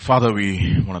Father,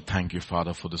 we want to thank you,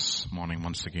 Father, for this morning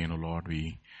once again, O Lord.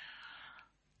 We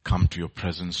come to your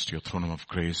presence, to your throne room of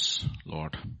grace,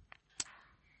 Lord.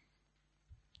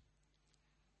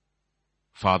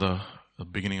 Father, the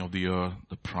beginning of the year,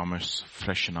 the promise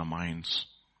fresh in our minds.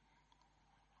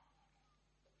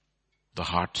 The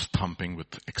hearts thumping with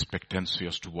expectancy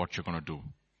as to what you're going to do.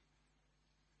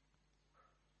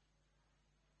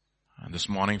 And this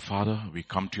morning, Father, we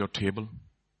come to your table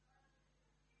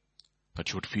that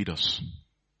you would feed us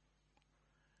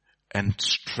and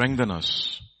strengthen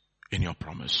us in your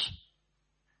promise.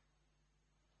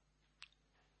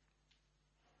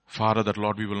 Father, that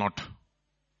Lord, we will not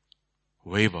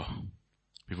waver.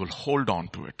 We will hold on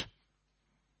to it.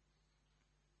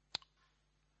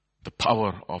 The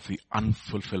power of the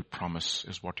unfulfilled promise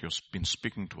is what you've been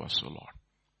speaking to us, O Lord.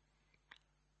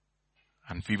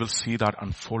 And we will see that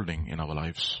unfolding in our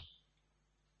lives.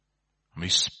 And we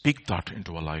speak that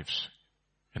into our lives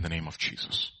in the name of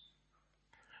Jesus.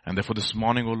 And therefore this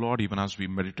morning, O Lord, even as we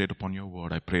meditate upon your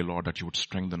word, I pray, Lord, that you would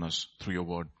strengthen us through your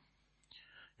word.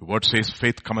 Your word says,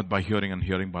 faith cometh by hearing, and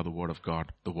hearing by the word of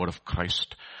God, the word of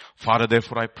Christ. Father,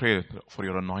 therefore I pray for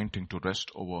your anointing to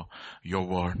rest over your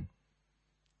word.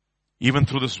 Even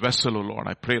through this vessel, O Lord,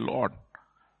 I pray, Lord,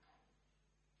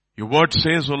 your word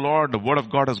says, O Lord, the word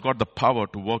of God has got the power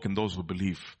to work in those who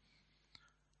believe.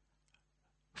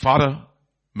 Father,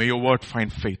 may your word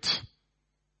find faith.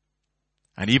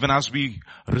 And even as we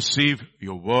receive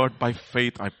your word by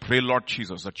faith, I pray, Lord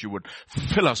Jesus, that you would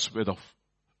fill us with the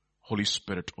Holy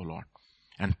Spirit, O Lord,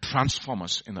 and transform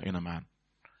us in the inner man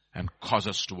and cause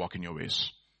us to walk in your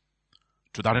ways.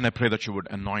 To that end, I pray that you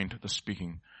would anoint the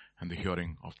speaking and the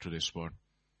hearing of today's word.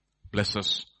 Bless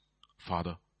us,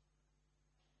 Father.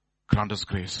 Grant us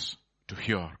grace to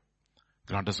hear.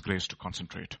 Grant us grace to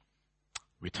concentrate.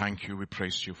 We thank you, we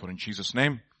praise you, for in Jesus'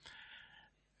 name,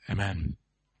 amen.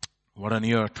 What an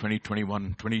year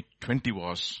 2020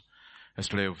 was.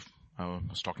 Yesterday I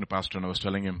was talking to Pastor and I was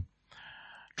telling him,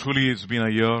 truly it's been a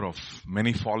year of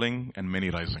many falling and many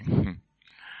rising.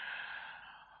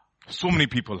 So many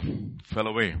people fell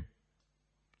away.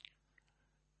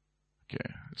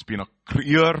 Okay, it's been a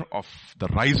year of the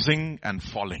rising and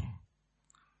falling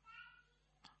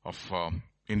of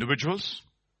individuals,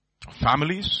 of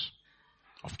families,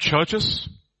 of churches,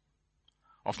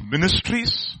 of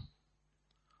ministries,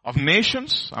 of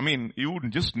nations. I mean, you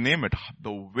just name it.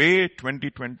 The way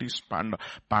 2020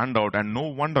 panned out, and no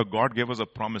wonder God gave us a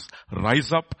promise.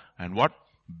 Rise up and what?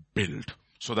 Build.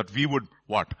 So that we would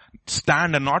what?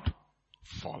 Stand and not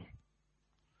fall.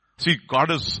 See,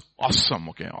 God is awesome.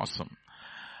 Okay, awesome.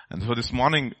 And so this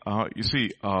morning, you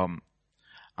see, I'm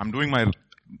doing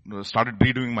started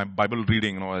redoing my Bible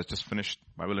reading. I just finished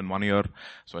Bible in 1 year.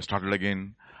 So I started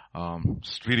again.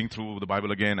 Just reading through the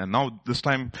Bible again, and now this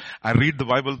time I read the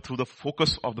Bible through the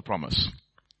focus of the promise.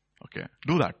 Okay,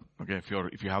 do that. Okay,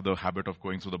 if you have the habit of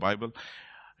going through the Bible,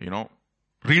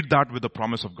 read that with the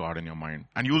promise of God in your mind,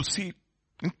 and you will see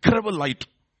incredible light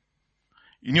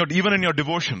even in your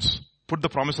devotions. Put the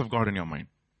promise of God in your mind.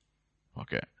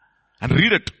 Okay, and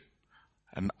read it,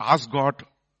 and ask God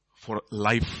for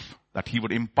life, that He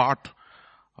would impart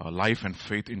life and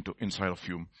faith inside of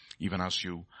you, even as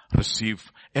you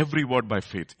receive every word by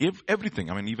faith. Everything,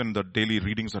 even the daily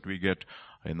readings that we get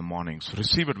in the mornings,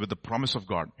 receive it with the promise of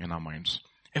God in our minds.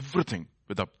 Everything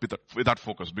with that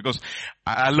focus. Because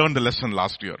I learned the lesson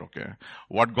last year, okay.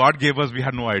 What God gave us, we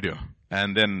had no idea.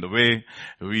 And then the way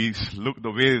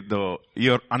the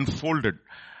year unfolded,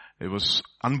 it was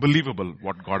unbelievable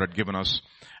what God had given us.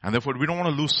 And therefore, we don't want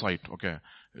to lose sight, okay.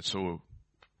 So,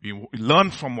 we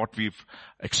learn from what we've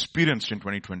experienced in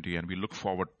 2020, and we look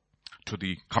forward to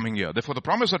the coming year. Therefore, the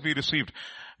promise that we received,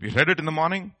 we read it in the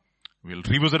morning. We'll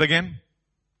revisit again.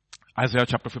 Isaiah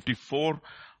chapter 54,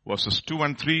 verses 2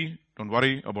 and 3. Don't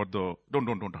worry about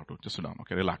don't have to. Just sit down.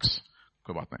 Okay, relax.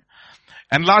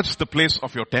 Enlarge the place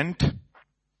of your tent,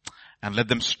 and let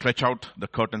them stretch out the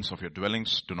curtains of your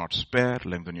dwellings. Do not spare.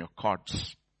 Lengthen your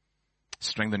cords.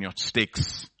 Strengthen your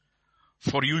stakes.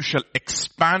 For you shall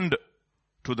expand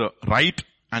to the right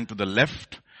and to the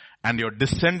left, and your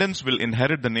descendants will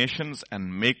inherit the nations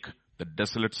and make the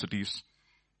desolate cities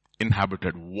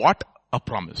inhabited. What a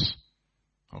promise.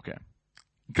 Okay.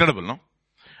 Incredible, no?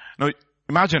 Now,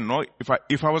 imagine, no,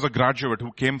 if I was a graduate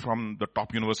who came from the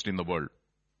top university in the world.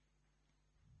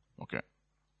 Okay.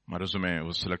 My resume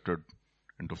was selected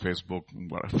into Facebook.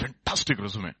 What a fantastic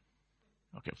resume.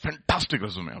 Okay. Fantastic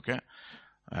resume, okay.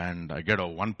 And I get a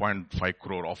 1.5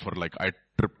 crore offer, like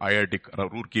IIT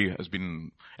Roorkee has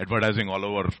been advertising all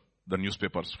over the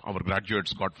newspapers. Our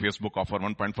graduates got Facebook offer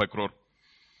 1.5 crore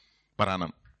per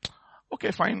annum.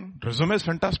 Okay, fine. Resume is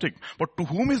fantastic. But to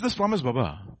whom is this promise,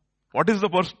 Baba? What is the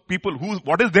people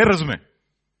what is their resume?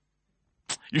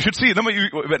 You should see,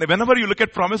 whenever you look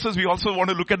at promises, we also want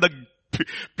to look at the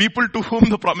people to whom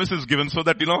the promise is given so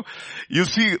that, you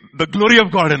see the glory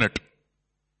of God in it.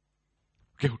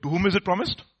 Okay, to whom is it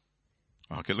promised?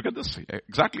 Okay, look at this.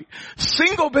 Exactly.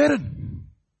 Sing, O barren.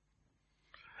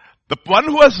 The one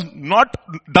who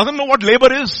doesn't know what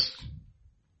labor is.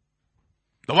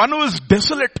 The one who is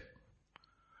desolate.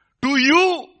 To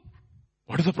you,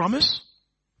 what is the promise?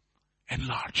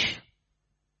 Enlarge.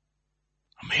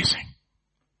 Amazing.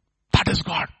 That is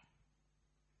God.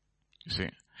 You see,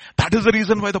 that is the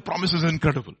reason why the promise is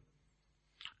incredible.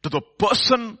 To the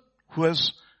person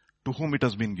to whom it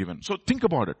has been given. So think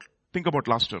about it. Think about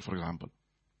last year, for example.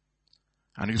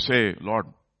 And you say, Lord,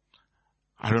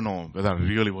 I don't know whether I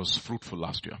really was fruitful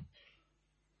last year.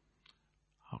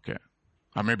 Okay.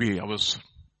 Or maybe I was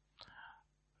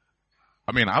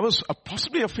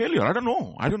possibly a failure. I don't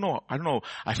know.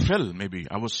 I fell maybe.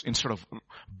 Instead of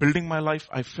building my life,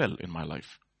 I fell in my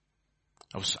life.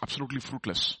 I was absolutely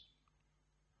fruitless.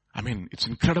 It's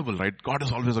incredible, right? God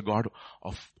is always a God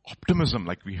of optimism,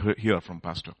 like we hear from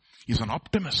Pastor. He's an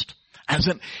optimist.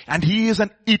 And he is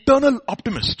an eternal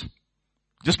optimist.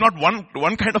 Just not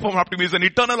one kind of an optimist, he's an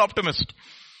eternal optimist.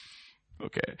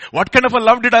 Okay. What kind of a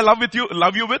love did I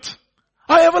love you with?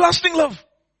 Everlasting love.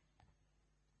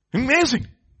 Amazing.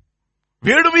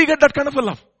 Where do we get that kind of a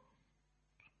love?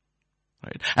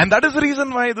 Right. And that is the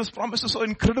reason why this promise is so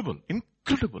incredible.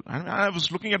 Incredible. And I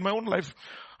was looking at my own life.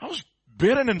 I was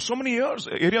barren in so many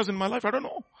areas in my life. I don't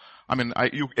know.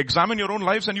 You examine your own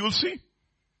lives and you will see.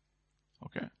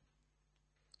 Okay.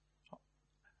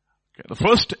 The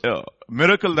first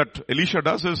miracle that Elisha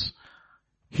does is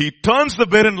he turns the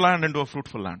barren land into a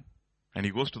fruitful land. And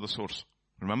he goes to the source.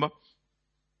 Remember?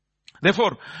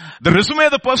 Therefore, the resume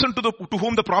of the person to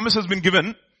whom the promise has been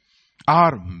given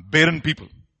are barren people.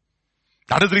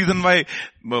 That is the reason why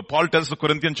Paul tells the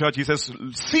Corinthian church, he says,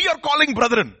 see your calling,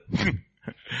 brethren.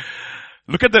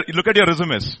 Look at your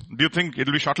resumes. Do you think it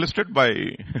will be shortlisted by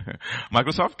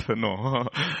Microsoft? No.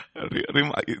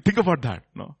 Think about that.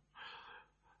 No.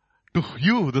 To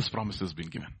you, this promise has been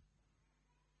given.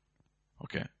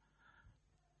 Okay.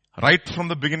 Right from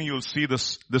the beginning, you'll see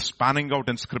this spanning out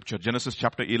in scripture. Genesis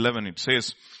chapter 11, it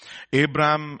says,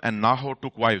 Abraham and Nahor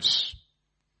took wives.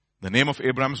 The name of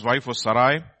Abraham's wife was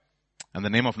Sarai, and the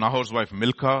name of Nahor's wife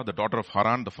Milcah, the daughter of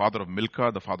Haran, the father of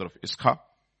Milcah, the father of Iscah.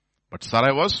 But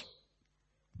Sarai was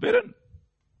barren.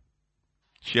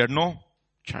 She had no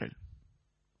child.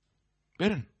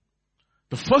 Barren.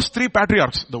 The first three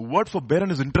patriarchs, the word for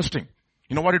barren is interesting.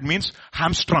 You know what it means?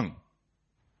 Hamstrung.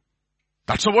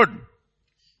 That's a word.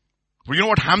 Well, you know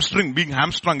what being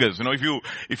hamstrung is?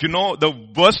 If you know the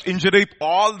worst injury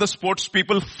all the sports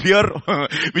people fear,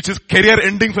 which is career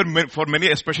ending for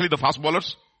many, especially the fast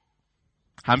bowlers.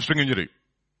 Hamstring injury.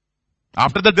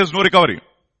 After that, there's no recovery.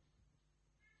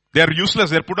 They are useless.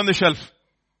 They are put on the shelf.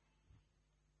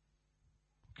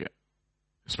 Okay.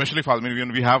 Especially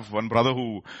we have one brother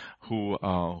who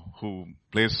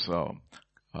plays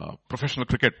professional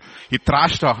cricket. He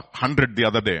thrashed 100 the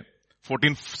other day.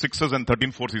 14 sixes and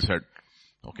 13 fours, he said.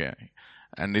 Okay.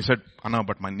 And he said, Anna,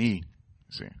 but my knee.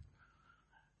 See.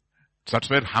 So that's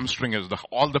where hamstring is.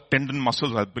 All the tendon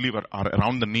muscles, I believe, are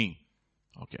around the knee.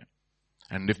 Okay.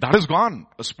 And if that is gone,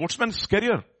 a sportsman's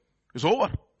career is over.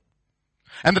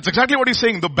 And that's exactly what he's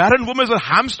saying. The barren woman is a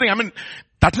hamstring.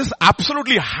 That is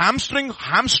absolutely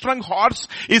hamstrung horse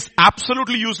is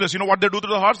absolutely useless. You know what they do to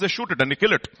the horse? They shoot it and they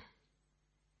kill it.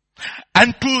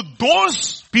 And to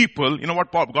those people, you know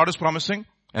what God is promising?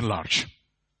 Enlarge.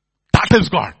 That is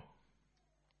God.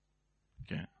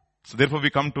 Okay. So therefore we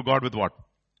come to God with what?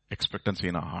 Expectancy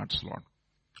in our hearts, Lord.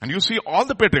 And you see all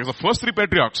the patriarchs, the first three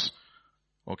patriarchs.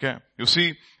 Okay. You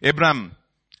see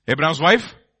Abraham's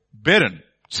wife, barren.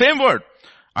 Same word.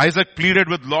 Isaac pleaded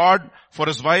with Lord for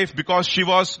his wife because she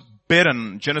was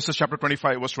barren. Genesis chapter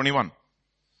 25 verse 21.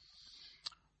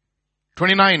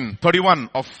 29:31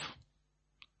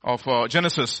 of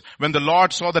Genesis. When the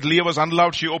Lord saw that Leah was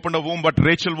unloved, she opened a womb, but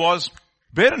Rachel was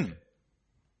barren.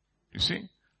 You see?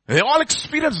 They all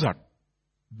experienced that.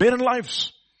 Barren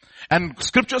lives. And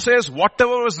scripture says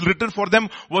whatever was written for them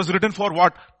was written for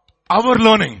what? Our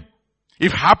learning.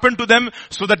 It happened to them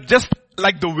so that just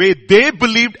like the way they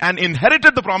believed and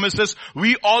inherited the promises,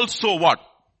 we also what?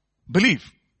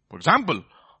 Believe. For example,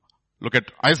 look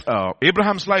at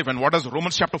Abraham's life, and what does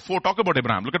Romans chapter 4 talk about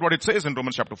Abraham? Look at what it says in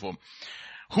Romans chapter 4.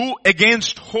 Who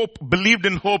against hope believed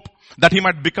in hope that he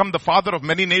might become the father of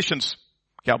many nations.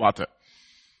 Kya baat hai?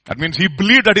 That means he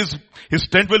believed that his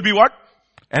tent will be what?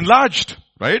 Enlarged,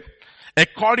 right?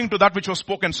 According to that which was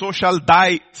spoken, so shall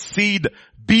thy seed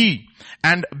be.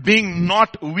 And being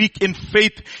not weak in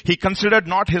faith, he considered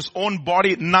not his own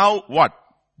body now what?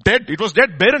 Dead. It was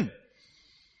dead, barren.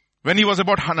 When he was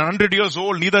about 100 years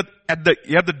old, neither at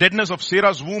the deadness of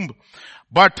Sarah's womb,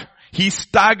 but he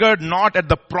staggered not at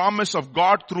the promise of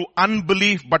God through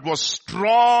unbelief, but was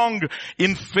strong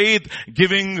in faith,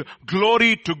 giving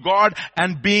glory to God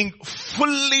and being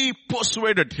fully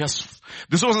persuaded. Yes,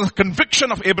 this was a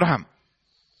conviction of Abraham.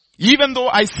 Even though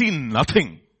I see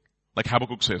nothing, like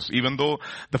Habakkuk says, even though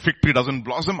the fig tree doesn't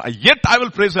blossom, yet I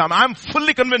will praise him. I am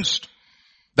fully convinced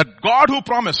that God who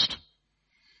promised,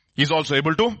 he's also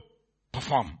able to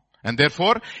perform. And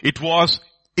therefore, it was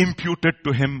imputed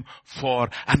to him for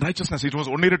unrighteousness. It was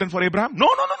only written for Abraham? No.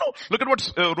 Look at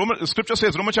what Scripture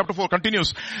says. Romans chapter 4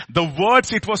 continues. The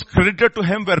words it was credited to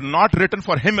him were not written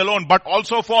for him alone, but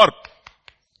also for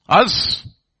us,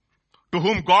 to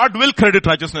whom God will credit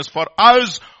righteousness, for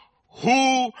us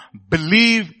who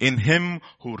believe in him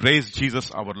who raised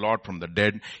Jesus our Lord from the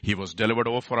dead. He was delivered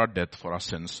over for our death, for our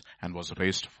sins, and was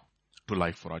raised to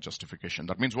life for our justification.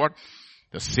 That means what?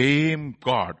 The same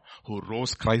God who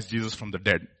rose Christ Jesus from the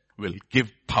dead will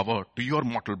give power to your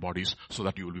mortal bodies so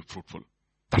that you will be fruitful.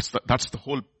 That's the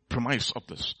whole premise of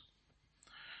this.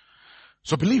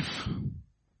 So believe.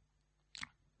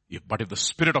 But if the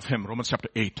spirit of him, Romans chapter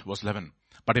 8 verse 11,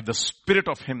 but if the spirit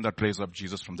of him that raised up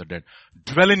Jesus from the dead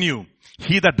dwell in you,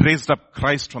 he that raised up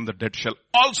Christ from the dead shall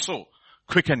also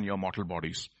quicken your mortal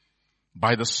bodies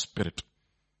by the spirit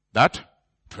that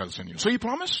dwells in you. So he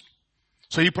promised.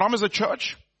 So he promised a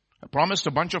church, promised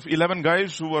a bunch of 11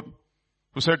 guys who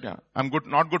said, yeah, I'm good,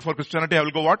 not good for Christianity. I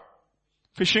will go what?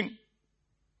 Fishing.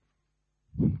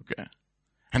 Okay.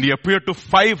 And he appeared to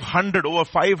over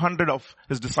 500 of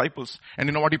his disciples. And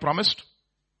you know what he promised?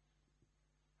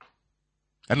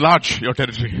 Enlarge your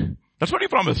territory. That's what he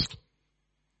promised.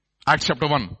 Acts chapter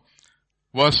 1,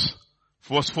 verse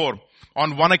 4.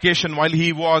 On one occasion while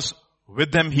he was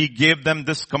with them, he gave them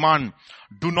this command: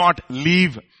 do not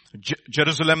leave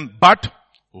Jerusalem, but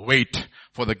wait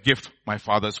for the gift my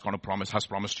Father has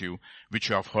promised you, which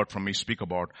you have heard from me speak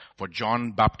about. For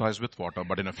John baptized with water,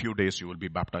 but in a few days you will be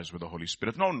baptized with the Holy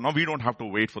Spirit. No, we don't have to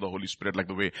wait for the Holy Spirit like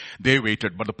the way they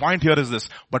waited. But the point here is this,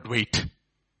 but wait.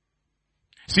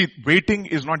 See, waiting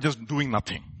is not just doing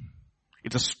nothing.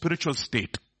 It's a spiritual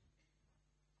state.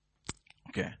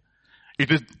 Okay.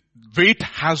 Wait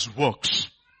has works.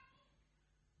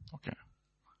 Okay.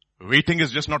 Waiting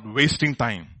is just not wasting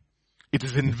time. It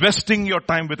is investing your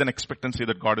time with an expectancy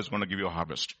that God is going to give you a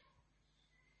harvest.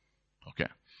 Okay.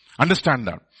 Understand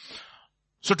that.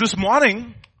 So this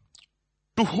morning,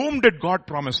 to whom did God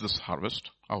promise this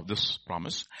harvest, this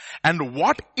promise? And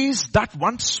what is that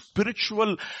one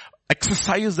spiritual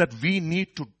exercise that we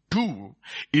need to do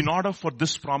in order for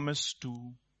this promise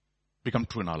to become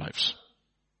true in our lives?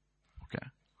 Okay.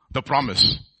 The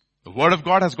promise. The word of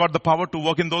God has got the power to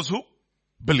work in those who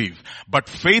believe. But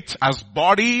faith as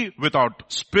body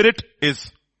without spirit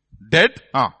is dead.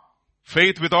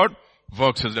 Faith without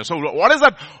works is dead. So what is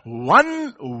that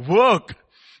one work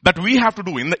that we have to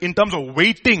do in terms of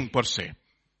waiting per se?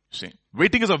 See,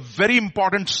 waiting is a very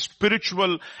important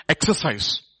spiritual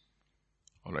exercise.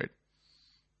 Alright.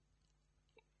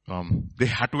 They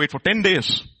had to wait for 10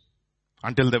 days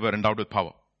until they were endowed with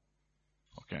power.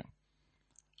 Okay.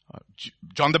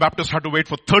 John the Baptist had to wait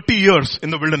for 30 years in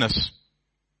the wilderness.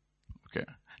 Okay.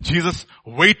 Jesus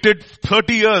waited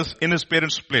 30 years in his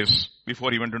parents' place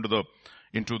before he went into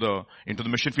the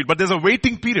mission field. But there's a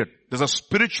waiting period. There's a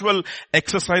spiritual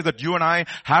exercise that you and I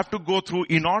have to go through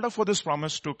in order for this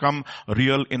promise to come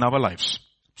real in our lives.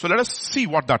 So let us see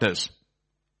what that is.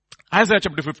 Isaiah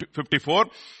chapter 54,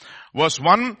 verse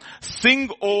 1, sing,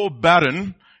 O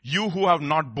barren, you who have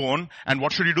not borne, and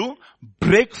what should you do?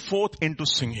 Break forth into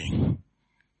singing.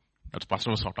 That's Pastor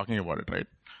was talking about it, right?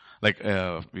 Like,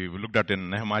 we looked at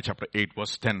in Nehemiah chapter 8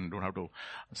 verse 10. Don't have to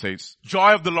say,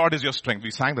 joy of the Lord is your strength.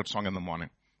 We sang that song in the morning.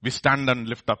 We stand and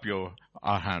lift up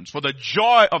our hands. For the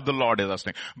joy of the Lord is our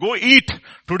strength. Go eat.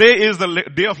 Today is the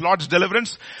day of Lord's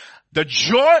deliverance. The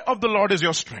joy of the Lord is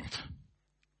your strength.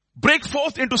 Break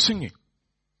forth into singing.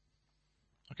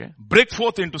 Okay. Break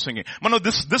forth into singing. Mano,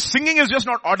 this singing is just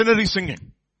not ordinary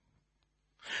singing.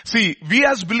 See, we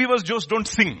as believers just don't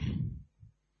sing.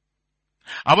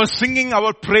 Our singing,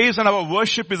 our praise and our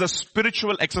worship is a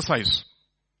spiritual exercise.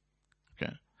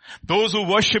 Okay. Those who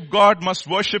worship God must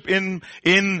worship in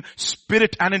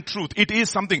spirit and in truth. It is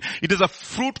something. It is a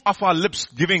fruit of our lips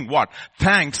giving what?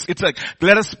 Thanks. It's like,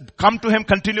 let us come to him,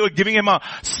 continue giving him a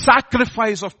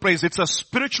sacrifice of praise. It's a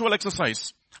spiritual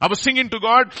exercise. Our singing to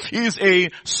God is a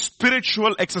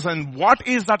spiritual exercise. And what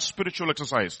is that spiritual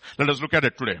exercise? Let us look at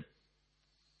it today.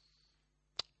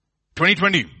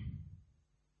 2020.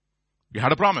 We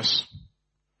had a promise.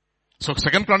 So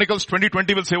 2 Chronicles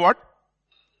 20:20 will say what?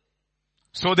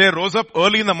 So they rose up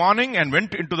early in the morning and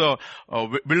went into the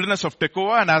wilderness of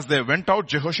Tekoa. And as they went out,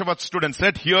 Jehoshaphat stood and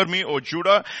said, hear me, O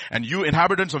Judah, and you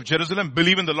inhabitants of Jerusalem,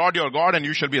 believe in the Lord your God, and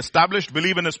you shall be established.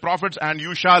 Believe in his prophets, and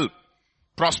you shall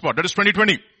prosper. That is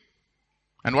 2020.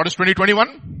 And what is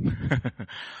 2021?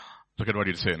 Look at what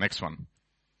he'll say. Next one.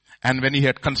 And when he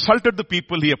had consulted the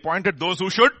people, he appointed those who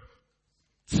should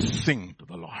sing to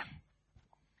the Lord.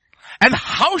 And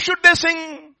how should they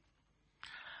sing?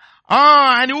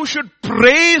 And you should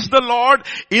praise the Lord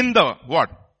in the what?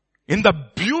 In the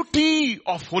beauty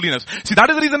of holiness. See, that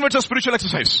is the reason why it's a spiritual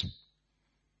exercise.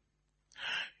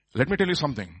 Let me tell you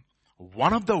something.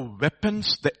 One of the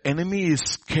weapons the enemy is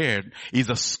scared is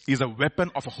a weapon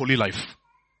of a holy life.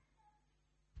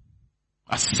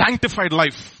 A sanctified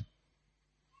life.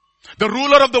 The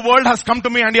ruler of the world has come to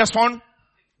me and he has found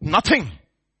nothing.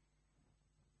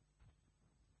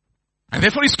 And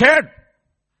therefore he's scared.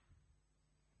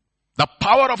 The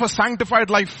power of a sanctified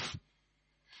life.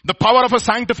 The power of a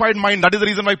sanctified mind. That is the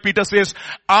reason why Peter says,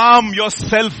 arm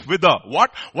yourself with a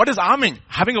what? What is arming?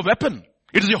 Having a weapon.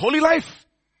 It is your holy life.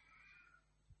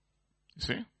 You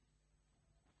see?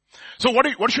 So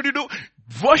what should you do?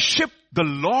 Worship the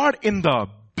Lord in the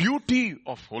beauty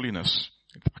of holiness.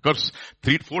 It occurs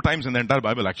 3-4 times in the entire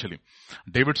Bible actually.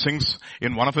 David sings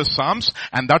in one of his psalms,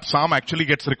 and that psalm actually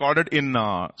gets recorded in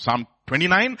Psalm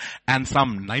 29 and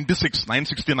Psalm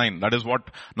 969. That is what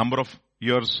number of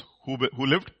years who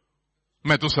lived?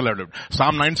 Methuselah lived.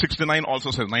 Psalm 969 also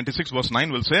says, 96 verse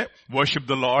 9 will say, worship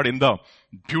the Lord in the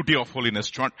beauty of holiness.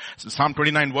 Psalm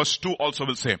 29 verse 2 also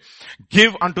will say,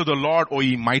 give unto the Lord, O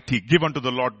ye mighty, give unto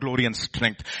the Lord glory and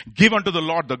strength. Give unto the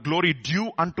Lord the glory due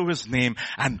unto his name,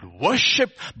 and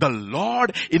worship the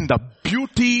Lord in the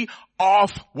beauty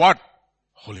of what?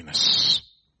 Holiness.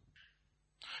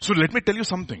 So let me tell you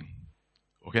something.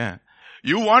 Okay.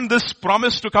 You want this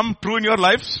promise to come true in your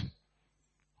lives?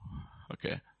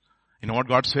 Okay. You know what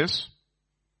God says?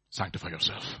 Sanctify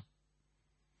yourself.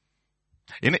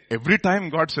 In every time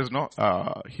God says no,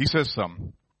 he says,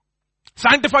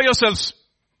 sanctify yourselves.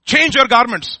 Change your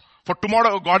garments. For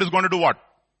tomorrow God is going to do what?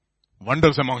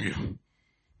 Wonders among you.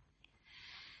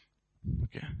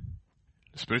 Okay.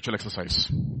 Spiritual exercise.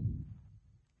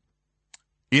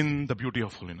 In the beauty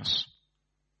of holiness.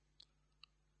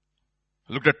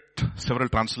 I looked at several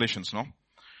translations, no?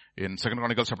 In 2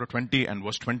 Chronicles chapter 20 and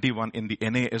verse 21 in the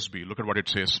NASB, look at what it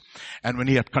says. And when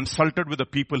he had consulted with the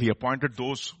people, he appointed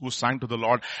those who sang to the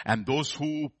Lord and those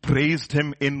who praised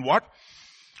him in what?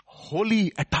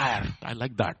 Holy attire. I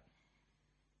like that.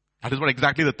 That is what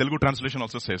exactly the Telugu translation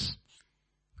also says.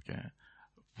 Okay.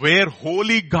 Wear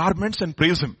holy garments and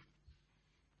praise him.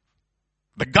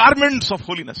 The garments of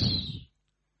holiness.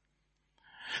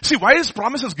 See, why is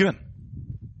promises given?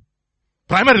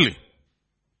 Primarily.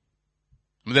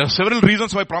 There are several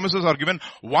reasons why promises are given.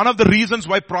 One of the reasons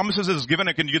why promises is given,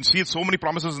 you can see so many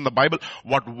promises in the Bible.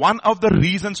 One of the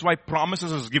reasons why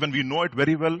promises is given, we know it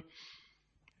very well.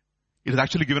 It is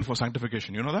actually given for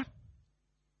sanctification. You know that?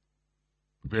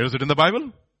 Where is it in the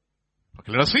Bible?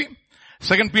 Okay, let us see.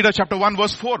 2 Peter chapter 1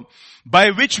 verse 4. By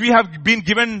which we have been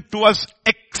given to us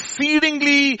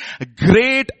exceedingly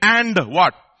great and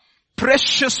what?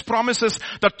 Precious promises,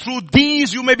 that through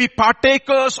these you may be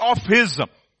partakers of his.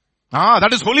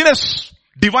 That is holiness.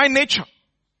 Divine nature.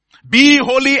 Be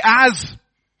holy as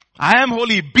I am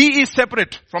holy. Be ye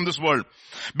separate from this world.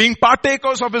 Being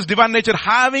partakers of his divine nature,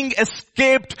 having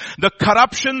escaped the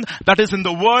corruption that is in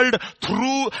the world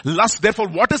through lust. Therefore,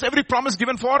 what is every promise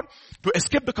given for? To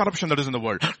escape the corruption that is in the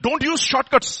world. Don't use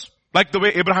shortcuts like the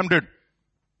way Abraham did.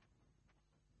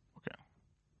 Okay.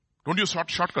 Don't use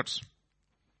shortcuts.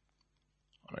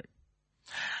 Alright.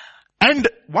 And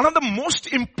one of the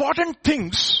most important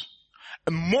things,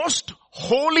 most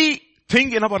holy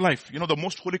thing in our life, you know, the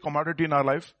most holy commodity in our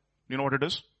life, you know what it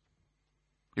is?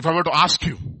 If I were to ask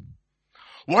you,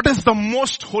 what is the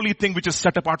most holy thing which is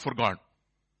set apart for God?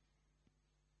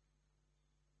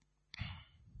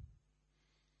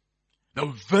 The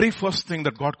very first thing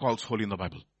that God calls holy in the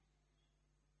Bible.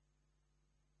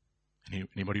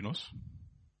 Anybody knows?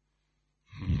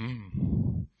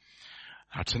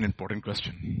 That's an important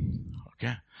question.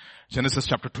 Okay. Genesis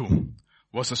chapter 2,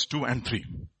 verses 2 and 3.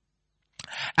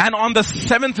 And on the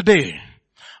seventh day,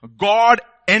 God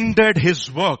ended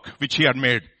his work which he had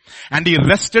made. And he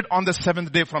rested on the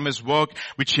seventh day from his work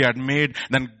which he had made.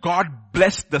 Then God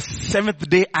blessed the seventh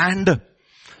day and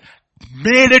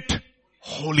made it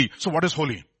holy. So what is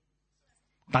holy?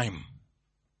 time.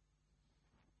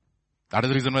 That is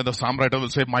the reason why the Psalm writer will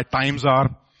say, my times are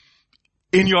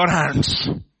in your hands.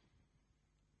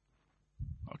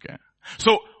 Okay.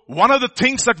 So, one of the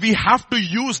things that we have to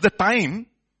use the time,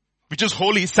 which is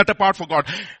holy, set apart for God.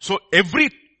 So every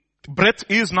breath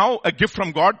is now a gift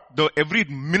from God. Every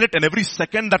minute and every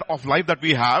second of life that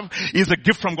we have is a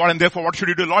gift from God. And therefore, what should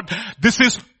you do, Lord? This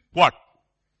is what?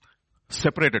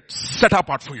 Separated, set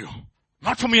apart for you.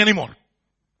 Not for me anymore.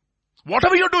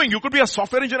 Whatever you're doing, you could be a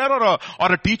software engineer or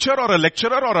a teacher or a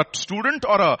lecturer or a student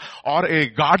or a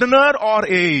gardener or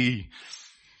a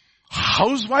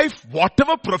housewife,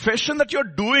 whatever profession that you're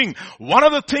doing, one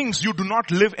of the things, you do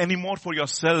not live anymore for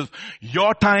yourself.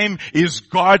 Your time is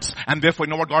God's, and therefore,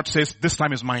 you know what God says? This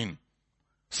time is mine.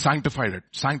 Sanctify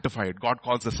it. God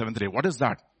calls the seventh day. What is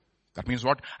that? That means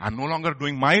what? I'm no longer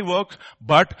doing my work,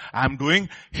 but I'm doing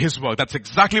His work. That's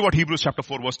exactly what Hebrews chapter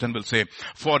 4 verse 10 will say.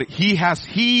 For he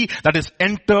that is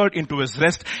entered into His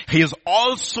rest, He is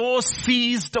also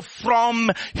ceased from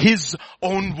His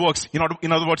own works.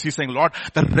 In other words, He's saying, Lord,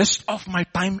 the rest of my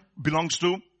time belongs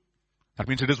to, that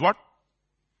means it is what?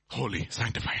 Holy,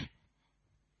 sanctified.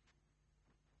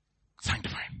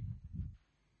 Sanctified.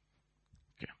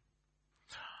 Okay.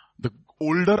 The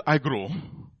older I grow,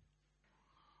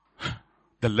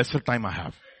 the lesser time I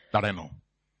have, that I know.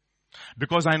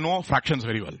 Because I know fractions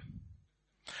very well.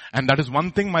 And that is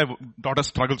one thing my daughter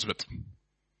struggles with.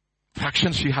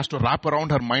 Fractions, she has to wrap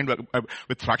around her mind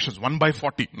with fractions. 1 by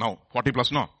 40 now. 40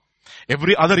 plus now.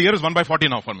 Every other year is 1 by 40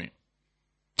 now for me.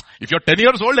 If you're 10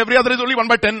 years old, every other is only 1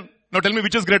 by 10. Now tell me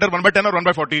which is greater, 1 by 10 or 1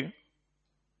 by 40?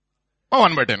 Oh,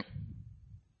 1 by 10.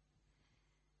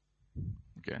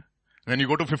 Okay. When you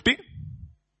go to 50,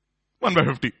 1 by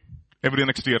 50. Every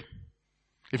next year.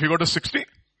 If you go to 60,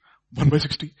 1 by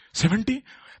 60, 70,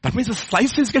 that means the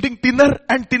slice is getting thinner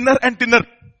and thinner and thinner.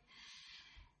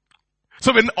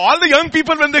 So when all the young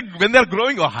people, when they are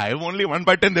growing, I have only 1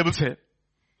 by 10, they will say.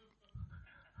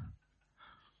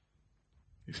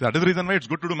 That is the reason why it's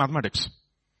good to do mathematics.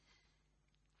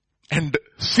 And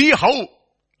see how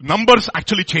numbers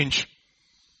actually change.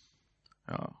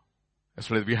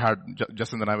 Yesterday we had,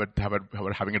 Justin and I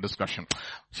were having a discussion.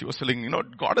 She was telling,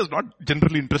 God is not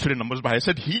generally interested in numbers, but I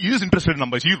said He is interested in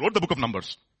numbers. He wrote the book of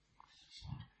Numbers.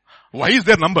 Why is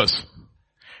there numbers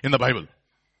in the Bible?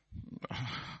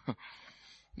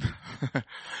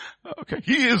 Okay,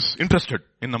 He is interested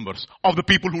in numbers of the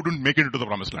people who didn't make it into the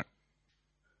promised land.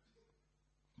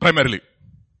 Primarily.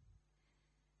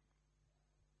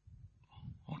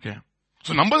 Okay.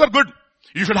 So numbers are good.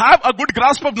 You should have a good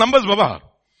grasp of numbers, Baba.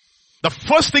 The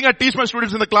first thing I teach my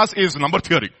students in the class is number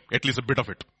theory. At least a bit of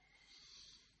it.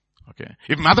 Okay.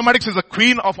 If mathematics is the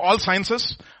queen of all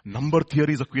sciences, number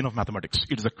theory is the queen of mathematics.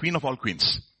 It is the queen of all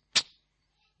queens.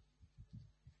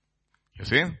 You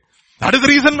see? That is the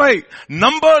reason why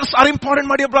numbers are important,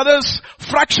 my dear brothers.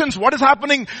 Fractions, what is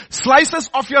happening? Slices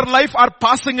of your life are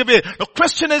passing away. The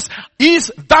question is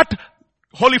that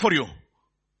holy for you?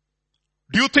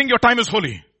 Do you think your time is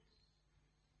holy?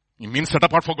 It means set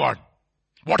apart for God.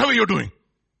 Whatever you're doing.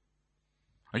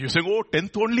 Are you saying,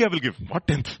 10th only I will give? What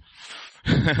 10th?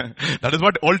 That is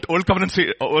what old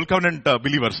covenant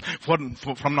believers.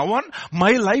 From now on,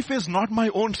 my life is not my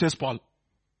own, says Paul.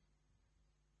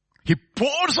 He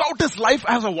pours out his life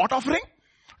as a what offering?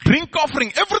 Drink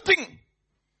offering, everything.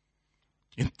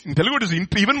 In Telugu it is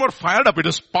even more fired up. It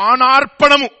is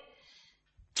Panarpanamu.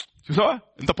 You saw?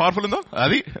 Inta powerful in the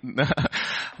Adi?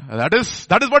 That is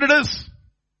what it is.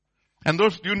 And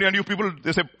you people,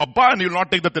 they say, Abba, and you will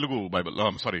not take the Telugu Bible.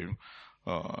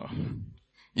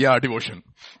 Devotion.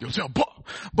 You will say, Abba,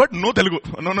 but no Telugu.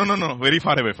 No, very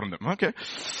far away from them. Okay.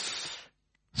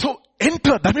 So,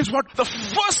 enter. That means what? The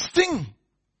first thing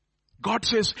God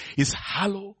says is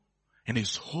hallow and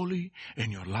is holy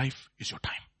in your life is your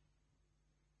time.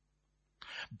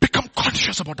 Become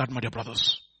conscious about that, my dear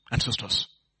brothers and sisters.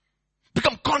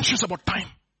 Become conscious about time.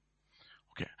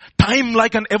 Okay. Time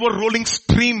like an ever-rolling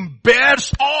stream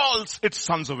bears all its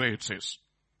sons away, it says.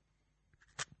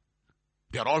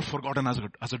 They are all forgotten as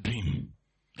a dream.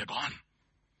 They're gone.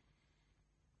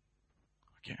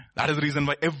 Okay. That is the reason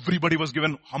why everybody was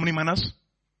given how many manas?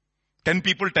 10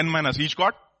 people, 10 manas. Each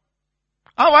got?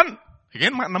 1.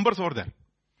 Again, numbers over there.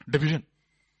 Division.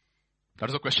 That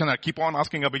is a question I keep on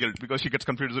asking Abigail because she gets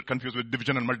confused with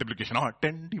division and multiplication.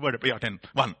 10 divided by 10.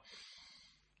 1.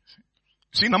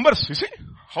 See numbers, you see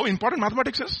how important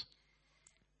mathematics is?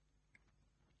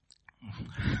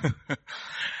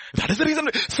 That is the reason.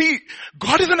 See,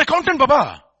 God is an accountant,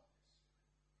 Baba.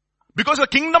 Because the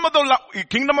kingdom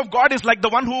of God is like the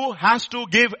one who has to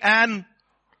give an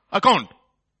account.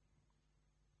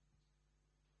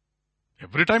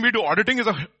 Every time we do auditing is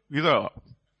a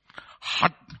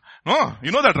hard, no,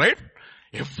 you know that, right?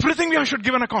 Everything we should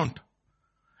give an account.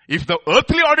 If the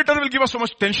earthly auditor will give us so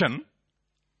much tension,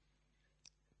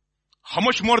 how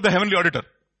much more the heavenly auditor?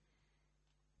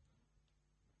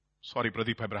 Sorry,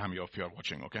 Pradeep Abraham, if you are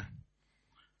watching, okay?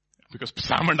 Because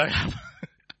Sam and I have.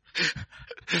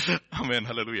 Amen,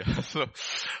 hallelujah. So,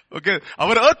 okay,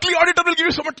 our earthly auditor will give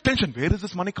you so much tension. Where is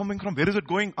this money coming from? Where is it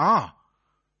going?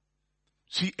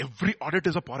 See, every audit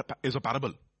is a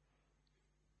parable.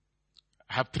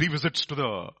 I have 3 visits to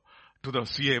the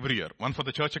CA every year. One for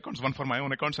the church accounts, one for my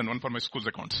own accounts, and one for my school's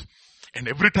accounts. And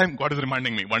every time God is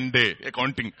reminding me, one day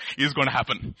accounting is going to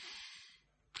happen.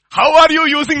 How are you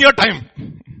using your time?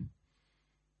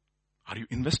 Are you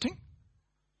investing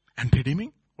and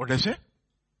redeeming? What did I say?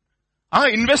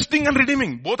 Investing and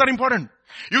redeeming. Both are important.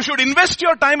 You should invest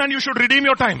your time and you should redeem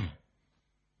your time.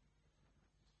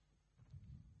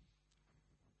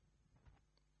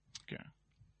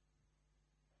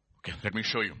 Okay, let me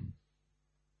show you.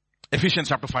 Ephesians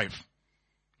chapter 5.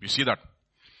 You see that?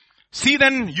 See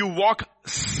then you walk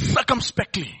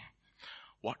circumspectly.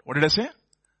 What did I say?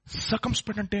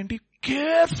 Circumspect ante enti?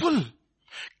 Careful.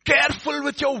 Careful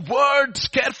with your words.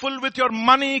 Careful with your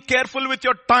money. Careful with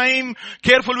your time.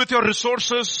 Careful with your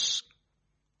resources.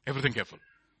 Everything careful.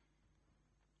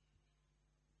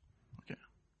 Okay.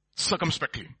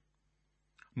 Circumspectly.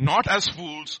 Not as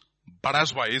fools, but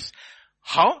as wise.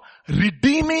 How?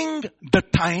 Redeeming the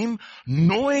time,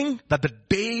 knowing that the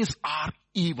days are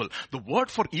evil. The word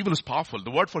for evil is powerful.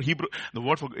 The word for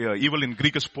evil in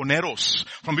Greek is poneros,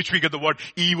 from which we get the word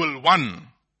evil one.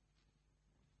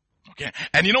 Okay.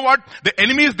 And you know what? The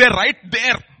enemy is there, right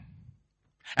there.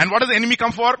 And what does the enemy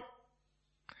come for?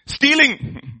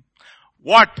 Stealing.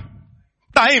 What?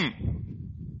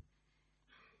 Time.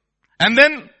 And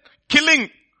then killing.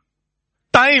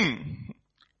 Time.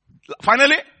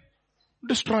 Finally,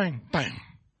 destroying time.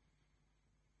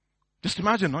 Just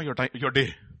imagine, your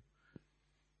day.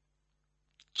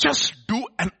 Just do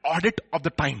an audit of the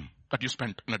time that you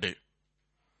spent in a day.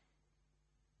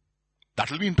 That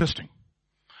will be interesting.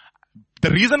 The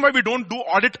reason why we don't do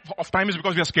audit of time is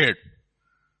because we are scared.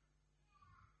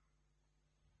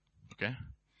 Okay?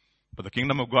 But the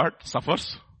kingdom of God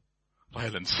suffers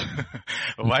violence.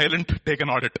 Violent take an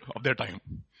audit of their time.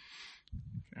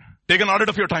 Take an audit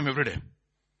of your time every day.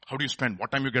 How do you spend?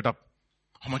 What time you get up?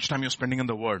 How much time you're spending in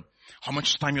the word? How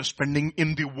much time you're spending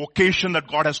in the vocation that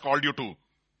God has called you to?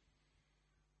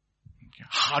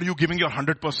 How are you giving your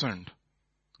 100%?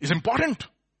 It's important.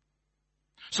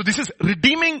 So this is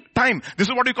redeeming time. This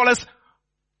is what we call as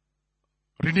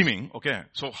redeeming. Okay.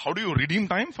 So how do you redeem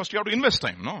time? First you have to invest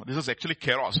time. No, this is actually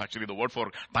kairos. Actually the word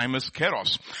for time is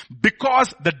kairos.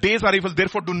 Because the days are evil,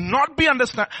 therefore do not be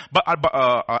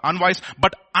unwise,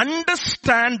 but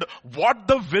understand what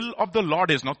the will of the Lord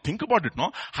is. Now think about it.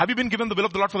 No, have you been given the will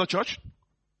of the Lord for the church?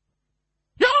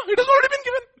 Yeah, it has already been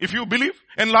given. If you believe,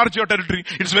 enlarge your territory.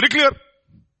 It's very clear.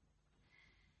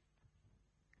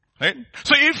 Right?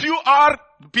 So if you are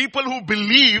people who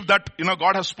believe that,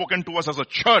 God has spoken to us as a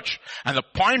church, and the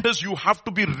point is you have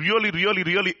to be really, really,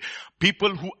 really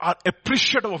people who are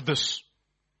appreciative of this.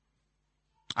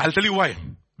 I'll tell you why.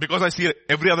 Because I see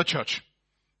every other church.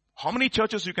 How many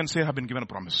churches you can say have been given a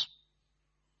promise?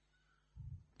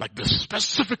 Like this,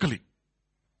 specifically.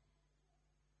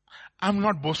 I'm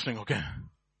not boasting, okay?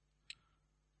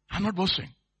 I'm not boasting.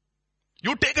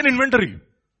 You take an inventory.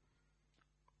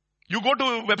 You go to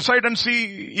a website and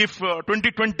see if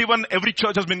 2021 every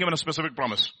church has been given a specific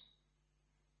promise.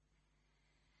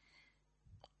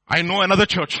 I know another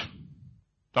church.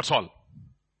 That's all.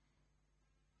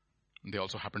 They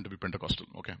also happen to be Pentecostal.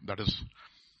 Okay, that is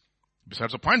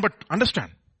besides the point, but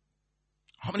understand.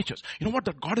 How many churches? You know what?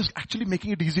 That God is actually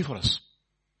making it easy for us.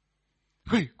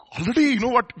 Okay, already you know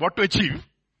what to achieve.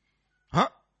 Huh?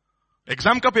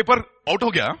 Exam ka paper out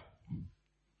ho gaya.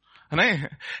 And I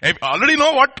already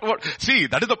know what, see,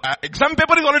 that is the exam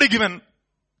paper is already given.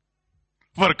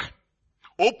 Work.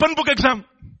 Open book exam.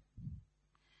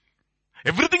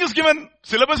 Everything is given.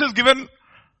 Syllabus is given.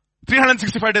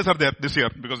 365 days are there this year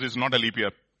because it's not a leap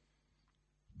year.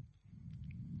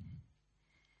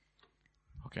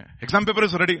 Okay. Exam paper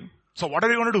is ready. So what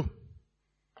are you going to do?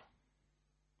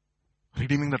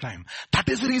 Redeeming the time. That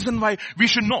is the reason why we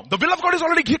should know. The will of God is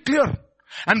already clear.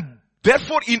 And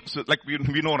therefore,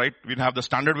 we know, right? We have the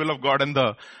standard will of God and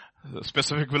the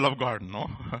specific will of God, no?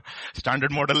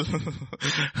 Standard model,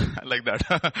 like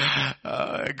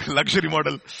that. Luxury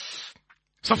model.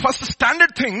 So first, the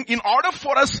standard thing, in order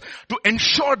for us to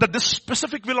ensure that this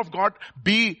specific will of God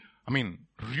be,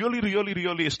 really, really,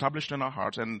 really established in our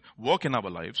hearts and work in our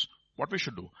lives, what we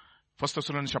should do? 1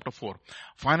 Thessalonians chapter 4.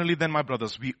 Finally then, my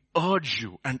brothers, we urge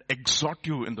you and exhort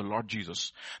you in the Lord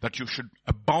Jesus that you should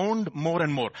abound more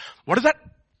and more. What is that?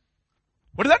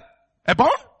 What is that?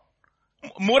 Abound?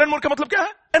 More and more का मतलब क्या है?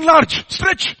 Enlarge,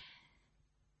 stretch.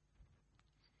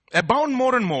 Abound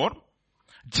more and more,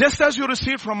 just as you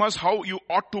received from us how you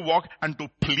ought to walk and to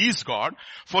please God,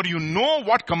 for you know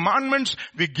what commandments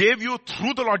we gave you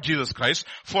through the Lord Jesus Christ,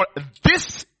 for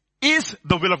this is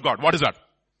the will of God. What is that?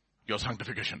 Your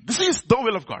sanctification. This is the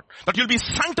will of God. That you'll be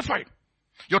sanctified.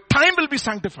 Your time will be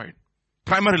sanctified.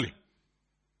 Primarily.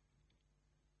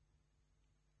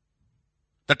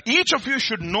 That each of you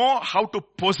should know how to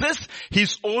possess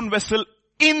his own vessel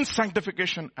in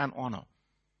sanctification and honor.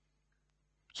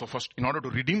 So first, in order to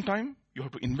redeem time, you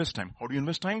have to invest time. How do you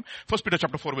invest time? 1 Peter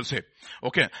chapter 4 will say,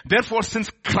 okay, therefore since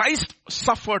Christ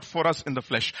suffered for us in the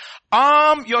flesh,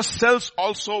 arm yourselves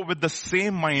also with the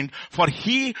same mind, for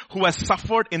he who has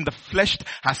suffered in the flesh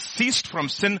has ceased from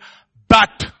sin,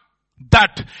 that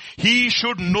he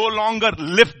should no longer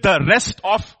live the rest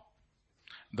of,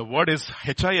 the word is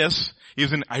HIS,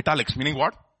 is in italics, meaning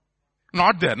what?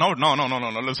 Not there. No.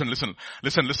 Listen.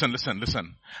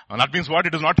 That means what?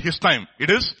 It is not his time.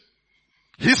 It is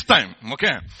his time.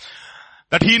 Okay.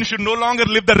 That he should no longer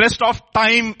live the rest of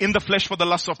time in the flesh for the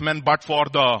lusts of men, but for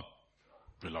the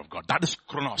will of God. That is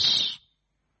chronos.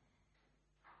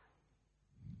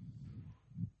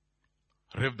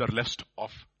 Live the rest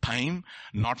of time,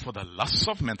 not for the lusts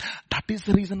of men. That is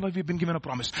the reason why we've been given a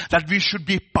promise. That we should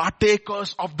be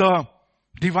partakers of the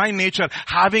divine nature,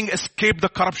 having escaped the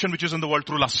corruption which is in the world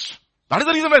through lust. That is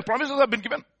the reason why promises have been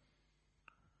given.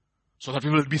 So that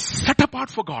we will be set apart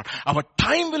for God. Our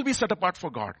time will be set apart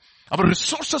for God. Our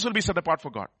resources will be set apart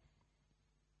for God.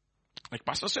 Like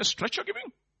Pastor says, stretch your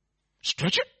giving.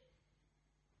 Stretch it.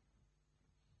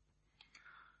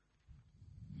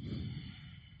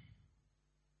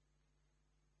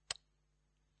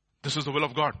 This is the will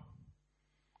of God.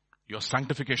 Your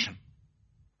sanctification.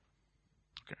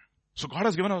 So God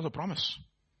has given us a promise.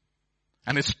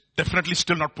 And it's definitely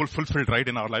still not fulfilled right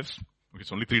in our lives. Okay,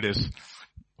 it's only 3 days.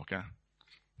 Okay.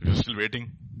 We're still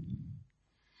waiting.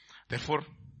 Therefore,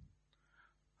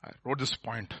 I wrote this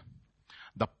point.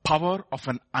 The power of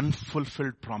an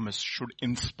unfulfilled promise should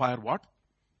inspire what?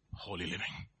 Holy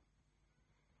living.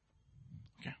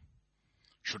 Okay.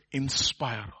 Should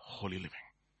inspire holy living.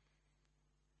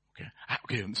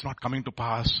 Okay, it's not coming to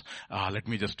pass. I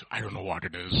don't know what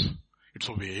it is. It's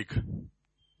so vague.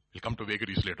 We'll come to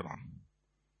vagaries later on.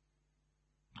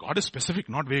 God is specific,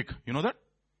 not vague. You know that?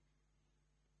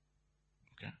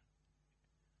 Okay.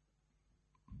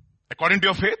 According to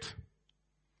your faith,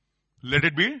 let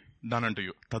it be done unto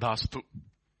you. Tadastu.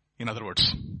 In other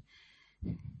words.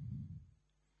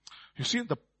 You see,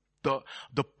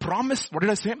 the promise, what did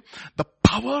I say? The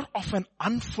power of an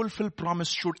unfulfilled promise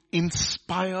should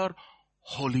inspire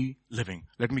holy living.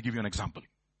 Let me give you an example.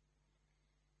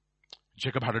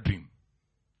 Jacob had a dream.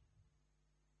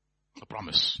 A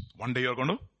promise. One day you're going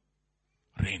to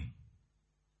reign.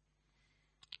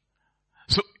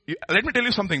 So, let me tell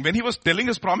you something. When he was telling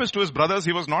his promise to his brothers,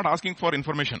 he was not asking for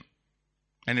information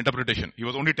and interpretation. He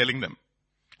was only telling them.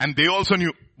 And they also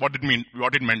knew what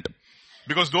it meant.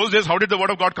 Because those days, how did the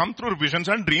word of God come? Through visions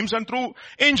and dreams and through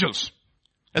angels.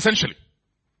 Essentially.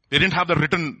 They didn't have the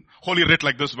written, holy writ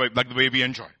like this, like the way we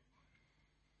enjoy.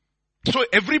 So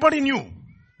everybody knew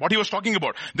what he was talking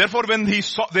about. Therefore, when they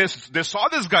saw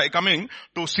this guy coming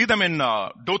to see them in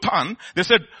Dothan, they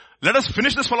said, let us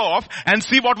finish this fellow off and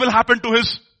see what will happen to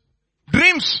his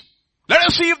dreams. Let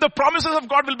us see if the promises of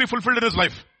God will be fulfilled in his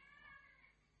life.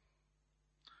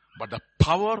 But the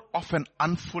power of an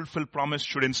unfulfilled promise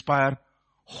should inspire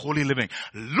holy living.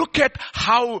 Look at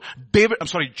how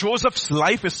Joseph's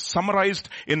life is summarized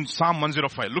in Psalm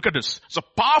 105. Look at this. It's a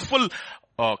powerful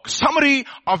summary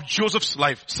of Joseph's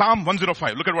life. Psalm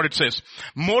 105. Look at what it says.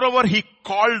 Moreover, he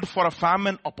called for a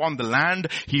famine upon the land.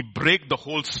 He brake the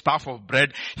whole staff of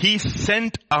bread. He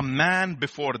sent a man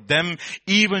before them,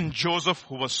 even Joseph,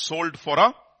 who was sold for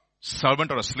a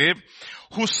servant or a slave,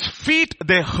 whose feet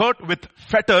they hurt with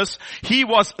fetters. He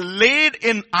was laid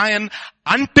in iron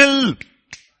until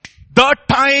the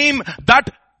time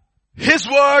that his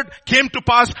word came to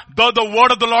pass. The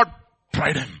word of the Lord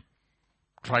tried him.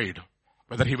 Tried.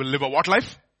 Whether he will live a what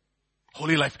life?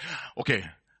 Holy life. Okay.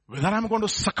 Whether I'm going to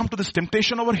succumb to this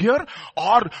temptation over here,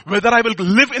 or whether I will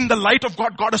live in the light of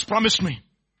God has promised me.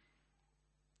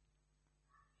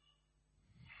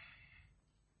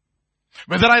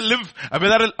 Whether I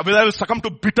will succumb to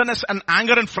bitterness and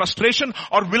anger and frustration,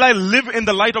 or will I live in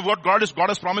the light of what God has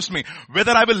promised me?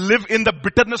 Whether I will live in the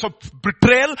bitterness of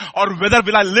betrayal, or whether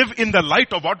will I live in the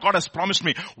light of what God has promised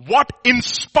me? What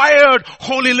inspired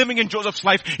holy living in Joseph's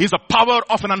life is the power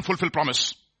of an unfulfilled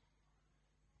promise.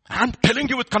 I'm telling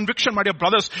you with conviction, my dear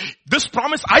brothers, this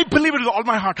promise, I believe it with all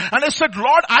my heart. And I said,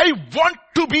 Lord, I want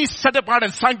to be set apart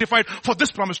and sanctified for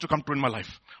this promise to come true in my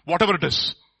life. Whatever it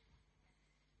is.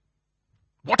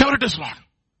 Whatever it is, Lord.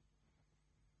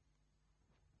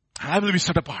 I will be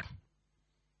set apart.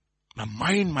 My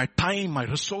mind, my time, my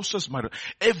resources,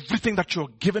 everything that you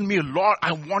have given me, Lord,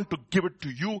 I want to give it to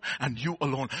you and you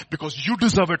alone. Because you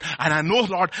deserve it. And I know,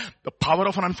 Lord, the power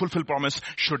of an unfulfilled promise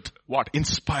should,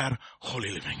 inspire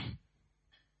holy living.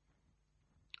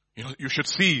 You should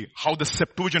see how the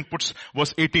Septuagint puts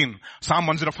verse 18. Psalm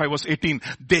 105 verse 18.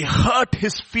 They hurt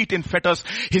his feet in fetters.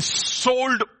 His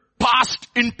soul passed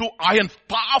into iron.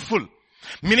 Powerful.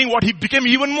 Meaning what? He became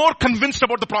even more convinced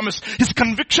about the promise. His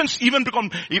convictions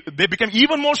they became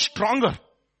even more stronger.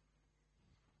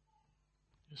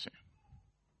 You see.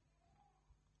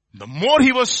 The more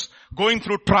he was going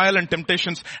through trial and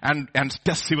temptations and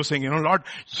tests, he was saying, Lord,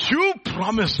 you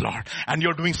promised, Lord, and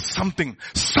you're doing something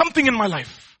in my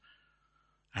life.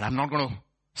 And I'm not going to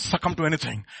succumb to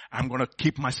anything. I'm going to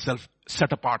keep myself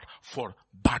set apart for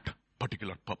that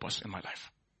particular purpose in my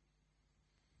life.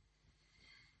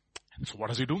 So what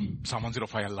does he do? Psalm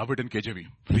 105, I love it in KJV.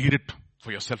 Read it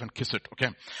for yourself and kiss it, okay?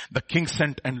 The king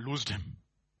sent and loosed him.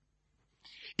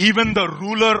 Even the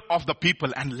ruler of the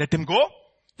people, and let him go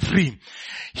free.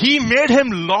 He made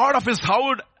him lord of his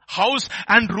house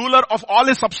and ruler of all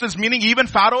his substance, meaning even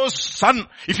Pharaoh's son,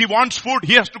 if he wants food,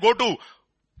 he has to go to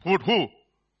food. Who?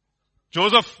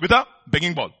 Joseph with a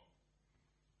begging bowl.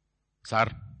 Sir,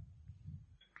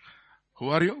 who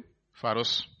are you?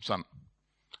 Pharaoh's son.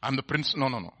 I'm the prince. No.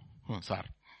 Sir.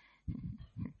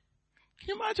 Can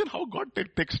you imagine how God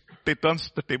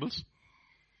turns the tables?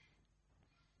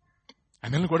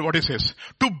 And then look at what he says.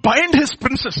 To bind his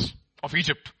princes of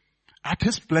Egypt at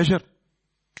his pleasure.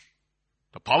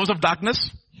 The powers of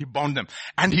darkness, he bound them.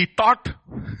 And he taught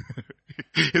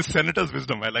his senator's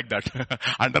wisdom. I like that.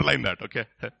 Underline that, okay?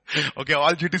 Okay,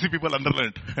 all GTC people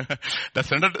underline it. The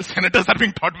senators are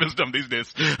being taught wisdom these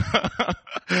days.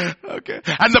 Okay.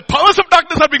 And the powers of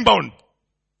darkness are being bound.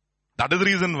 That is the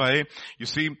reason why, you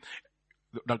see,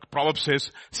 the proverb says,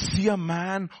 see a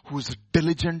man who is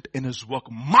diligent in his work.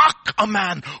 Mark a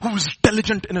man who is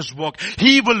diligent in his work.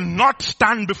 He will not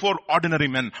stand before ordinary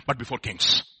men, but before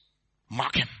kings.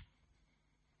 Mark him.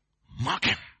 Mark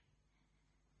him.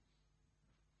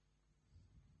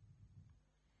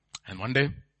 And one day,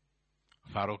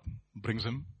 Pharaoh brings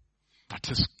him. That's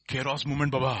his Kairos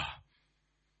moment, Baba.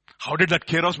 How did that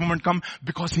Kairos moment come?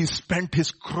 Because he spent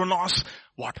his chronos,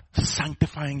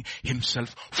 sanctifying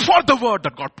himself for the word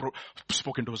that God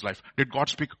spoke into his life. Did God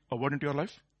speak a word into your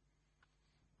life?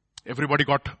 Everybody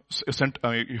got sent,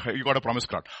 you got a promise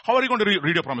card. How are you going to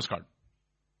read your promise card?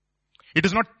 It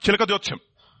is not Chilaka Jyocham.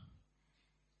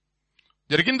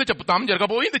 Jarigindi Chaputam,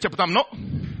 Jargaboindi Chaputam. No.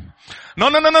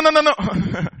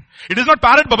 It is not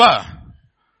parrot, Baba.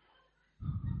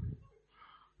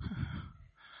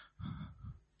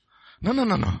 No.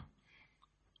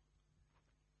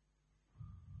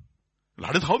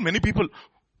 That is how many people,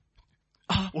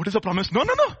 what is the promise? No.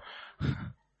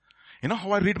 You know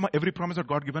how I read every promise that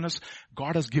God given us?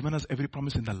 God has given us every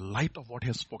promise in the light of what He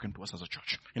has spoken to us as a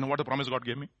church. You know what the promise God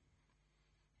gave me?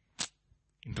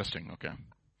 Interesting, okay.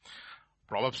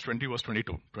 Proverbs 20 verse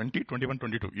 22. 20, 21,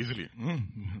 22, easily.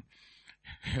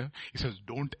 He says,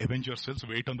 don't avenge yourselves,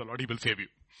 wait on the Lord, He will save you.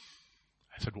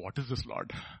 I said, what is this,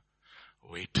 Lord?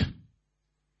 Wait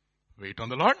on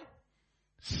the Lord,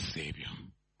 save you.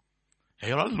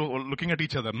 You're all looking at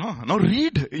each other, no? Now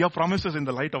read your promises in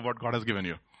the light of what God has given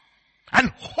you.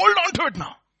 And hold on to it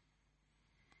now.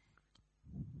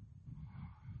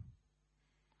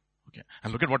 Okay.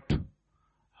 And look at what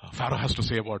Pharaoh has to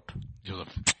say about Joseph.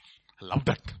 I love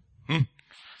that. And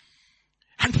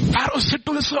Pharaoh said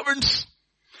to his servants,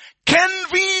 can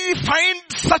we find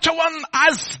such a one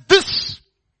as this?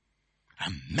 A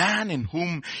man in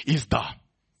whom is the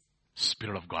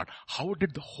Spirit of God. How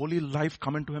did the holy life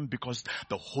come into him? Because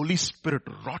the Holy Spirit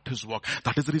wrought His work.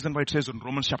 That is the reason why it says in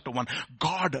Romans chapter 1,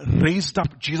 God raised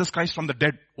up Jesus Christ from the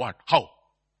dead. What? How?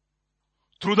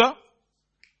 Through the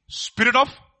Spirit of?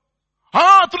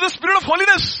 Through the Spirit of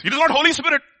holiness. It is not Holy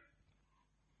Spirit.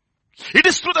 It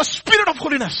is through the Spirit of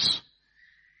holiness.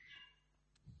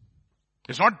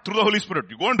 It's not through the Holy Spirit.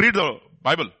 You go and read the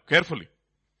Bible carefully.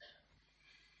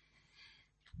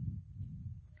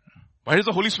 Why is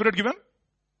the Holy Spirit given?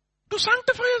 To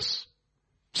sanctify us.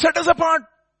 Set us apart.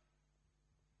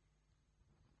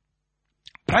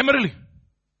 Primarily.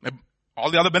 All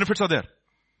the other benefits are there.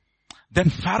 Then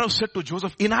Pharaoh said to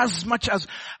Joseph, inasmuch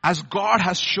as God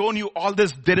has shown you all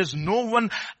this, there is no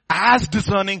one as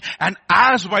discerning and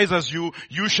as wise as you.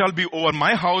 You shall be over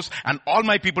my house, and all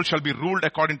my people shall be ruled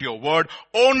according to your word.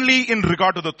 Only in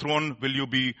regard to the throne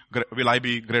will I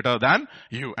be greater than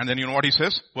you. And then you know what he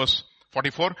says? Verse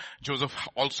 44, Joseph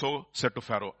also said to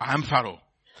Pharaoh, I am Pharaoh.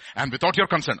 And without your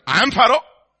consent, I am Pharaoh.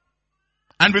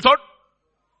 And without,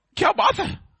 kya baat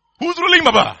hai? Who's ruling,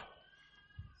 Baba?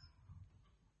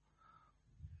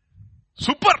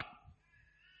 Super.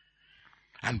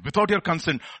 And without your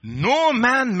consent, no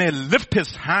man may lift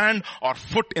his hand or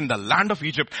foot in the land of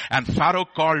Egypt. And Pharaoh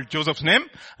called Joseph's name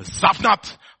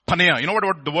Zaphnath Paneah. You know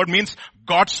what the word means?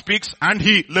 God speaks and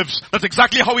he lives. That's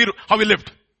exactly how he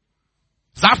lived.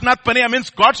 Zaphnath Paneah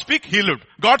means God speak, he lived.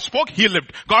 God spoke, he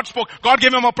lived. God spoke, God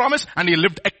gave him a promise, and he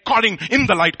lived according in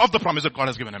the light of the promise that God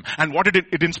has given him. And what did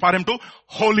it inspire him to?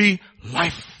 Holy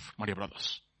life, my dear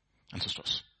brothers and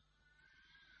sisters.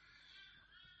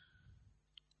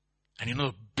 And you know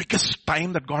the biggest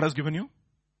time that God has given you?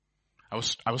 I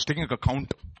was taking a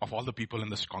count of all the people in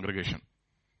this congregation.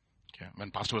 Okay, when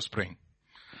pastor was praying.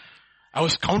 I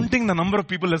was counting the number of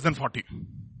people less than 40.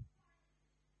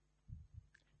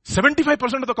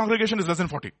 75% of the congregation is less than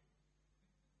 40.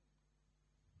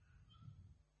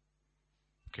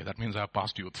 Okay, that means I have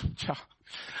passed youth.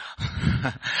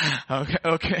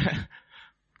 Okay.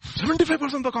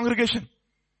 75% of the congregation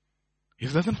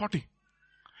is less than 40.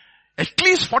 At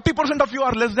least 40% of you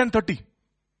are less than 30.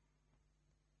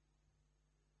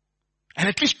 And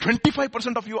at least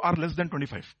 25% of you are less than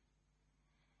 25.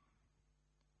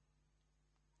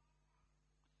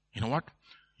 You know what?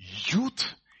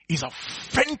 Youth is a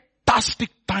fantastic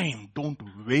time. Don't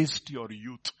waste your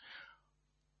youth.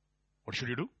 What should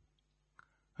you do?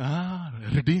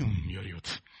 Redeem your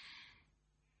youth.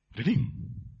 Redeem.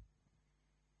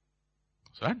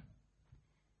 What's that?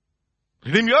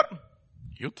 Redeem your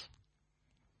youth.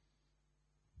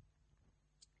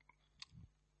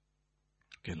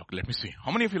 Okay, look, let me see.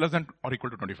 How many of you less than or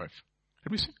equal to 25?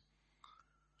 Let me see.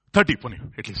 30,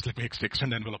 Pune, at least. Let me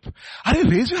extend the envelope.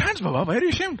 Raise your hands, Baba. Why are you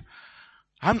ashamed?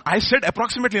 I said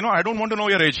approximately, no, I don't want to know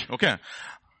your age. Okay.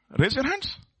 Raise your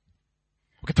hands.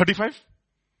 Okay, 35?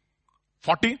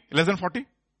 40? Less than 40?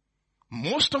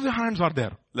 Most of the hands are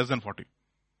there, less than 40.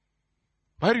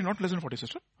 Why are you not less than 40,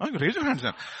 sister? Raise your hands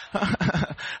then.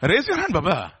 Raise your hand,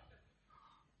 Baba.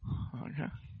 Okay.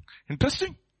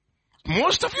 Interesting.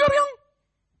 Most of you are young.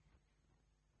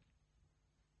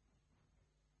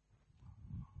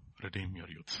 Redeem your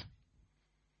youth.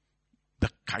 The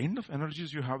kind of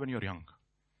energies you have when you're young.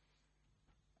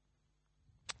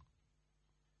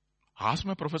 Ask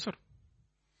my professor.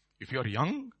 If you're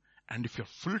young and if you're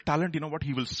full talent, you know what?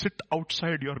 He will sit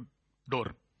outside your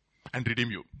door and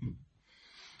redeem you.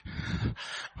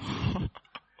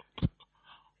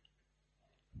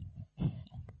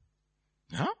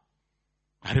 Yeah?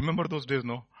 I remember those days,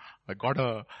 no? I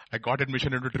got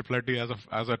admission into IIIT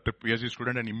as a PhD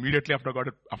student, and immediately after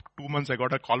 2 months, I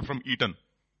got a call from Eton,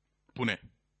 Pune.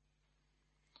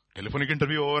 Telephonic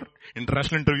interview over,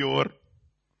 international interview over.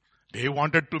 They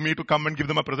wanted me to come and give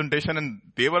them a presentation, and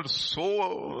they were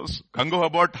so gung-ho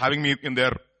about having me in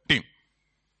their team.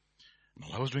 Now,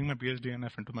 I was doing my PhD, and I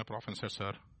went to my prof and said,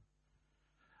 sir,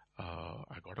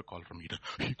 I got a call from Eton.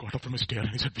 He got up from his chair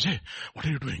and he said, Vijay, what are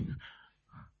you doing?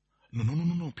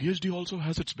 No. PhD also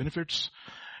has its benefits.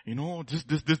 You know, this.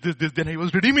 Then he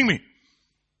was redeeming me.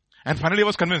 And finally I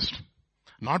was convinced.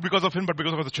 Not because of him, but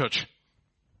because of the church.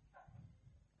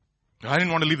 I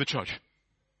didn't want to leave the church.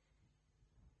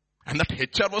 And that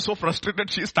HR was so frustrated,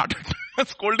 she started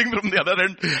scolding from the other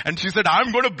end. And she said,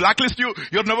 I'm going to blacklist you.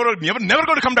 You're never going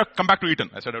to come back to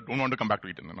Eton. I said, I don't want to come back to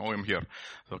Eton. No, I'm here.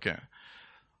 Okay.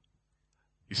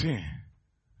 You see,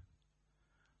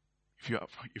 if you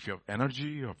have energy,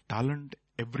 you have talent,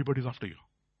 everybody's after you.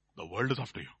 The world is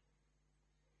after you.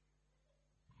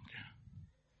 Okay.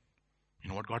 You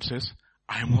know what God says?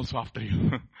 I am also after you.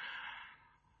 Okay.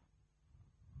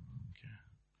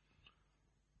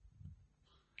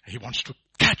 He wants to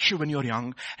catch you when you're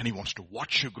young, and he wants to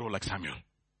watch you grow like Samuel.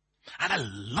 And I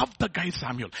love the guy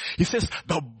Samuel. He says,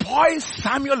 the boy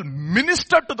Samuel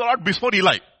ministered to the Lord before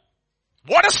Eli.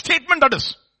 What a statement that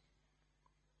is.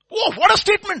 Oh, what a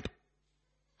statement.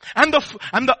 And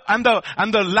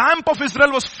the lamp of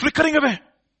Israel was flickering away.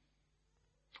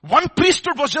 One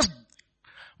priesthood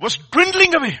was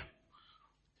dwindling away.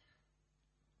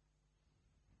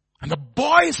 And the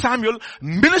boy Samuel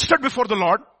ministered before the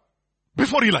Lord,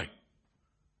 before Eli.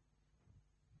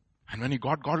 And when he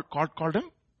called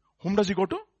him, whom does he go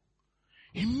to?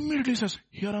 Immediately says,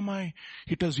 here am I.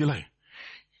 He tells Eli.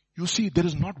 You see, there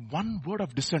is not one word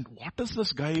of dissent. What does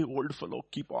this guy, old fellow,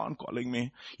 keep on calling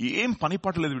me? He doesn't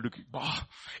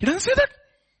say that.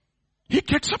 He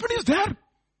gets up and he's there.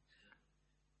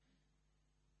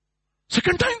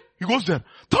 Second time, he goes there.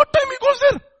 Third time, he goes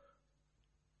there.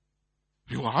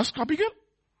 You ask Abigail,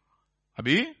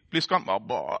 Abhi, please come.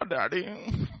 Abba, daddy.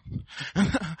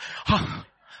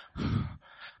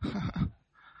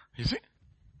 You see?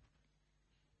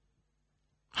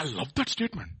 I love that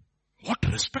statement. What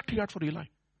respect he had for Eli.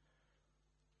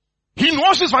 He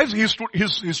knows his wives, his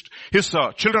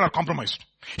children are compromised.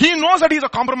 He knows that he's a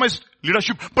compromised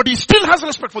leadership, but he still has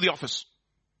respect for the office.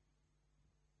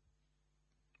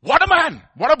 What a man.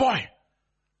 What a boy.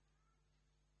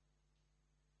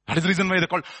 That is the reason why they're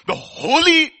called the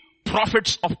holy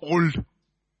prophets of old.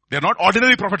 They're not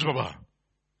ordinary prophets, Baba.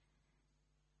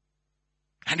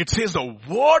 And it says the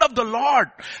word of the Lord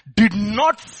did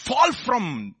not fall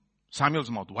from Samuel's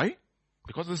mouth. Why?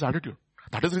 Because of this attitude.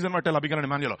 That is the reason why I tell Abigail and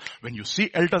Emmanuel, when you see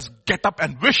elders get up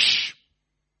and wish,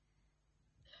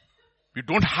 we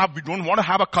don't want to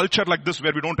have a culture like this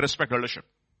where we don't respect eldership.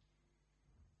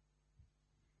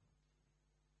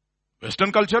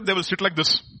 Western culture, they will sit like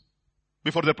this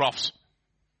before their profs.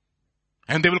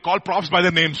 And they will call profs by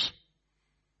their names.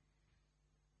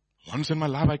 Once in my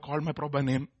lab, I called my prof by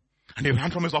name. And he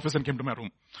ran from his office and came to my room.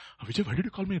 Vijay, why did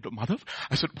you call me Madhav?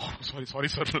 I said, oh, sorry,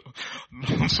 sir.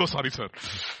 I'm so sorry, sir.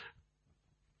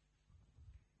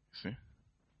 See?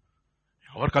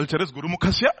 Our culture is Guru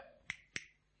Mukhasya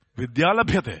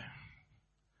Vidyalabhyate.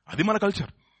 Adi mana culture.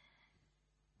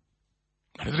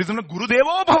 That is the reason of Guru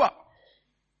Devo Bhava.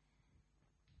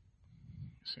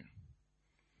 See?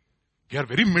 We are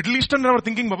very Middle Eastern in our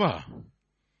thinking, Baba.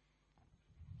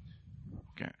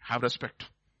 Okay, have respect.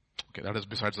 Okay, that is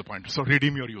besides the point. So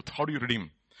redeem your youth. How do you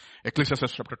redeem?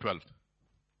 Ecclesiastes chapter 12.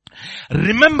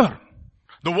 Remember,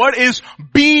 the word is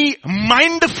be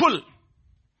mindful.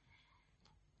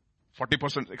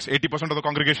 40%, 80% of the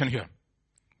congregation here.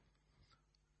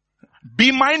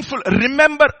 Be mindful.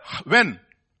 Remember when?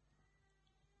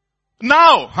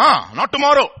 Now, not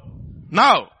tomorrow.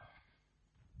 Now.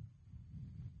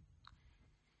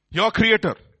 Your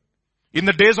creator. In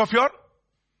the days of your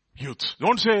youth.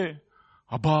 Don't say,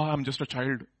 Abba, I'm just a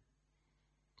child.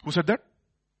 Who said that?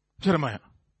 Jeremiah.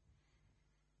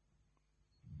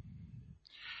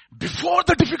 Before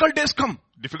the difficult days come.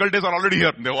 Difficult days are already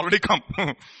here. They've already come.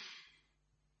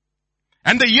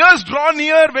 And the years draw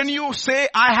near when you say,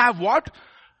 I have what?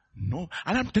 No.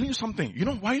 And I'm telling you something. You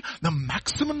know why? The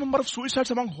maximum number of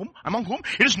suicides among whom?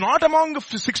 It is not among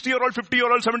 60-year-old,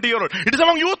 50-year-old, 70-year-old. It is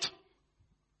among youth.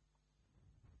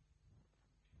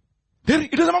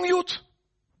 It is among youth.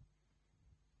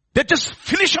 They're just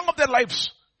finishing up their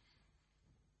lives.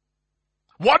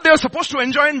 What they are supposed to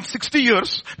enjoy in 60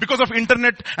 years because of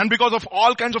internet and because of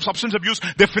all kinds of substance abuse,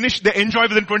 they enjoy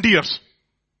within 20 years.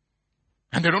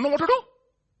 And they don't know what to do.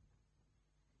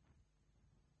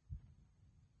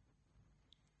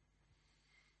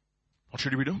 What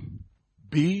should we do?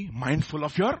 Be mindful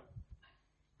of your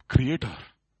Creator.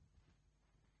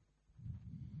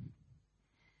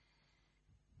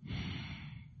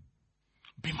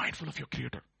 Be mindful of your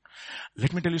Creator.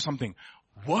 Let me tell you something.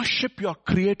 Worship your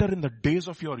Creator in the days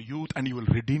of your youth and you will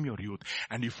redeem your youth.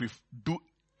 And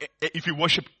if you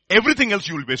worship everything else,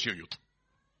 you will waste your youth.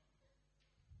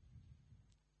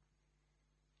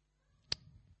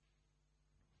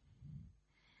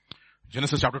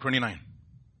 Genesis chapter 29.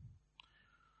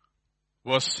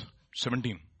 Verse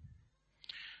 17.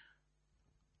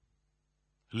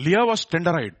 Leah was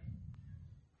tender-eyed,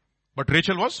 but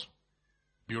Rachel was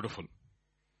beautiful.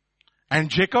 And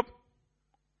Jacob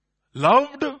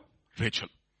loved Rachel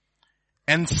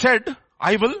and said,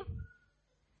 I will.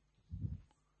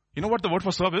 You know what the word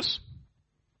for serve is?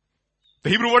 The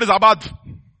Hebrew word is abad.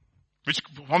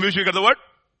 From which you get the word?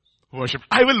 Worship.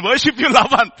 I will worship you,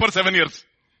 Laban, for 7 years.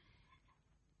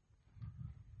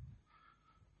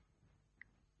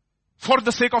 For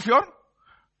the sake of your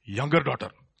younger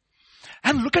daughter.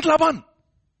 And look at Laban.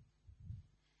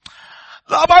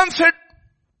 Laban said,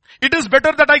 it is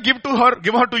better that I give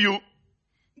her to you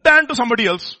than to somebody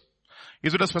else.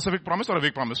 Is it a specific promise or a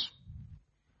vague promise?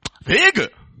 Vague.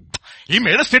 He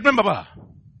made a statement, Baba.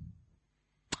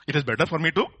 It is better for me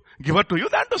to give her to you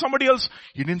than to somebody else.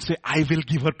 He didn't say, I will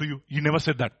give her to you. He never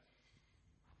said that.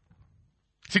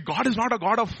 See, God is not a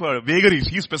God of vagaries.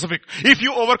 He is specific. If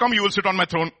you overcome, you will sit on my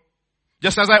throne.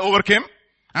 Just as I overcame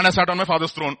and I sat on my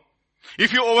father's throne.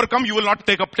 If you overcome, you will not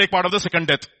take part of the second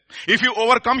death. If you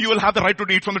overcome, you will have the right to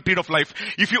eat from the tree of life.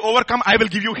 If you overcome, I will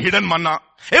give you hidden manna.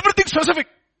 Everything specific.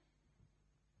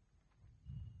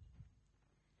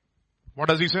 What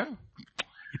does he say?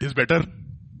 It is better.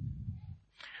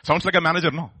 Sounds like a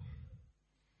manager, no?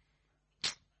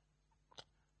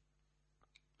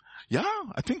 Yeah,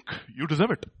 I think you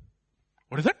deserve it.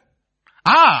 What is that?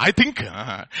 I think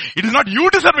it is not you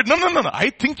deserve it. No. I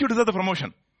think you deserve the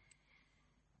promotion.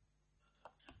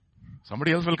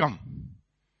 Somebody else will come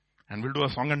and we'll do a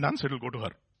song and dance. It will go to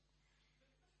her.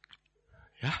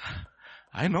 Yeah,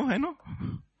 I know.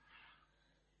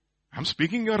 I'm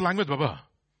speaking your language, Baba.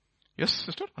 Yes,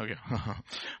 sister? Okay.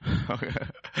 Okay.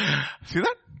 See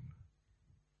that?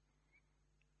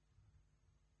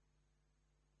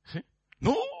 See?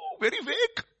 No, very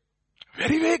vague.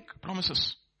 Very vague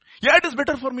promises. Yeah, it is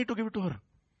better for me to give it to her.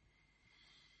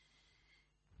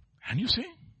 And you see,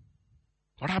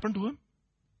 what happened to him?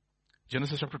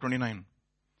 Genesis chapter 29.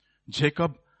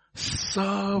 Jacob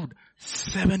served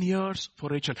 7 years for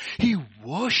Rachel. He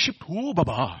worshipped who,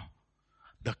 Baba?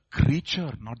 The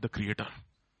creature, not the creator.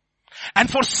 And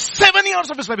for 7 years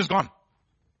of his life is gone.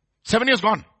 7 years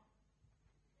gone.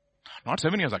 Not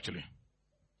 7 years actually.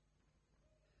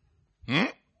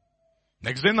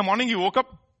 Next day in the morning he woke up.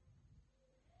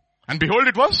 And behold,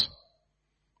 it was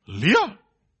Leah.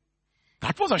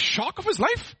 That was a shock of his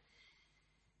life.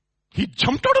 He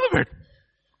jumped out of the bed.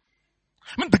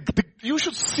 I mean, you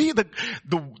should see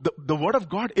the word of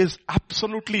God is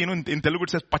absolutely, in Telugu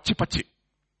it says pachi pachi.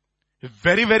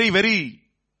 Very, very, very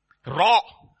raw.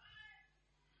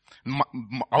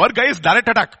 Our guy is direct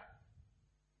attack.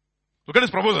 Look at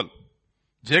his proposal.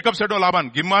 Jacob said to Laban,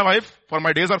 give my wife, for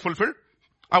my days are fulfilled.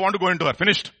 I want to go into her.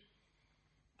 Finished.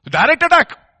 Direct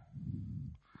attack.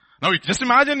 Now just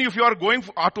imagine if you are going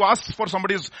to ask for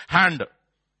somebody's hand.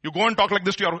 You go and talk like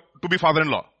this to your to-be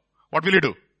father-in-law. What will you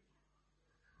do?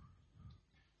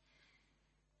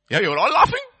 Yeah, you're all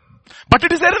laughing. But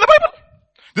it is there in the Bible.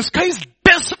 This guy is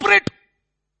desperate.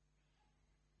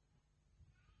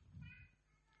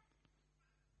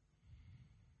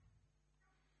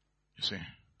 You see,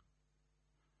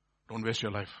 don't waste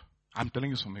your life. I'm telling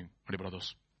you something, my dear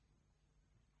brothers.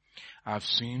 I've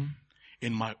seen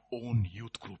in my own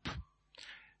youth group,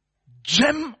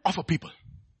 gem of a people,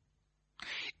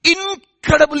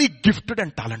 incredibly gifted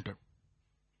and talented,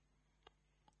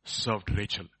 served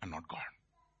Rachel and not God.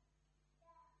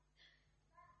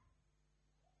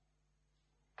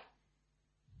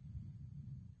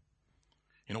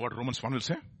 You know what Romans 1 will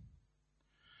say?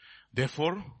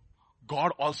 Therefore,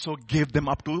 God also gave them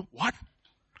up to what?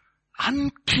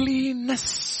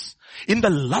 Uncleanness. In the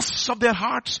lusts of their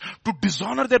hearts, to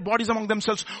dishonor their bodies among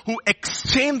themselves, who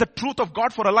exchanged the truth of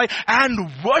God for a lie and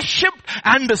worshipped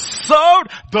and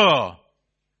served the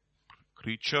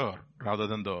creature rather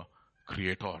than the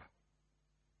creator.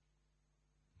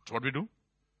 That's what we do.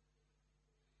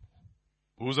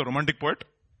 Who's a romantic poet?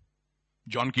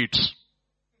 John Keats.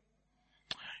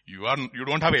 You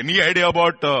don't have any idea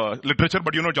about literature,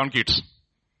 but you know John Keats.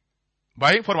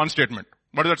 Why? For one statement.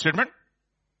 What is that statement?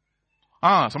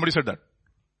 Somebody said that.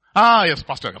 Yes,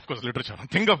 pastor, of course, literature.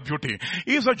 Think of beauty.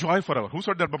 Is a joy forever. Who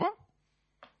said that, Baba?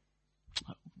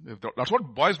 That's what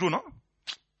boys do, no?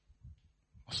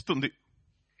 Vastundi.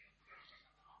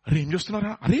 Are em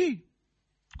chestunara? Are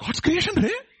God's creation,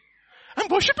 re? I'm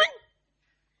worshipping.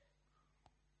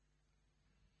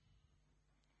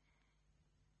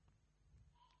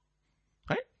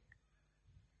 Right?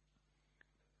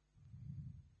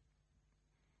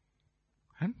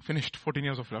 And finished 14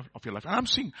 years of your life. And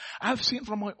I've seen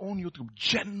from my own youth group,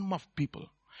 gem of people,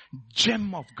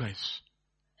 gem of guys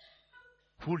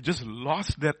who just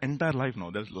lost their entire life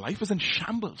now. Their life is in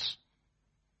shambles.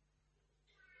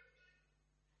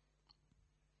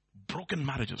 Broken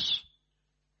marriages.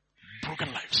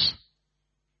 Broken lives.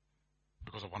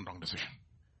 Because of one wrong decision.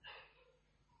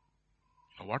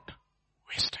 You know what?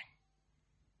 Wasting.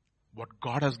 What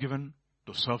God has given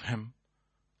to serve Him,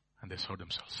 and they serve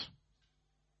themselves.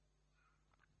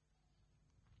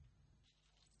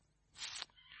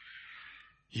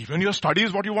 Even your study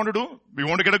is what you want to do. We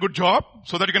want to get a good job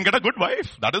so that you can get a good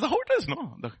wife. That is how it is,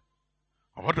 no?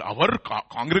 Our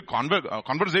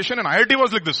conversation in IIT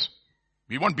was like this.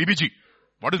 We want BBG.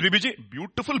 What is BBG?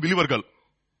 Beautiful believer girl.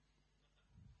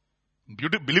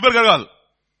 Believer girl.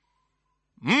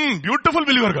 Beautiful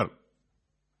believer girl.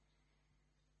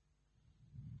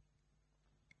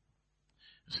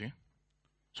 You see?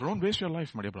 So don't waste your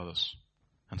life, my dear brothers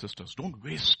and sisters. Don't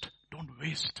waste. Don't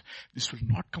waste. This will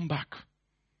not come back.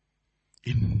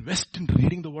 Invest in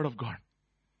reading the Word of God.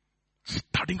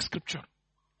 Studying Scripture.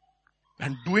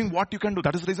 And doing what you can do.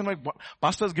 That is the reason why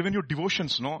Pastor has given you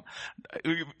devotions, no?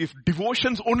 If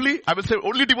devotions only, I will say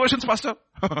only devotions, Pastor.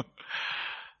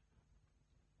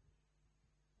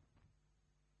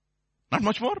 Not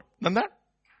much more than that.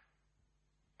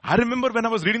 I remember when I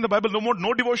was reading the Bible,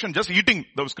 no devotion, just eating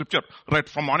the scripture, right,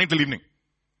 from morning till evening.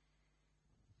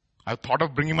 I thought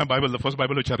of bringing my Bible, the first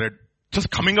Bible which I read, just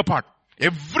coming apart.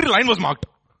 Every line was marked.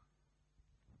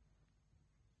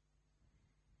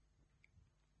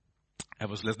 I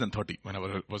was less than 30 when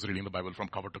I was reading the Bible from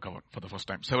cover to cover for the first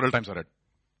time. Several times I read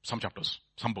some chapters,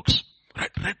 some books. Read.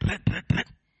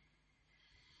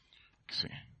 See,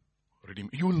 redeem.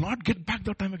 You will not get back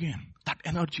that time again. That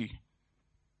energy,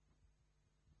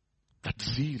 that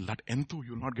zeal, that enthu,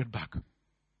 you will not get back.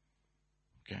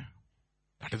 Okay.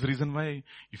 That is the reason why,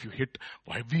 if you hit,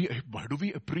 why do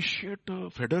we appreciate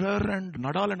Federer and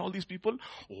Nadal and all these people?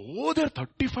 Oh, they're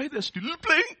 35, they're still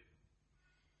playing.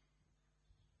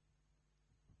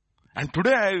 And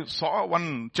today I saw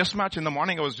one chess match in the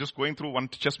morning. I was just going through one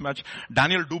chess match.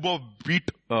 Daniel Dubov beat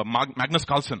Magnus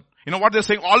Carlsen. You know what they're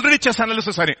saying? Already chess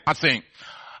analysts are saying,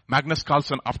 Magnus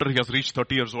Carlsen, after he has reached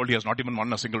 30 years old, he has not even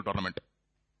won a single tournament.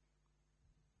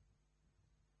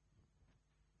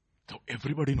 So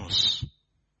everybody knows.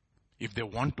 If they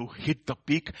want to hit the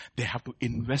peak, they have to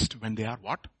invest when they are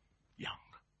what? Young.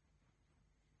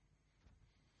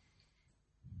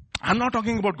 I'm not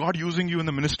talking about God using you in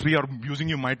the ministry or using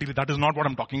you mightily. That is not what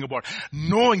I'm talking about.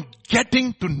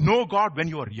 Getting to know God when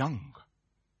you are young.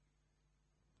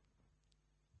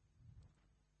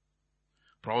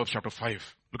 Proverbs chapter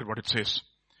 5. Look at what it says.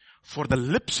 For the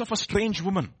lips of a strange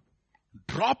woman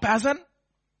drop as an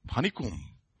honeycomb,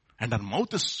 and her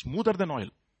mouth is smoother than oil.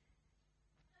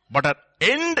 But her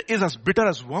end is as bitter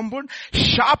as wormwood,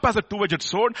 sharp as a two-edged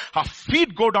sword. Her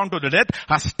feet go down to the death.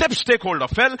 Her steps take hold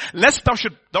of hell. Lest thou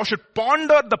should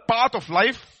ponder the path of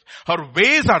life. Her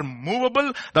ways are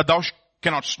movable, that thou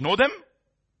cannot know them.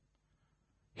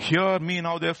 Hear me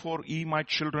now, therefore, ye my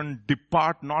children,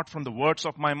 depart not from the words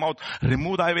of my mouth.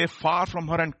 Remove thy way far from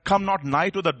her, and come not nigh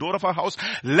to the door of her house,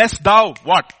 lest thou,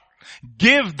 what?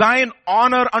 Give thine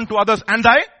honor unto others, and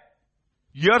thy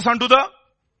ears unto the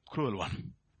cruel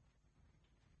one.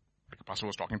 The pastor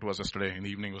was talking to us yesterday in the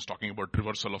evening, was talking about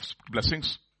reversal of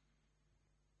blessings.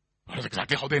 That is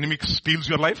exactly how the enemy steals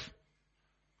your life.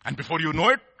 And before you know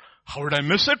it, how did I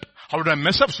miss it? How did I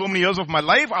mess up so many years of my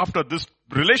life after this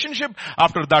relationship,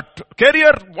 after that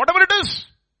career, whatever it is?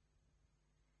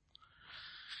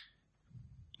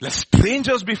 Let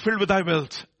strangers be filled with thy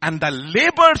wealth, and thy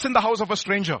labors in the house of a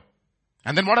stranger.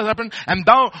 And then what has happened? And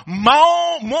thou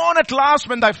mourn at last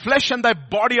when thy flesh and thy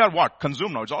body are what?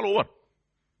 Consumed now. It's all over.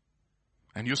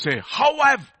 And you say, how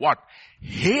I've what?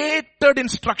 Hated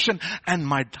instruction, and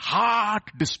my heart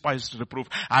despised reproof.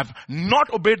 I've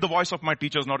not obeyed the voice of my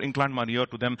teachers, nor inclined my ear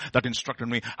to them that instructed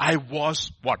me. I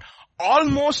was what?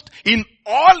 Almost in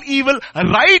all evil,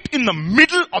 right in the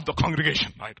middle of the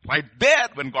congregation. Right there,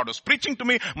 when God was preaching to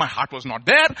me, my heart was not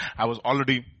there. I was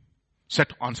already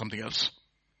set on something else.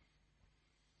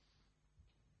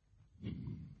 My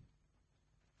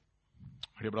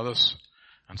dear brothers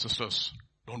and sisters,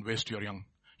 don't waste your young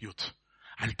youth.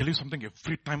 I'll tell you something,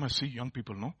 every time I see young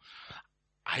people,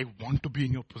 I want to be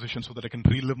in your position so that I can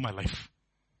relive my life.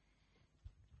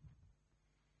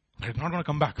 But it's not going to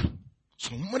come back.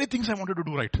 So many things I wanted to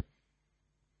do right.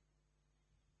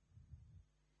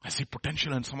 I see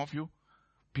potential in some of you,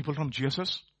 people from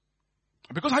GSS,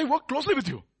 because I work closely with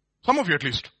you. Some of you at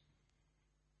least.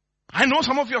 I know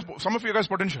some of you guys'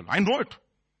 potential. I know it.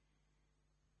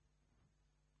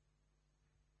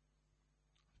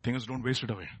 Things, don't waste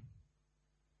it away.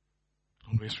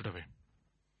 Don't waste it away.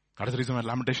 That is the reason why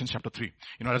Lamentations chapter 3.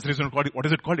 That's the reason what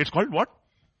is it called? It's called what?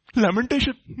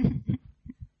 Lamentation.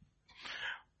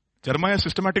 Jeremiah is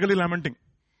systematically lamenting.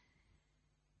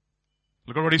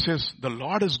 Look at what he says. The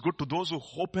Lord is good to those who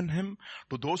hope in Him,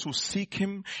 to those who seek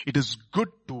Him. It is good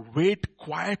to wait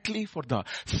quietly for the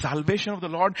salvation of the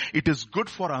Lord. It is good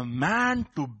for a man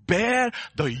to bear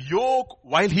the yoke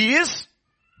while he is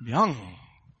young.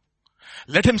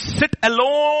 Let him sit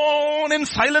alone in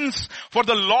silence, for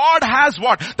the Lord has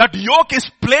what? That yoke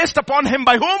is placed upon him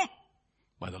by whom?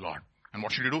 By the Lord. And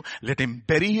what should you do? Let him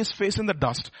bury his face in the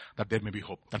dust, that there may be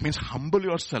hope. That means humble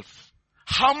yourself.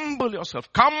 Humble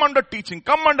yourself. Come under teaching.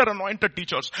 Come under anointed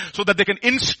teachers, so that they can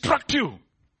instruct you.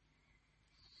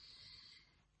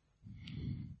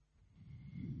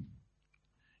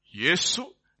 Yesu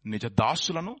nija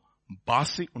dasulanu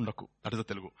Basi undaku. That is the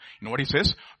Telugu. You know what he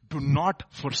says? Do not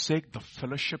forsake the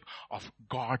fellowship of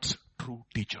God's true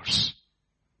teachers.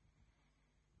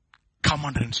 Come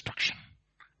under instruction.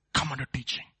 Come under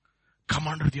teaching. Come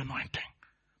under the anointing.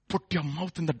 Put your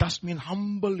mouth in the dust, mean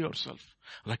humble yourself.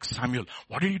 Like Samuel.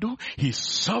 What did he do? He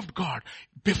served God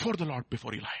before the Lord,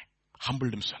 before Eli.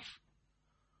 Humbled himself.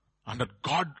 Under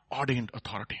God ordained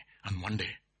authority. And one day,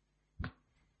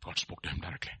 God spoke to him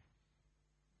directly.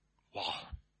 Wow.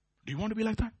 Do you want to be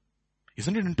like that?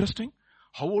 Isn't it interesting?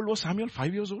 How old was Samuel?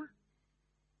 5 years old?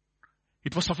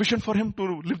 It was sufficient for him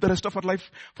to live the rest of her life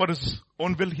for his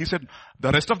own will. He said,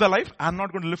 the rest of the life, I'm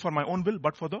not going to live for my own will,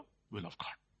 but for the will of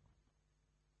God.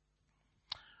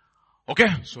 Okay,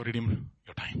 so redeem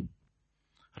your time.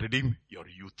 Redeem your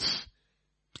youth.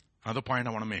 Another point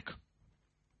I want to make.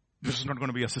 This is not going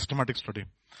to be a systematic study.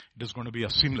 It is going to be a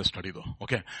seamless study though.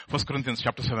 Okay. 1 Corinthians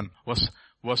chapter 7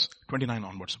 verse 29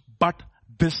 onwards. But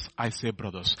this I say,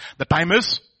 brothers, the time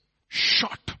is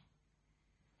short.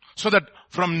 So that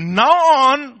from now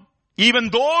on, even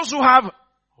those who have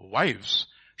wives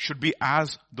should be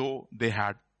as though they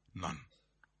had none.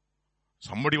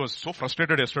 Somebody was so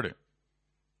frustrated yesterday.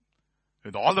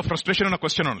 With all the frustration in a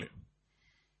question only.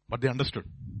 But they understood.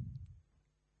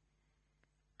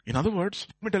 In other words,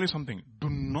 let me tell you something. Do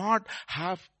not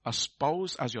have a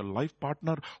spouse as your life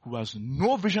partner who has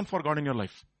no vision for God in your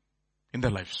life, in their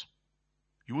lives.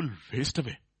 You will waste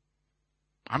away.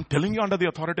 I'm telling you under the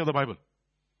authority of the Bible.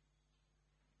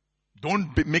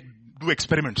 Don't do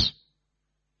experiments.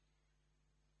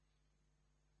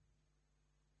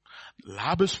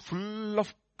 Lab is full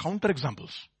of counter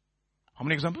examples. How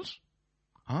many examples?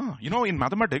 In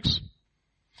mathematics,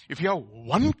 if you have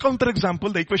one counter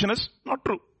example, the equation is not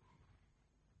true.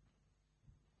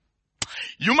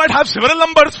 You might have several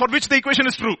numbers for which the equation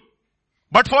is true.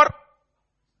 But for,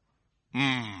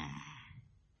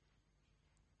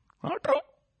 not true.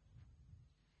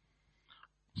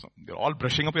 So you're all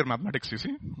brushing up your mathematics, you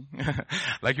see.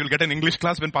 Like you'll get an English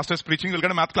class when pastor is preaching, you'll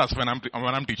get a math class when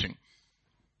I'm teaching.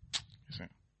 You see.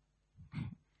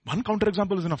 One counter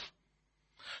example is enough.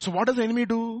 So what does the enemy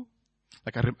do?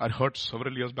 Like I heard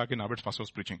several years back in Abbott's pastor was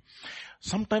preaching.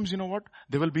 Sometimes, you know what?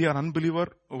 There will be an unbeliever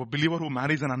or a believer who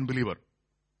marries an unbeliever.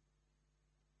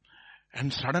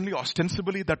 And suddenly,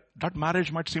 ostensibly, that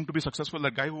marriage might seem to be successful.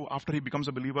 That guy who, after he becomes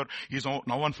a believer, he's now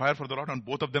on fire for the Lord and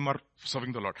both of them are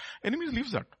serving the Lord. Enemy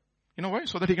leaves that. You know why?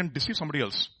 So that he can deceive somebody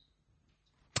else.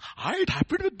 It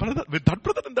happened with that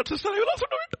brother and that sister. I will also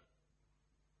do it.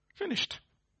 Finished.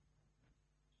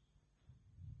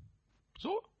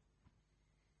 So,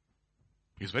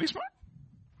 he's very smart.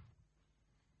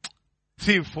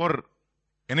 See, for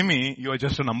enemy, you are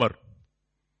just a number.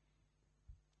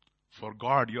 For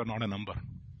God, you are not a number.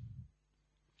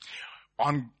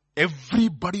 On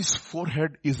everybody's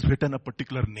forehead is written a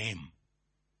particular name.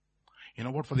 You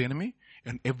know what for the enemy?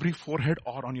 On every forehead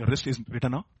or on your wrist is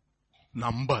written a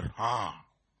number.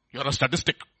 You're a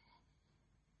statistic.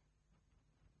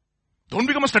 Don't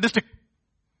become a statistic.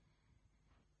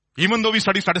 Even though we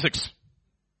study statistics.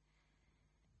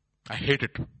 I hate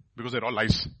it because they're all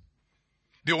lies.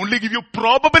 They only give you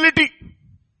probability.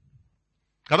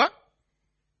 Kada?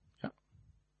 Yeah.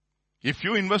 If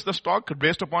you invest the stock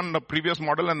based upon the previous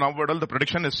model and now model, the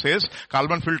prediction says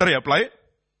carbon filter apply.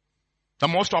 The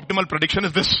most optimal prediction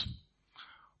is this.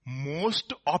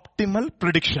 Most optimal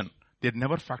prediction. They had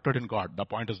never factored in God. The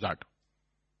point is that.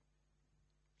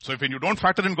 So if you don't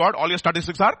factor in God, all your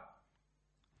statistics are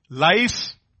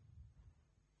lies.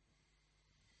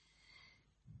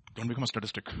 Don't become a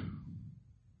statistic.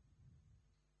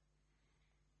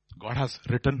 God has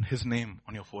written His name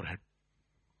on your forehead.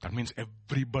 That means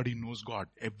everybody knows God.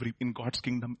 In God's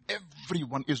kingdom,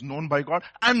 everyone is known by God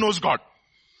and knows God.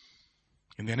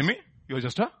 In the enemy, you're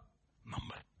just a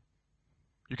number.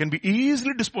 You can be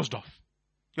easily disposed of.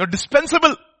 You're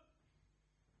dispensable.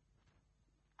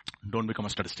 Don't become a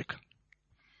statistic.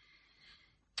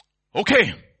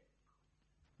 Okay.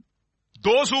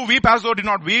 Those who weep as though did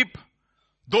not weep.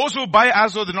 Those who buy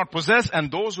as though did not possess.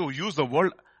 And those who use the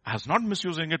world as not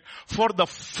misusing it. For the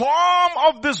form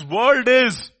of this world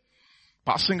is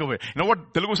passing away. You know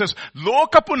what Telugu says?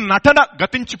 Lokapu natana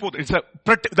gatinchipodu. It's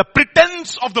the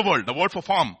pretense of the world. The word for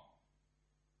form.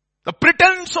 The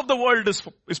pretense of the world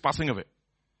is passing away.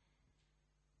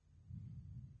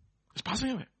 It's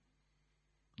passing away.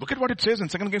 Look at what it says in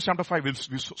 2 Kings chapter 5.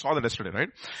 We saw that yesterday, right?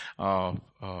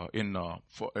 In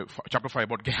chapter 5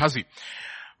 about Gehazi.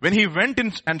 When he went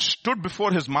in and stood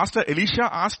before his master, Elisha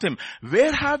asked him,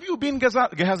 where have you been,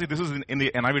 Gehazi? This is in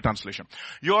the NIV translation.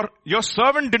 Your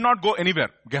servant did not go anywhere,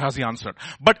 Gehazi answered.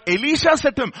 But Elisha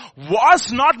said to him,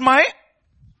 was not my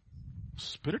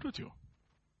spirit with you?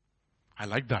 I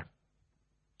like that.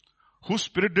 Whose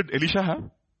spirit did Elisha have?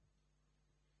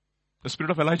 The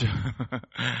spirit of Elijah.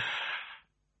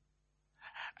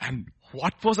 And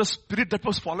what was the spirit that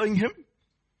was following him?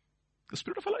 The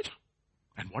spirit of Elijah.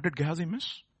 And what did Gehazi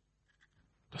miss?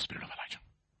 The spirit of Elijah.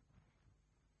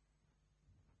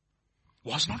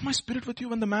 Was not my spirit with you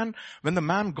when the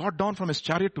man got down from his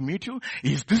chariot to meet you?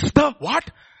 Is this the what?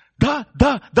 The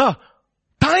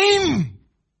time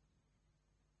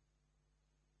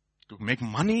to make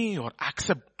money or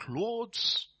accept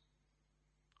clothes,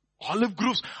 olive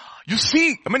groves. You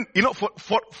see,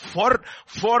 for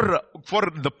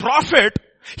the prophet,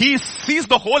 he sees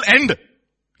the whole end.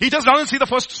 He just doesn't see the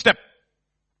first step.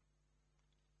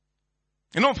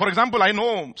 For example, I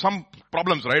know some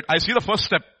problems, right? I see the first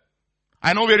step.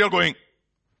 I know where you're going.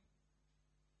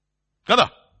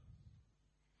 Kada?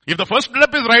 If the first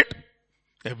step is right,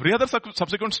 every other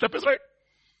subsequent step is right.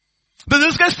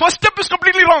 This guy's first step is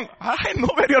completely wrong. I know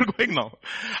where you're going now.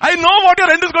 I know what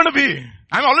your end is going to be.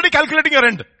 I'm already calculating your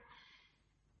end.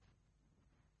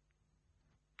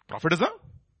 Prophet is a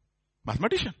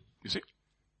mathematician. You see?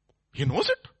 He knows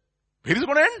it. Where is it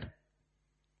going to end?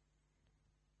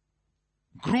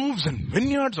 Groves and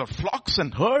vineyards or flocks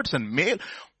and herds and male.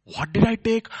 What did I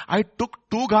take? I took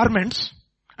 2 garments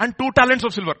and 2 talents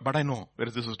of silver. But I know where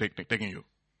this is taking you.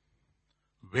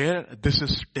 Where this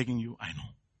is taking you, I know.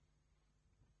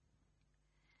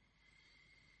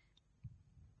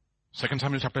 2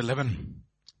 Samuel chapter 11.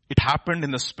 It happened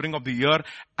in the spring of the year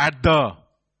at the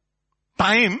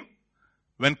time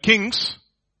when kings,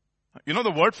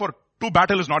 the word for to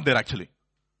battle is not there actually.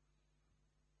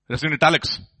 It's in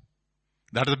italics.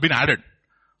 That has been added.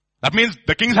 That means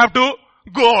the kings have to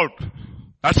go out.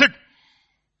 That's it.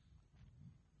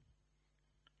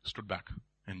 Stood back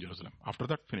in Jerusalem. After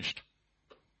that, finished.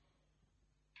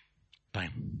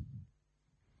 Time.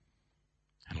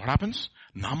 And what happens?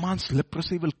 Naaman's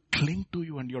leprosy will cling to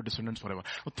you and your descendants forever.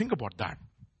 Now think about that.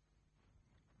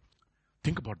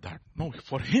 Think about that. No,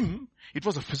 for him, it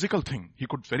was a physical thing. He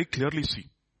could very clearly see.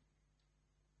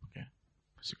 Okay.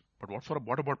 But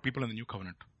what about people in the new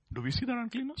covenant? Do we see that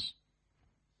uncleanness?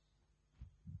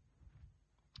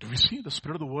 Do we see the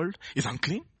spirit of the world is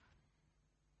unclean?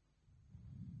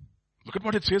 Look at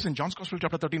what it says in John's Gospel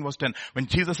chapter 13 verse 10. When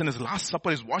Jesus in his last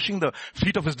supper is washing the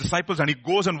feet of his disciples and he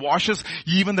goes and washes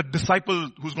even the disciple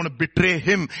who's going to betray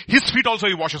him. His feet also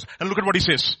he washes. And look at what he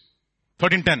says.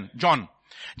 13:10, John.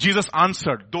 Jesus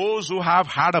answered, those who have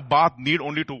had a bath need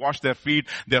only to wash their feet.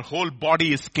 Their whole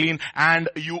body is clean and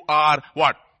you are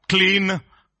what? Clean.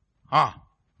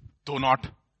 Though not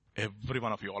every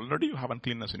one of you. Already you have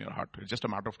uncleanness in your heart. It's just a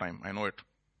matter of time. I know it.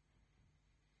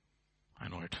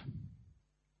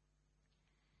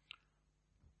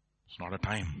 It's not a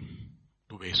time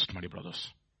to waste, my dear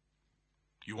brothers.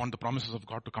 You want the promises of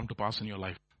God to come to pass in your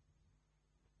life.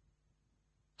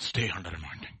 Stay under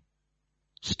anointing.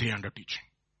 Stay under teaching.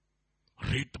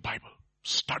 Read the Bible.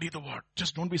 Study the word.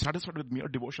 Just don't be satisfied with mere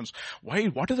devotions. Why?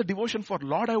 What is a devotion for?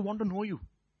 Lord, I want to know you.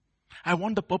 I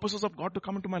want the purposes of God to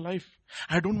come into my life.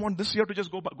 I don't want this year to just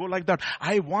go like that.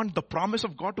 I want the promise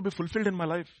of God to be fulfilled in my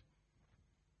life.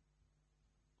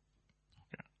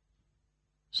 Okay.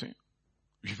 See,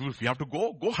 if you have to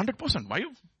go 100%. Why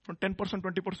from 10%,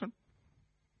 20%?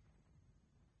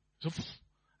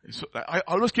 So I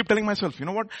always keep telling myself, you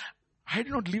know what? I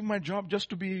did not leave my job just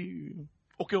to be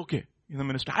okay in the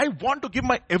ministry. I want to give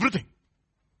my everything.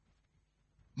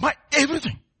 My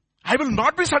everything. I will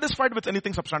not be satisfied with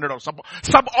anything substandard or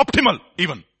suboptimal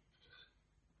even.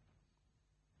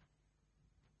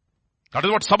 That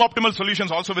is what suboptimal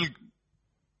solutions also will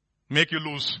make you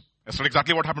lose. That's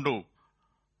exactly what happened to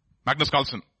Magnus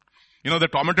Carlsen. The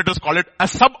commentators call it a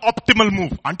suboptimal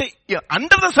move. Under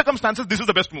the circumstances, this is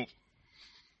the best move.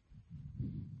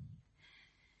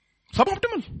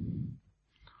 Suboptimal.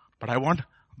 But I want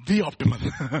the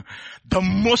optimal. The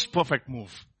most perfect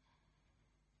move.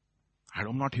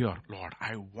 I'm not here, Lord.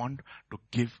 I want to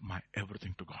give my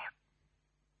everything to God.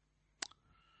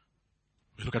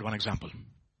 We look at one example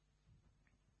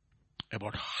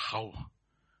about how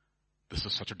this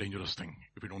is such a dangerous thing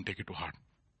if we don't take it to heart.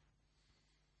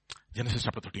 Genesis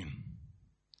chapter 13.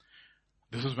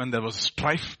 This is when there was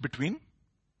strife between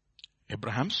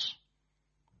Abraham's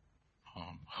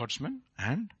herdsmen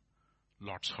and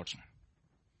Lot's herdsmen.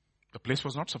 The place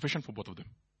was not sufficient for both of them.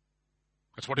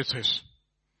 That's what it says.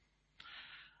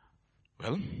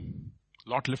 Well,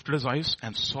 Lot lifted his eyes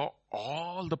and saw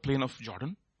all the plain of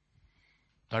Jordan,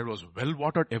 that it was well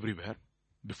watered everywhere,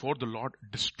 before the Lord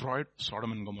destroyed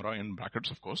Sodom and Gomorrah, in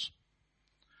brackets of course,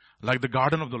 like the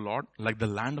garden of the Lord, like the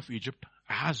land of Egypt,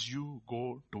 as you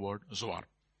go toward Zoar.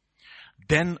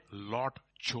 Then Lot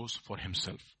chose for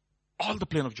himself all the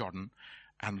plain of Jordan,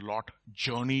 and Lot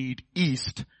journeyed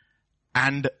east,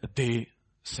 and they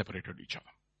separated each other.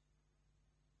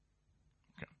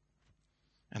 Okay.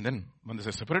 And then when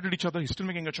they separated each other, he's still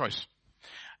making a choice.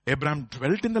 Abraham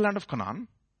dwelt in the land of Canaan,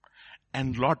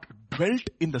 and Lot dwelt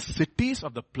in the cities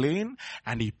of the plain,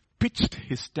 and he pitched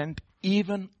his tent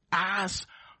even as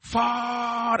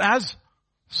far as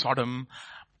Sodom.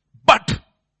 But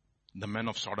the men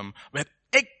of Sodom were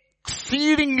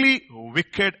exceedingly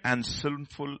wicked and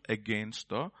sinful against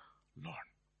the Lord.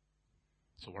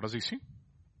 So what does he see?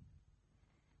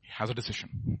 He has a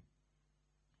decision.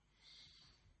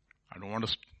 I don't want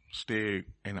to stay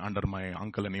under my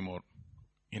uncle anymore.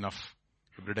 Enough.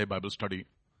 Everyday Bible study.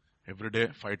 Everyday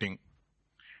fighting.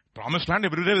 Promised land,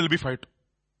 every day there will be fight.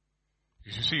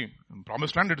 You see, in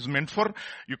promised land it is meant for,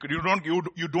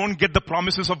 you don't get the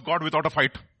promises of God without a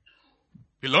fight.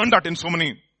 We learned that in so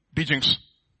many teachings.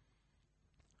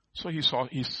 So he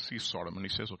sees Sodom and he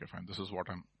says, okay fine, this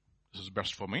is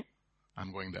best for me.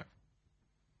 I'm going there.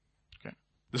 Okay.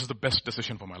 This is the best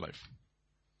decision for my life.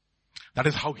 That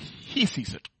is how he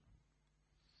sees it.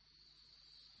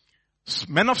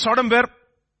 Men of Sodom were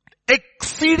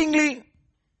exceedingly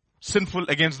sinful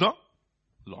against the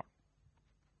Lord.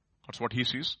 That's what he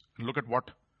sees. And look at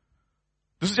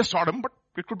this is just Sodom, but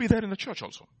it could be there in the church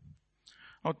also.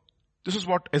 Now, this is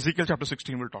what Ezekiel chapter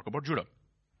 16 will talk about Judah.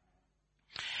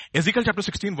 Ezekiel chapter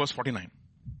 16 verse 49.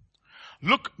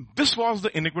 Look, this was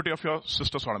the iniquity of your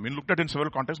sister Sodom. We looked at it in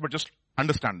several contexts, but just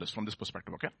understand this from this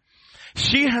perspective, okay?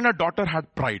 She and her daughter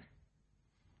had pride,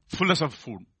 fullness of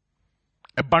food,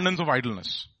 abundance of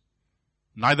idleness.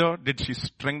 Neither did she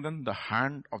strengthen the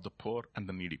hand of the poor and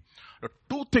the needy. The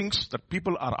two things that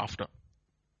people are after.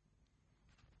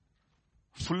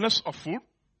 Fullness of food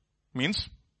means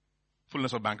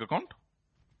fullness of bank account.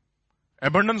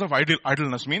 Abundance of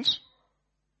idleness means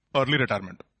early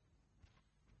retirement.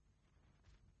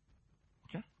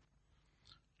 Okay.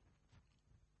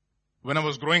 When I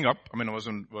was growing up, I was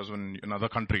in another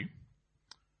country,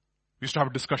 we used to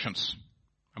have discussions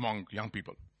among young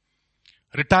people.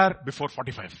 Retire before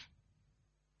 45.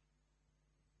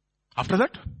 After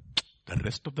that, the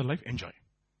rest of the life enjoy.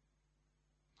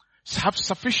 Have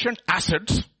sufficient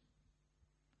assets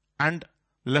and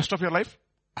rest of your life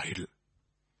idle.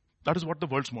 That is what the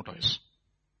world's motto is.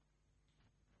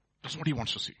 That's what he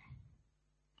wants to see.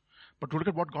 But look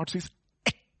at what God says,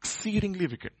 exceedingly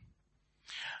wicked.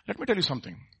 Let me tell you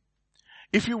something.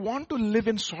 If you want to live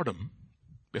in Sodom,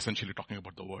 essentially talking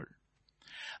about the world,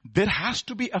 there has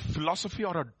to be a philosophy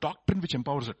or a doctrine which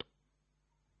empowers it.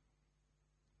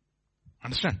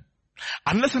 Understand?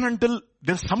 Unless and until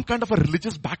there's some kind of a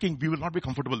religious backing, we will not be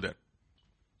comfortable there.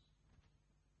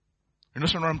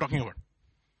 Understand what I'm talking about?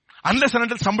 Unless and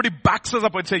until somebody backs us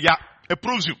up and say, yeah,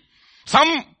 approves you.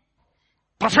 Some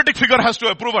prophetic figure has to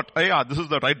approve it. Hey, yeah, this is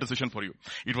the right decision for you.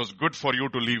 It was good for you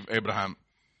to leave Abraham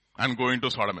and go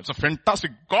into Sodom. It's a fantastic.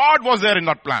 God was there in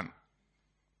that plan.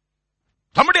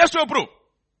 Somebody has to approve.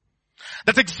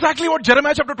 That's exactly what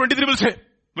Jeremiah chapter 23 will say.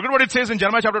 Look at what it says in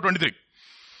Jeremiah chapter 23.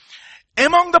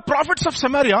 Among the prophets of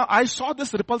Samaria, I saw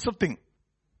this repulsive thing.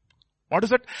 What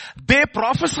is it? They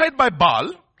prophesied by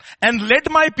Baal and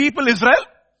led my people Israel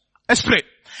astray.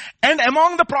 And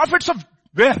among the prophets of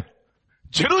where?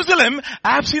 Jerusalem,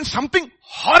 I have seen something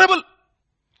horrible.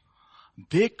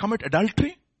 They commit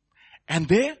adultery and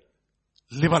they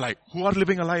live a lie. Who are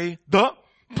living a lie? The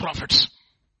prophets.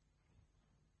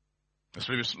 That's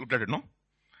why we looked at it, no?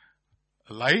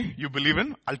 A lie you believe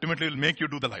in ultimately will make you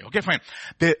do the lie. Okay, fine.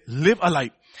 They live a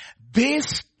lie. They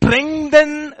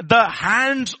strengthen the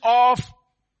hands of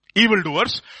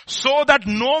evildoers so that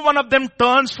no one of them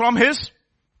turns from his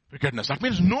wickedness. That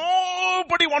means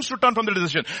nobody wants to turn from their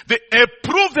decision. They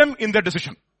approve them in their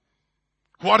decision.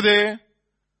 Who are they?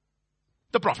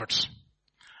 The prophets.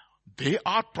 They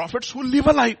are prophets who live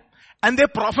a lie and they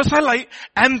prophesy a lie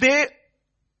and they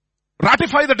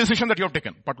ratify the decision that you have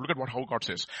taken. But look at how God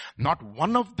says. Not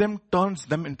one of them turns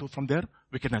them from their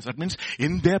wickedness. That means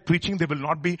in their preaching there will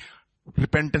not be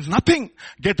repentance. Nothing.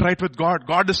 Get right with God.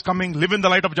 God is coming. Live in the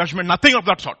light of judgment. Nothing of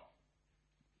that sort.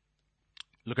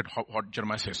 Look at what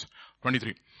Jeremiah says.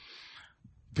 23.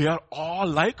 They are all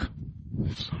like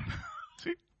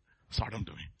see, Sodom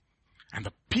to me. And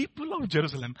the people of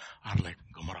Jerusalem are like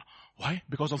Gomorrah. Why?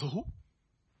 Because of the who?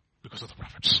 Because of the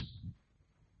prophets.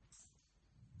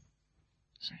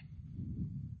 See?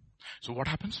 So what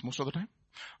happens most of the time?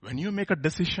 When you make a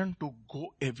decision to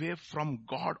go away from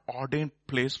God ordained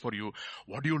place for you,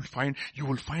 what you will find? You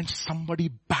will find somebody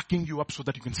backing you up so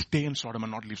that you can stay in Sodom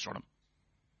and not leave Sodom.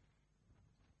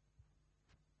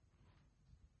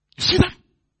 You see that?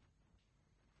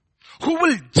 Who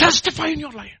will justify in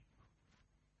your life?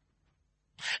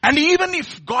 And even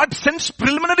if God sends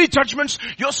preliminary judgments,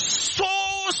 you're so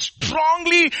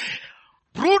strongly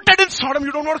rooted in Sodom,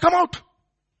 you don't want to come out.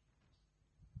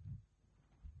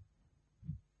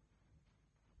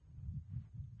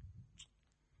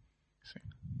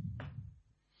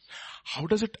 How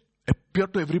does it appear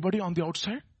to everybody on the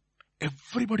outside?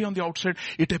 Everybody on the outside,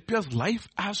 it appears life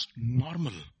as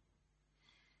normal.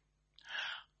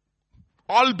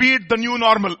 albeit the new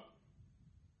normal.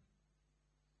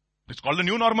 It's called the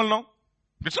new normal now.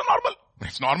 It's not normal.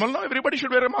 It's normal now. Everybody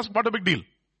should wear a mask. What a big deal.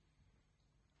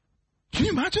 Can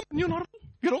you imagine the new normal?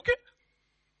 You're okay.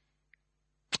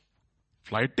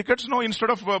 Flight tickets now, instead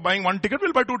of buying one ticket,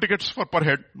 we'll buy 2 tickets per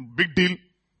head. Big deal.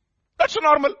 That's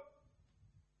normal.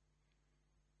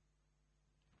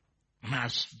 I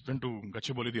went to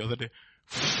Gachibowli the other day.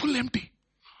 Full empty.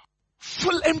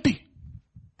 Full empty.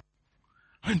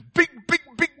 I mean, big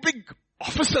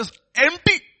offices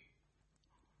empty.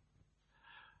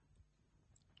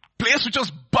 Place which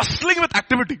was bustling with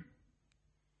activity.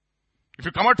 If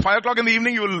you come at 5 o'clock in the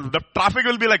evening, the traffic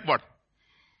will be like what?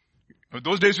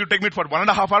 Those days you take me for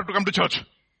 1.5 hours to come to church.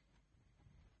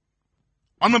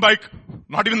 On my bike,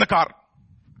 not even the car.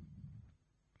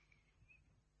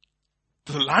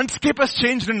 The landscape has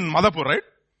changed in Madhapur, right?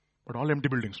 But all empty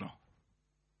buildings now.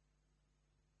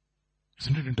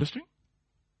 Isn't it interesting?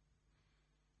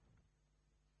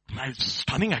 It's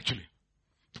stunning actually.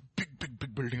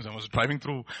 Big buildings. I was driving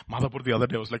through Madhapur the other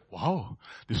day. I was like, wow,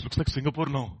 this looks like Singapore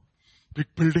now. Big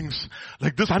buildings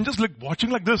like this. I'm just like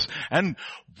watching like this. And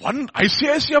one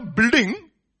ICICI building,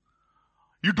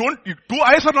 2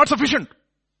 eyes are not sufficient.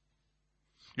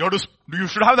 You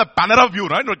should have the panorama view,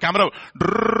 right? The camera,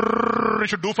 you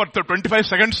should do for 25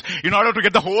 seconds in order to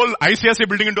get the whole ICICI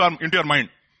building into your mind.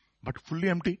 But fully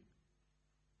empty.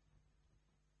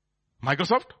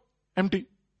 Microsoft, empty.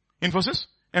 Infosys,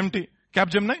 empty.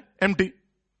 Capgemini, empty.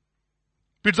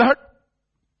 Pizza Hut,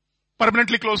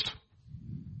 permanently closed.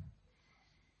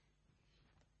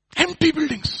 Empty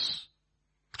buildings.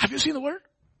 Have you seen the world?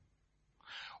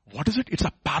 What is it? It's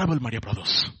a parable, my dear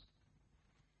brothers,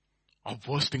 of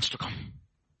worse things to come.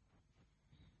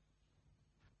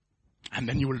 And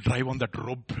then you will drive on that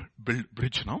rope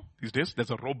bridge now. These days,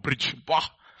 there's a rope bridge. Wow.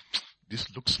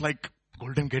 This looks like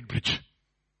Golden Gate Bridge.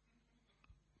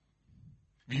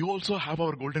 We also have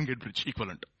our Golden Gate Bridge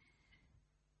equivalent.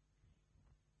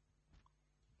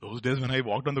 Those days when I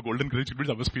walked on the Golden Gate Bridge,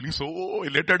 I was feeling so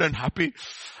elated and happy.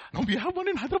 Now we have one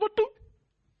in Hyderabad too.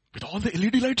 With all the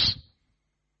LED lights.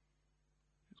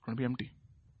 It's going to be empty.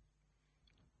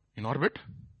 In orbit,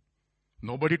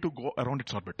 nobody to go around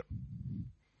its orbit.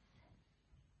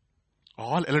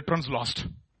 All electrons lost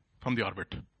from the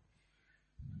orbit.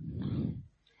 You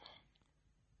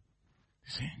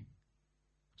see?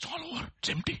 It's all over. It's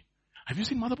empty. Have you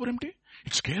seen Madhapur empty?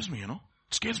 It scares me, It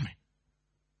scares me.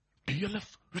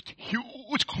 DLF with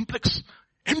huge complex.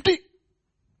 Empty.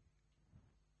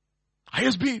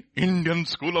 ISB, Indian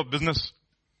School of Business.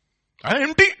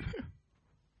 Empty.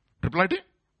 Triple IT,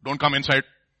 don't come inside.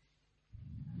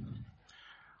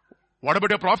 What about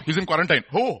your prof? He's in quarantine.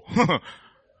 Oh,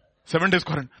 7 days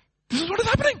quarantine. This is what is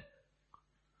happening.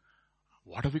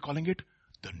 What are we calling it?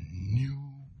 The new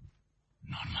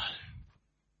normal.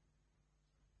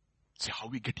 See how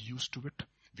we get used to it?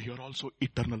 We are also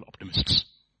eternal optimists.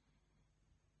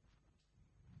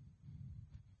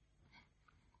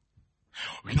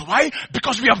 You know why?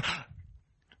 Because we have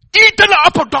eaten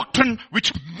up a doctrine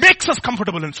which makes us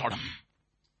comfortable in Sodom.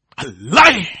 A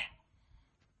lie.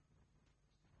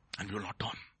 And we will not turn.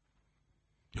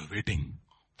 You're waiting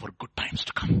for good times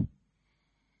to come.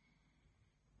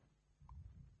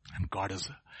 And God is,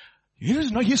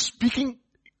 He's speaking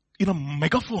in a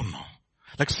megaphone now.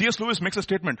 Like C.S. Lewis makes a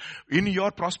statement, in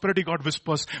your prosperity God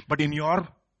whispers, but in your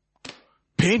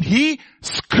pain He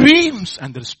screams,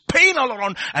 and there is pain all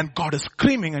around and God is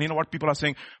screaming. And you know what people are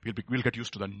saying? We'll get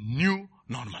used to the new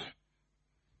normal.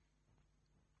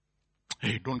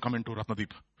 Hey, don't come into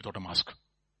Ratnadeep without a mask.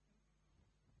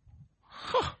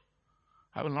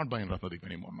 I will not buy in Ratnadeep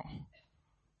anymore now.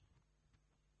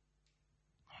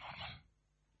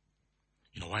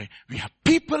 You know why? We have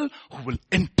people who will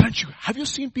entrench you. Have you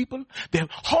seen people?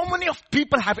 How many of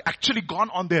people have actually gone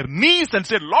on their knees and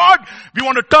said, Lord, we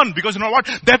want to turn, because you know what?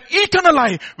 They have eaten a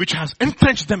lie which has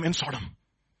entrenched them in Sodom.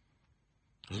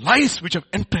 Lies which have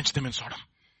entrenched them in Sodom.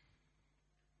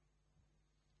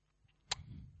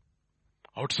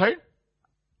 Outside,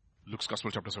 Luke's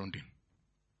Gospel chapter 17.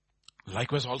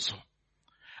 Likewise also,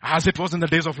 as it was in the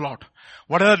days of Lot.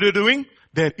 What are they doing?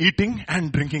 They're eating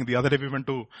and drinking. The other day we went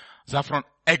to Saffron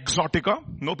Exotica.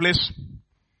 No place.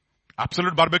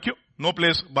 Absolute barbecue. No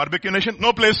place. Barbecue Nation.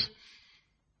 No place.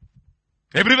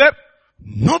 Everywhere.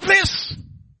 No place.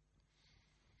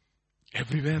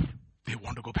 Everywhere they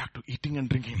want to go back to eating and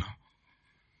drinking now.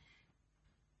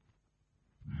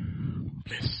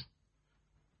 Place.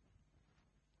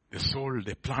 They sold,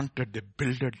 they planted, they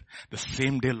builded. The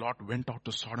same day Lot went out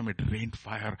to Sodom, it rained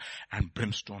fire and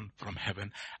brimstone from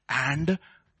heaven and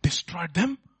destroyed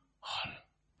them all.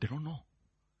 They don't know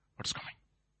what's coming.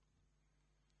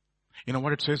 You know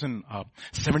what it says in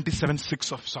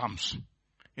 77:6 of Psalms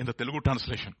in the Telugu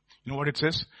translation? You know what it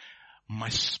says? My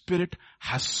spirit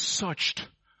has searched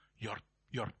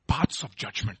your paths of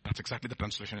judgment. That's exactly the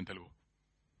translation in Telugu.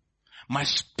 My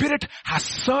spirit has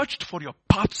searched for your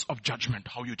paths of judgment,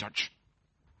 how you judge.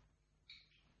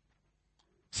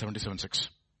 77:6.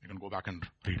 You can go back and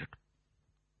read it.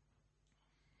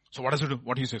 So what does it do?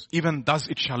 What he says? Even thus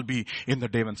it shall be in the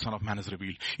day when Son of Man is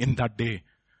revealed. In that day,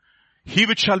 he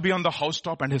which shall be on the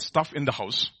housetop and his stuff in the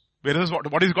house. Where is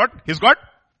what he's got? He's got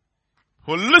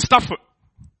full stuff.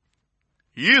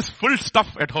 He is full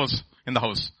stuff at house, in the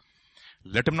house.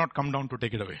 Let him not come down to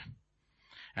take it away.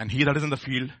 And he that is in the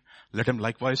field, let him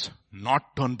likewise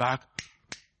not turn back.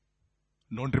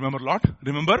 Don't remember Lot?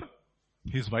 Remember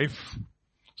his wife.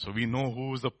 So we know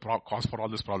who is the cause for all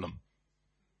this problem.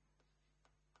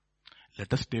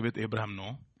 Let us stay with Abraham.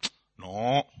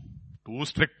 No. Too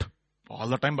strict. All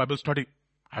the time Bible study.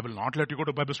 I will not let you go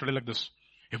to Bible study like this.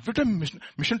 Every time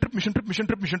mission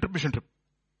trip.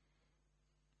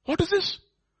 What is this?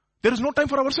 There is no time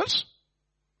for ourselves.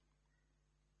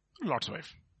 Lot's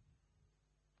wife.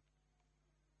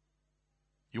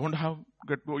 You want to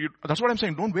that's what I'm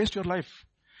saying. Don't waste your life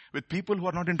with people who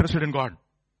are not interested in God.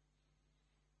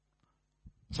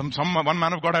 One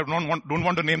man of God, I don't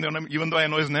want to name their name, even though I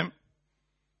know his name.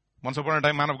 Once upon a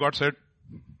time, man of God said,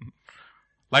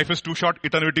 life is too short,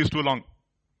 eternity is too long.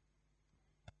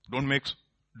 Don't make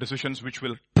decisions which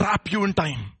will trap you in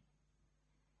time.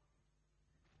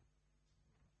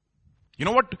 You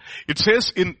know what it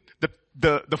says in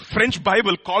the French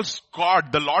Bible calls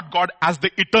God, the Lord God, as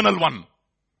the eternal one.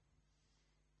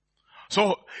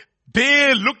 So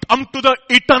they looked unto the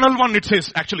eternal one, it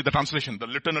says, actually the translation, the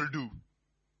eternal do.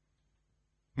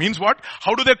 Means what?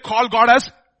 How do they call God as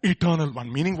eternal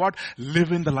one? Meaning what?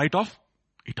 Live in the light of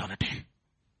eternity.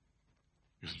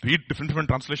 You read different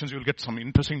translations, you will get some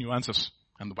interesting nuances.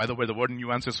 And by the way, the word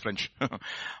nuance is French.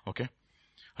 Okay.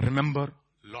 Remember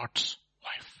Lot's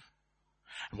wife.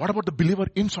 And what about the believer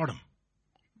in Sodom?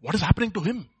 What is happening to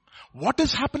him? What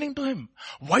is happening to him?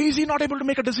 Why is he not able to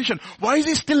make a decision? Why is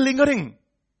he still lingering?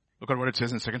 Look at what it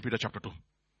says in 2 Peter chapter 2.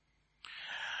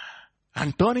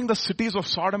 And turning the cities of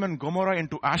Sodom and Gomorrah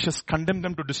into ashes, condemned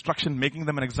them to destruction, making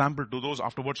them an example to those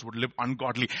afterwards who would live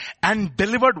ungodly. And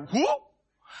delivered who?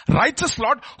 Righteous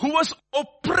Lot, who was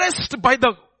oppressed by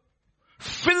the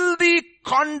filthy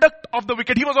conduct of the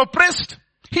wicked. He was oppressed.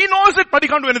 He knows it, but he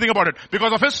can't do anything about it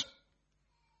because of his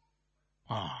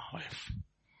wife.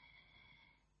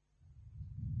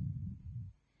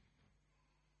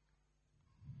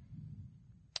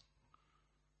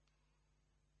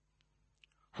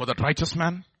 For that righteous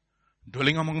man,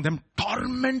 dwelling among them,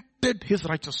 tormented his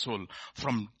righteous soul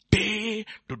from day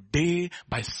to day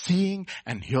by seeing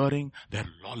and hearing their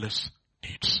lawless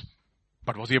deeds.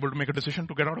 But was he able to make a decision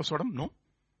to get out of Sodom? No.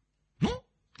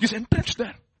 He's entrenched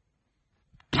there.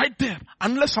 Right there.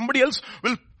 Unless somebody else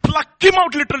will pluck him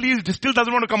out literally, he still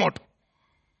doesn't want to come out.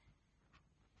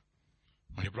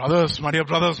 My dear brothers.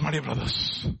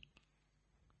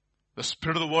 The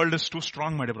spirit of the world is too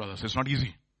strong, my dear brothers. It's not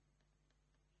easy.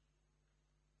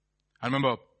 I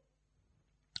remember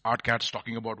Art Katz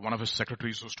talking about one of his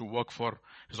secretaries who used to work for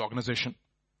his organization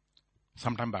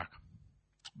some time back.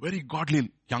 Very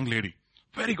godly young lady.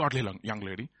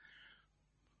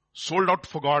 Sold out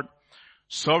for God.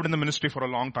 Served in the ministry for a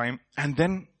long time. And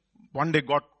then one day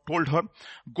God told her,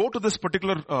 go to this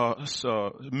particular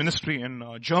ministry in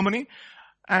Germany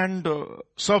and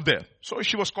serve there. So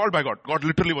she was called by God. God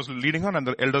literally was leading her, and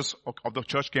the elders of the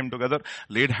church came together,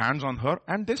 laid hands on her,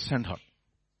 and they sent her.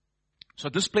 So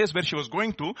this place where she was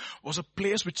going to was a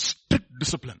place with strict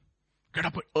discipline. Get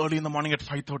up early in the morning at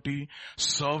 5:30,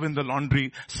 serve in the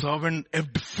laundry, serve in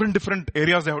different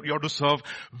areas you have to serve.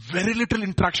 Very little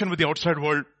interaction with the outside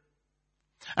world.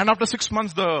 And after 6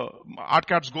 months, the Art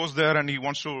Katz goes there and he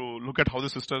wants to look at how the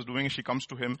sister is doing. She comes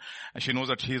to him and she knows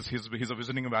that he's a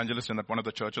visiting evangelist in one of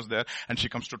the churches there. And she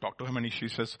comes to talk to him and she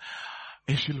says,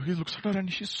 he looks at her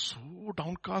and she's so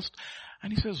downcast.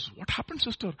 And he says, what happened,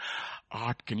 sister?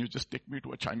 Art, can you just take me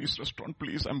to a Chinese restaurant,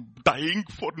 please? I'm dying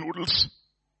for noodles.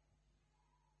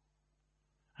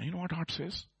 And you know what Art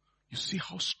says? You see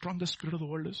how strong the spirit of the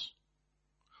world is?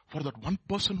 For that one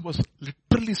person who was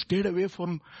literally stayed away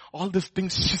from all these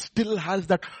things, she still has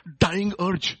that dying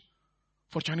urge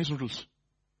for Chinese noodles.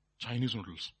 Chinese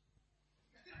noodles.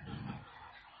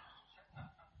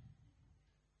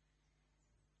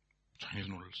 Chinese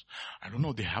noodles. I don't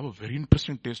know, they have a very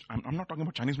interesting taste. I'm not talking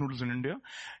about Chinese noodles in India.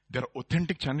 They're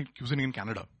authentic Chinese cuisine in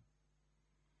Canada.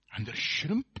 And their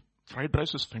shrimp fried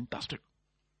rice is fantastic.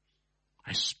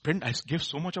 I gave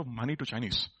so much of money to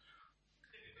Chinese.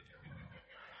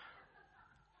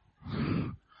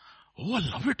 Oh, I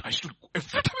love it.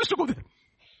 Every time I used to go there.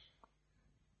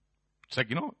 It's like,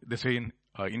 they say in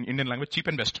Indian language, cheap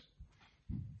and best.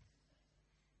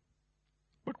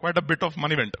 But quite a bit of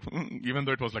money went, even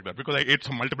though it was like that, because I ate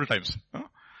some multiple times.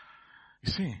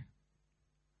 You see,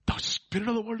 the spirit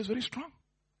of the world is very strong.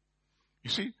 You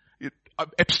see,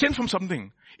 abstain from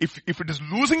something. If it is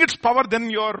losing its power, then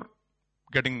you're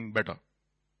getting better.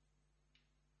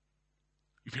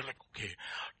 If you're like, okay,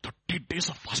 30 days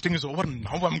of fasting is over,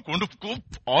 now I'm going to go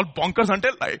all bonkers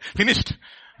until I finished.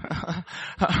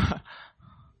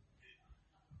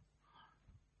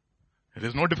 There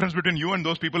is no difference between you and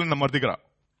those people in the Mardi Gras.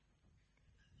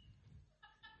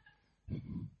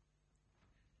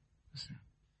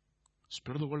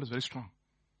 Spirit of the world is very strong.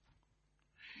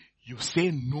 You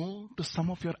say no to some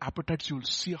of your appetites, you will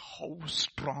see how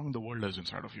strong the world is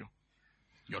inside of you.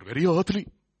 You're very earthly.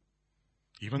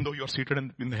 Even though you're seated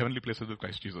in the heavenly places with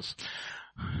Christ Jesus.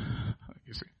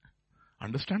 You see.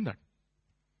 Understand that.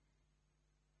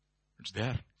 It's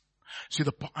there. See,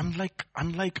 unlike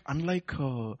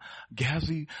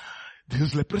Gehazi,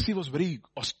 his leprosy was very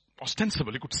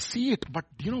ostensible. He could see it. But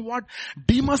you know what?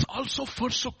 Demas also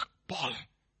forsook Paul.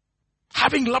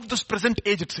 Having loved this present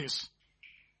age, it says.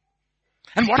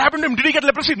 And what happened to him? Did he get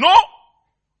leprosy? No!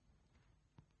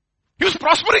 He was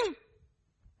prospering.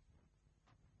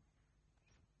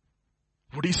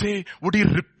 Would he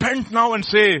repent now and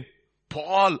say,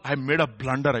 Paul, I made a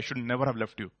blunder. I should never have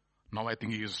left you. Now I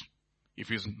think if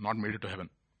he's not made it to heaven.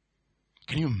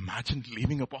 Can you imagine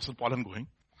leaving Apostle Paul and going?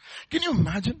 Can you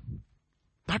imagine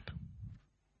that?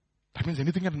 That means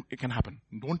anything can happen.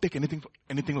 Don't take anything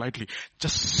lightly.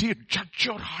 Just see it. Judge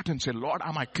your heart and say, Lord,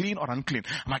 am I clean or unclean?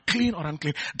 Am I clean or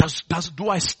unclean? Do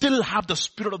I still have the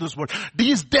spirit of this world?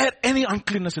 Is there any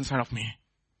uncleanness inside of me?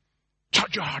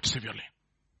 Judge your heart severely.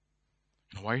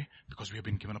 You know why? Because we have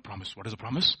been given a promise. What is the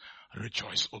promise?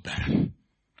 Rejoice, O barren.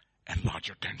 Enlarge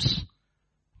your tents.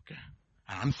 Okay.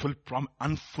 An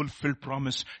unfulfilled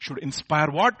promise should inspire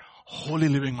what? Holy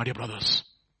living, my dear brothers.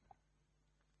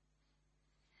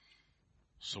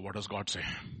 So what does God say?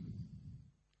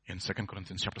 In 2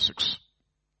 Corinthians chapter 6.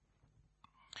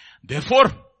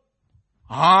 Therefore,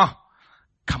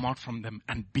 come out from them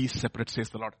and be separate, says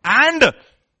the Lord. And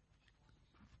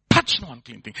touch no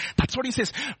unclean thing. That's what he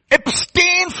says.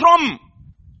 Abstain from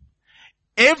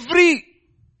every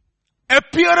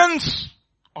appearance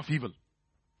of evil.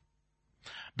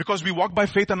 Because we walk by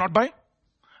faith and not by?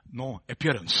 No,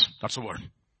 appearance. That's the word.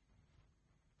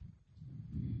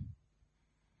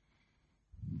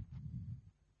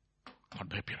 Not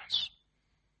by appearance.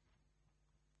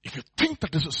 If you think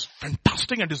that this is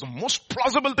fantastic and is the most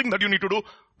plausible thing that you need to do,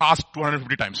 ask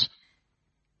 250 times.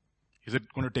 Is it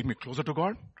going to take me closer to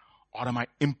God? Or am I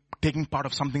taking part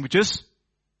of something which is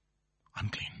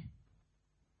unclean?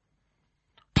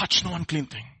 Touch no unclean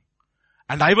thing.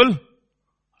 And I will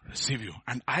receive you.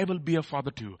 And I will be a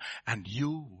father to you. And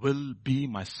you will be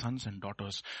my sons and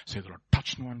daughters, say the Lord.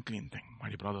 Touch no unclean thing, my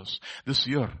dear brothers. This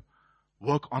year,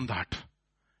 work on that.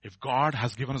 If God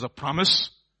has given us a promise,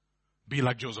 be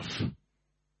like Joseph.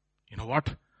 You know what?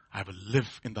 I will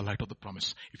live in the light of the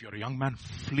promise. If you're a young man,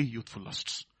 flee youthful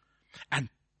lusts. And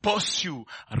pursue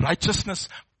righteousness,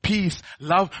 peace,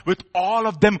 love with all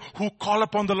of them who call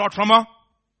upon the Lord from a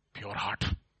pure heart.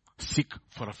 Seek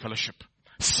for a fellowship.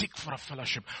 Seek for a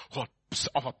fellowship of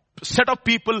a set of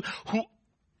people who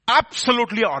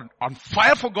absolutely are on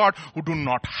fire for God, who do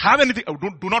not have anything,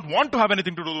 do not want to have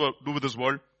anything to do with this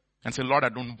world. And say, Lord, I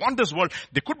don't want this world.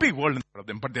 There could be world in front of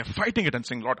them, but they're fighting it and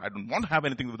saying, Lord, I don't want to have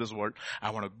anything with this world.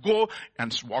 I want to go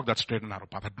and walk that straight and narrow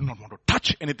path. I do not want to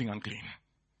touch anything unclean.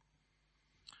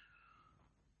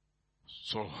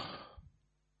 So,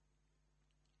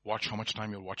 watch how much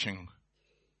time you're watching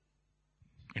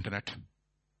internet.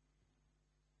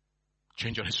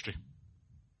 Change your history.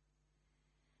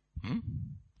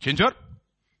 Change your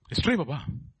history, Baba.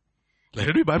 Let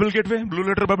it be Bible Gateway,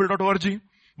 blueletterbible.org,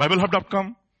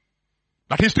 biblehub.com.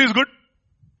 That history is good.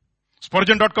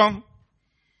 Spurgeon.com,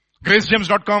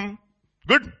 gracegems.com.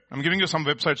 Good. I'm giving you some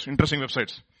websites, interesting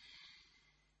websites.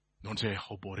 Don't say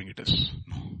how boring it is.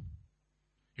 No.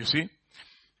 You see,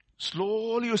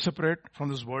 slowly you separate from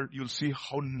this world, you'll see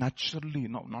how naturally,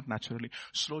 no, not naturally,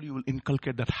 slowly you will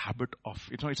inculcate that habit of,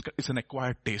 it's an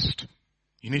acquired taste.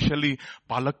 Initially,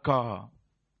 palak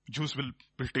juice will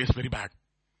taste very bad.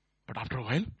 But after a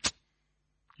while,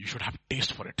 you should have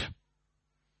taste for it.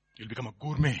 You'll become a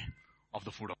gourmet of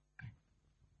the food of God.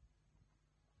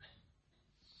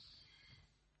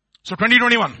 So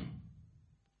 2021.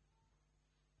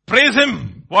 Praise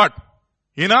Him. What?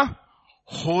 In a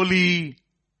holy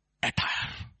attire.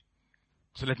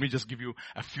 So let me just give you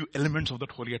a few elements of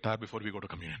that holy attire before we go to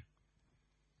communion.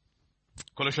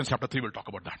 Colossians chapter 3 will talk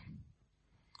about that.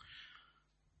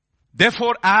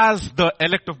 Therefore, as the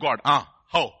elect of God,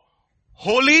 how?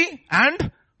 Holy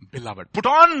and beloved. Put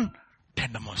on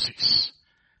tender mercies,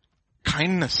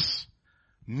 kindness,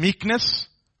 meekness,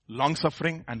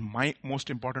 long-suffering, and my most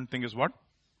important thing is what?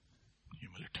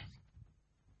 Humility.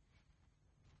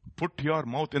 Put your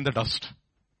mouth in the dust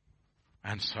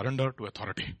and surrender to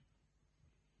authority.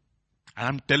 And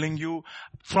I'm telling you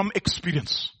from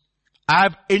experience,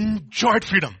 I've enjoyed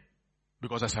freedom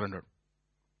because I surrendered.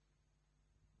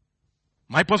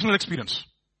 My personal experience,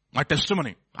 my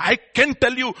testimony. I can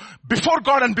tell you before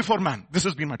God and before man, this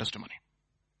has been my testimony.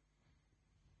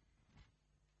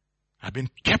 I've been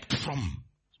kept from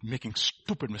making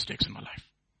stupid mistakes in my life.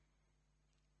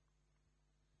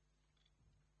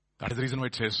 That is the reason why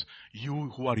it says,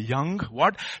 you who are young,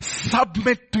 what?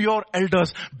 Submit to your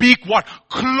elders. Be what?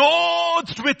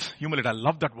 Clothed with humility. I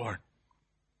love that word.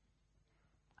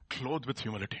 Clothed with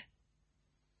humility.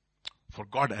 For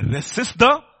God resists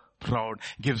the proud,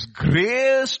 gives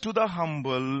grace to the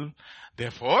humble.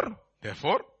 Therefore,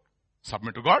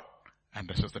 submit to God and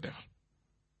resist the devil.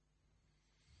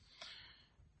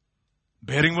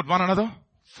 Bearing with one another,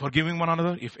 forgiving one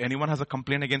another. If anyone has a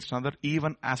complaint against another,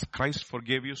 even as Christ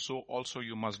forgave you, so also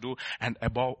you must do. And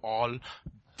above all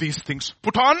these things,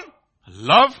 put on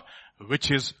love,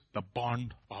 which is the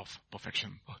bond of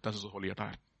perfection. That is the holy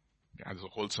attire. As a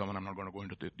whole sermon, I'm not going to go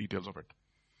into the details of it.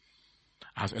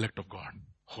 As elect of God,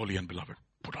 holy and beloved,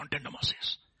 put on tender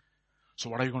mercies. So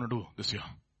what are you going to do this year?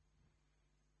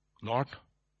 Lord,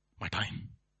 my time.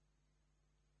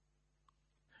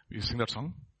 You sing that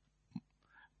song?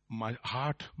 My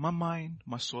heart, my mind,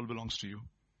 my soul belongs to you.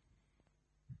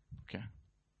 Okay?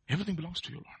 Everything belongs to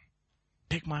you, Lord.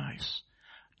 Take my eyes.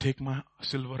 Take my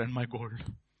silver and my gold.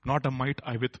 Not a mite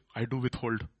I do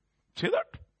withhold. Say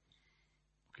that.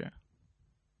 Okay?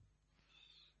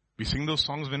 We sing those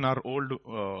songs in our old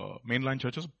mainline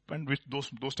churches, and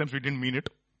those times we didn't mean it.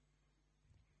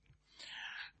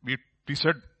 We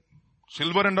said,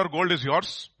 silver and our gold is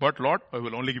yours, but Lord, I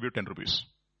will only give you 10 rupees.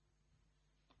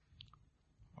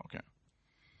 Okay.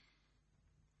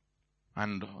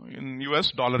 And in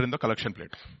US, dollar in the collection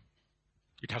plate.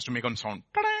 It has to make a sound.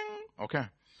 Ta-dang! Okay.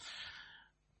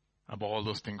 Above all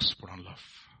those things, put on love.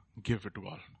 Give it to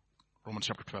all. Romans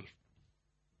chapter 12.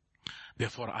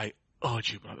 Therefore, I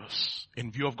urge you, brothers,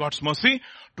 in view of God's mercy,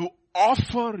 to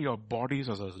offer your bodies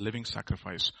as a living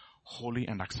sacrifice, holy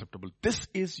and acceptable. This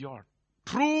is your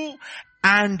true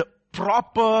and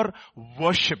proper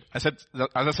worship. As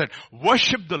I said,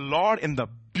 worship the Lord in the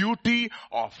beauty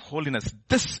of holiness.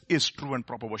 This is true and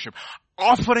proper worship.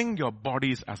 Offering your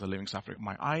bodies as a living sacrifice.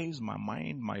 My eyes, my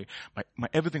mind, my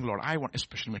everything, Lord. I want,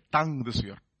 especially my tongue this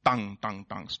year. Tongue.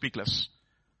 Speak less.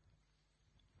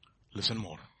 Listen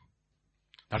more.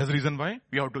 That is the reason why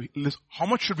we have to listen. How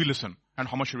much should we listen and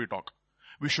how much should we talk?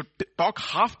 We should talk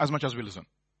half as much as we listen.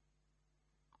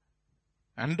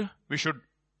 And we should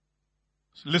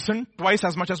listen twice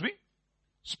as much as we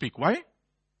speak. Why?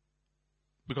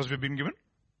 Because we've been given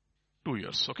 2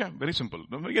 years. Okay, very simple.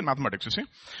 Again, mathematics, you see.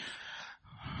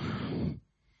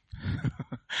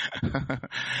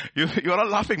 You are all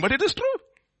laughing, but it is true.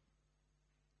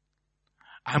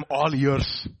 I am all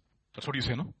ears. That's what you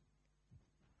say, no?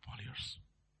 All ears.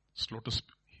 Slow to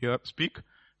speak,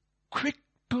 quick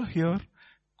to hear,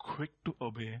 quick to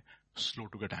obey, slow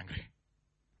to get angry.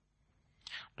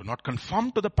 Do not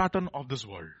conform to the pattern of this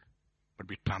world, but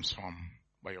be transformed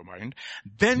by your mind.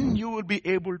 Then you will be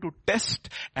able to test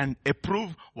and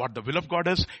approve what the will of God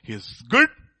is. His good,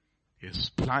 His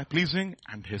pleasing,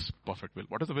 and His perfect will.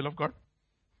 What is the will of God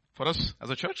for us as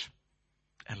a church?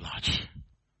 Enlarge.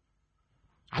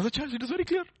 As a church, it is very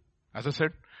clear. As I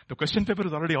said, the question paper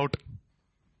is already out.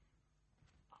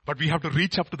 But we have to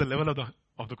reach up to the level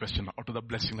of the question, or to the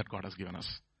blessing that God has given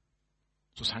us.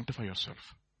 So sanctify yourself.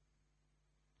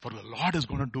 For the Lord is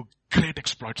going to do great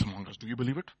exploits among us. Do you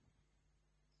believe it?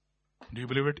 Do you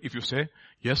believe it? If you say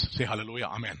yes, say hallelujah,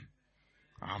 amen.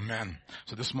 Amen.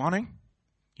 So this morning,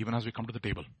 even as we come to the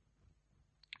table,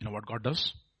 you know what God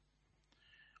does?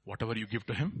 Whatever you give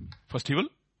to Him, first He will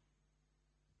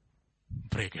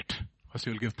break it. First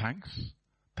He will give thanks.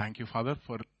 Thank you, Father,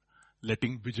 for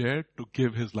letting Vijay to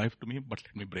give his life to me, but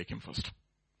let me break him first.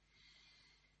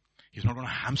 He's not going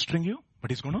to hamstring you,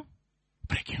 but He's going to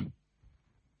break you.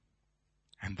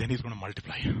 And then He's going to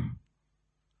multiply you.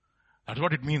 That's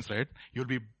what it means, right? You'll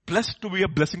be blessed to be a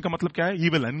blessing. Ka matlab kya hai? He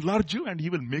will enlarge you and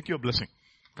He will make you a blessing.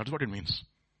 That's what it means.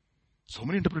 So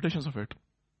many interpretations of it.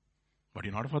 But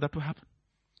in order for that to happen,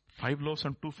 5 loaves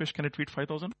and 2 fish, can it feed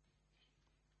 5,000?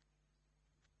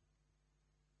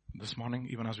 This morning,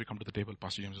 even as we come to the table,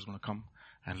 Pastor James is going to come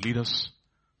and lead us.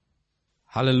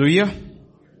 Hallelujah.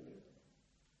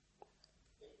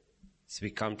 As we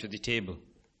come to the table,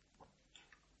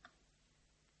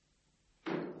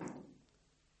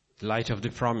 the light of the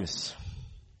promise.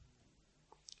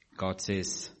 God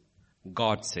says,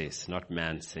 not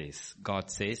man says. God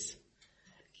says,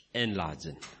 enlarge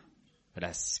it. But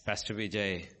as Pastor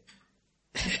Vijay,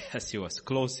 as he was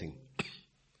closing,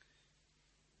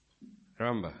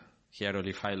 remember, he had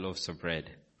only 5 loaves of bread.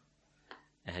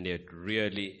 And he had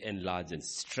really enlarged and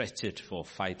stretched it for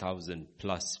 5,000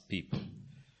 plus people.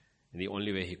 And the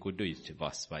only way he could do it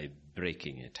was by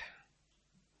breaking it.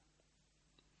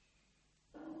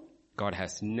 God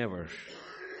has never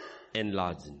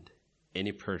enlarged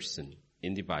any person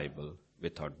in the Bible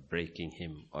without breaking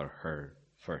him or her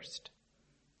first.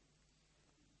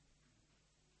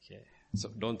 Okay. So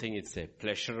don't think it's a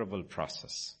pleasurable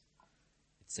process.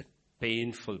 It's a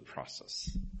painful process.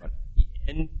 But at the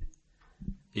end,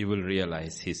 he will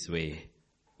realize his way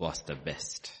was the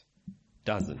best.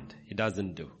 He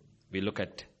doesn't do. We look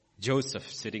at Joseph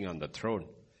sitting on the throne,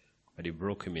 but he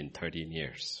broke him in 13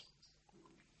 years.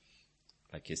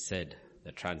 Like he said,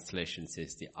 the translation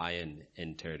says the iron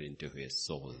entered into his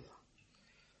soul.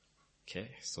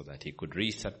 Okay, so that he could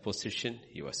reach that position.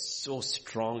 He was so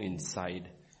strong inside.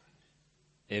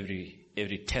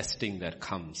 Every testing that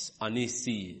comes,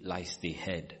 uneasy lies the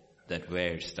head that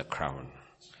wears the crown.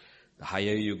 The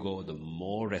higher you go, the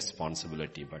more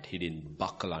responsibility, but he didn't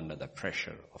buckle under the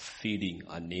pressure of feeding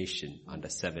a nation under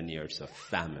 7 years of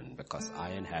famine because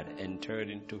iron had entered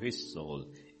into his soul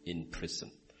in prison.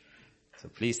 So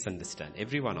please understand,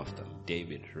 every one of them,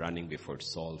 David running before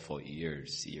Saul for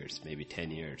years, maybe 10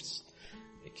 years.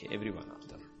 Okay, every one of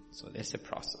them. So there's a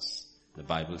process. The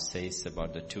Bible says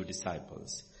about the 2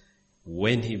 disciples,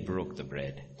 when he broke the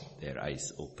bread, their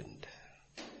eyes opened.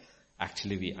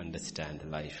 Actually, we understand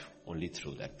life only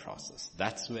through that process.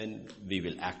 That's when we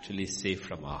will actually say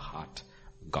from our heart,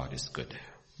 God is good.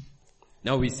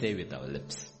 Now we say with our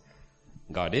lips,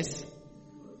 God is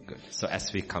good. So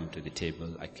as we come to the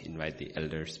table, I invite the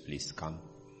elders, please come.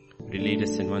 Lead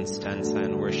us in one stanza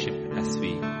and worship as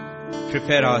we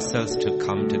prepare ourselves to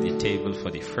come to the table for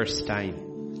the first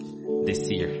time this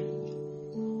year.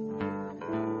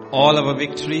 All our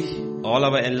victory, all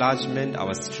our enlargement,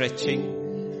 our stretching,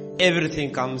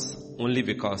 everything comes only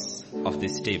because of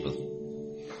this table.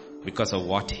 Because of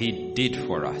what he did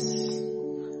for us,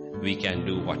 we can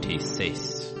do what he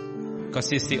says. Because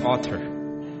he's the author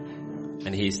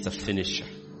and he is the finisher.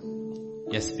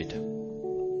 Yes, Peter.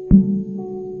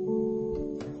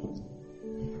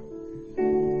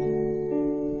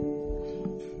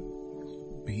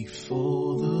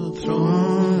 Before the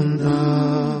throne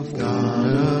of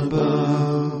God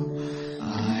above,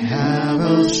 I have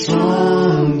a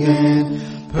strong and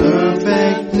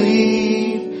perfect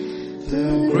plea.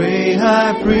 The great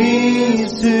high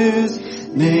priest whose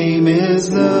name is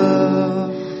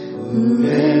love,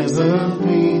 whoever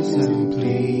pleads and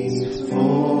pleads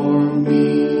for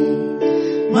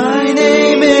me. My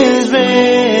name is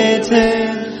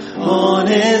written on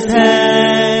his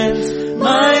hands.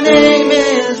 My name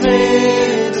is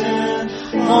written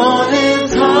on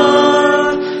his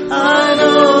heart. I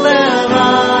know that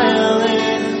I'll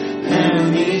live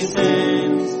and he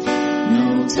stands.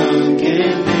 No tongue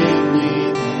can make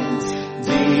me thence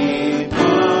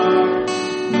depart.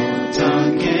 No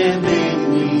tongue can make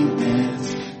me thence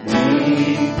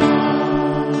depart.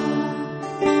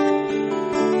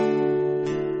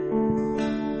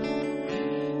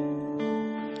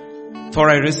 For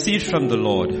I received from the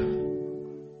Lord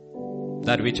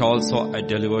that which also I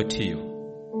delivered to you,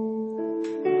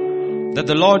 that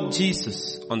the Lord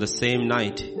Jesus, on the same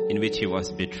night in which he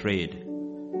was betrayed,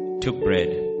 took bread,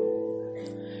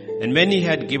 and when he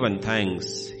had given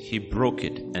thanks, he broke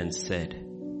it and said,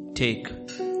 "Take,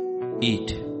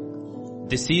 eat.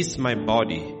 This is my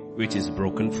body which is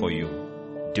broken for you.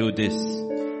 Do this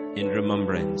in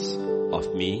remembrance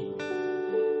of me."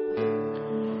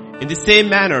 In the same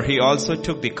manner, he also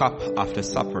took the cup after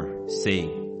supper, saying,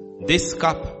 "This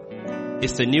cup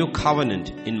is the new covenant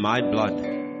in my blood.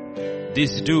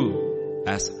 This do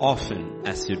as often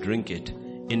as you drink it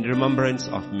in remembrance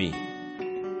of me.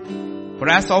 For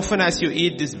as often as you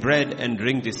eat this bread and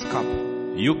drink this cup,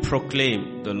 you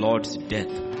proclaim the Lord's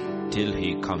death till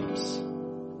he comes."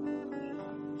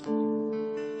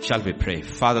 Shall we pray?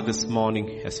 Father, this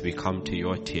morning as we come to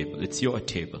your table, it's your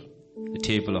table, the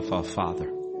table of our Father,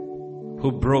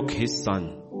 who broke his Son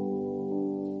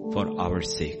for our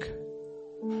sake.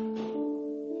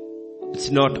 It's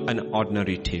not an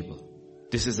ordinary table.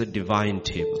 This is a divine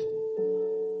table.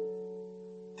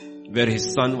 where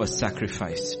his son was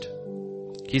sacrificed.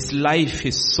 His life,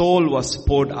 his soul was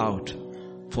poured out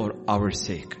for our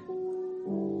sake.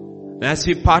 And as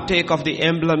we partake of the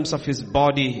emblems of his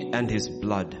body and his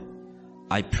blood,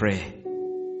 I pray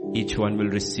each one will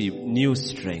receive new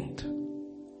strength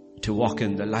to walk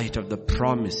in the light of the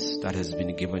promise that has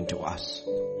been given to us.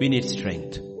 We need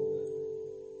strength.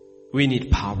 We need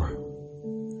power.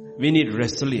 We need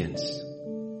resilience.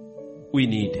 We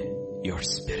need your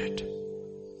Spirit.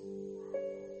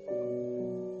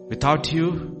 Without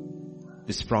you,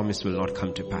 this promise will not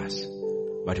come to pass.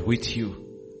 But with you,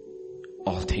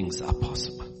 all things are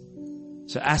possible.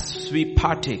 So as we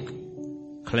partake,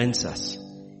 cleanse us,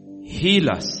 heal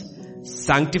us,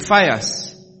 sanctify us,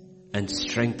 and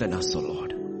strengthen us, O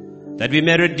Lord, that we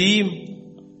may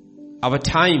redeem our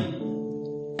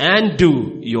time and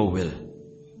do your will,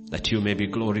 that you may be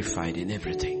glorified in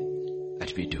everything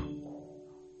that we do.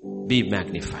 Be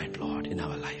magnified, Lord, in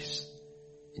our lives.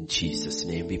 In Jesus'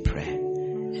 name we pray.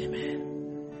 Amen.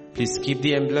 Please keep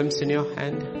the emblems in your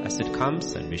hand as it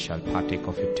comes, and we shall partake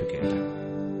of it together.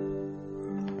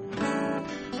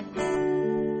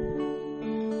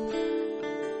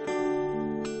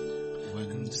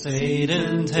 When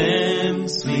Satan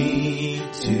tempts me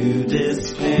to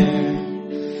despair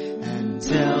and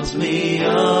tells me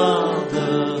of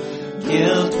the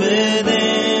guilt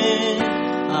within,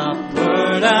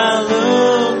 upward I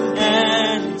look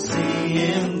and see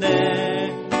him there,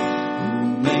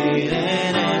 who made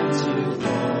an end to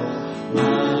all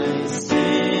my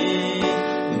sin,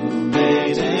 who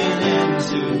made an end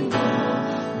to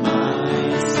all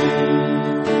my sin.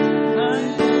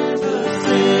 The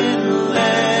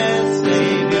sinless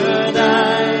Savior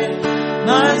died,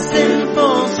 my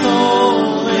sinful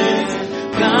soul is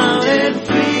counted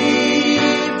free,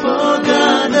 for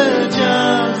God the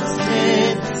just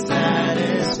is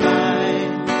satisfied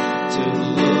to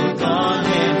look on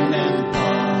him and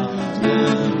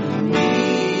pardon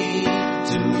me,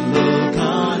 to look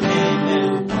on him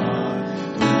and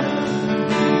pardon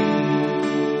me.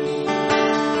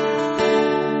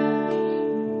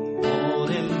 Hold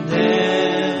him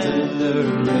there, the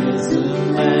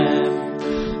risen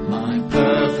Lamb, my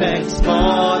perfect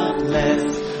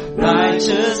spotless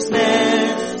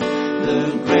righteousness, the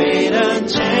great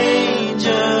unchangeable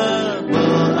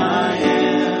I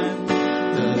am,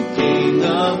 the King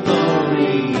of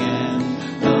glory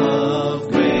and of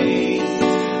grace,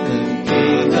 the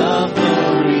King of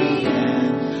glory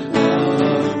and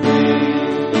of grace.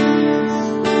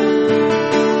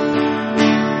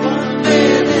 But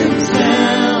with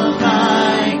himself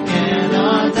I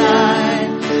cannot die,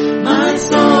 my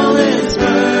soul is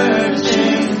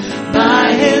purchased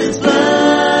by his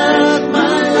blood,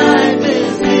 my life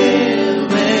is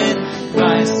hid with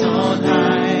Christ on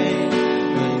high,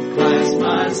 with Christ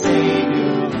my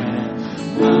Savior and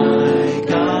my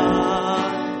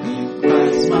God, with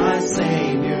Christ my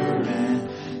Savior and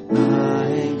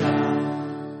my God.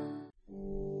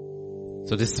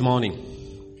 So this morning,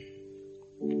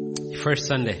 first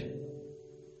Sunday,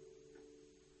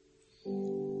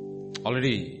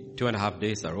 already 2.5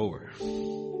 days are over.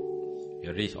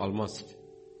 You're almost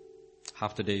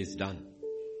half the day is done.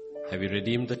 Have you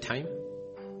redeemed the time?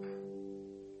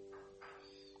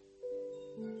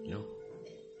 No.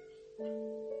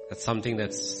 That's something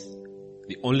that's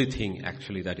the only thing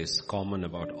actually that is common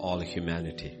about all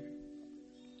humanity.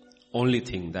 Only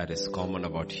thing that is common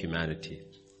about humanity.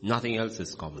 Nothing else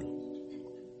is common.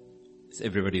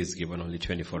 Everybody is given only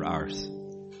 24 hours.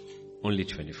 Only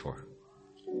 24.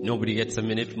 Nobody gets a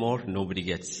minute more. Nobody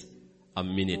gets a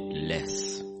minute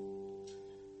less.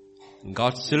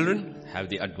 God's children have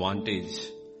the advantage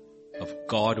of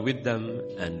God with them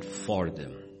and for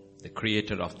them, the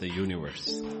creator of the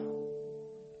universe.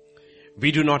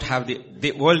 We do not have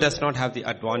the world does not have the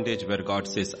advantage where God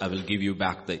says, I will give you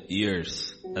back the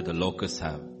years that the locusts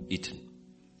have eaten.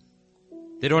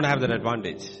 They don't have that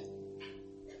advantage.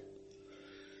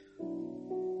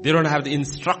 They don't have the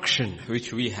instruction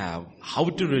which we have, how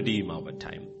to redeem our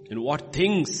time. In what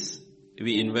things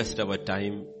we invest our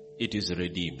time, it is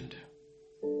redeemed.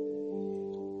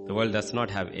 The world does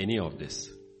not have any of this.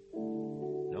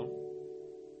 No?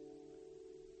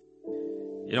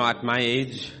 You know, at my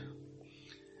age,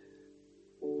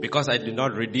 because I did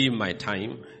not redeem my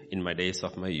time in my days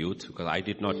of my youth, because I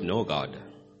did not know God.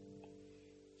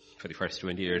 For the first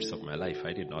 20 years of my life,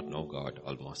 I did not know God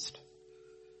almost.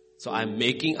 So I'm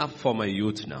making up for my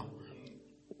youth now.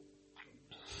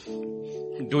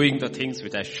 Doing the things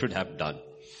which I should have done.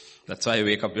 That's why I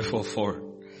wake up before 4.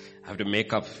 I have to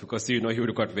make up because you would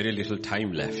have got very little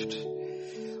time left.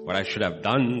 What I should have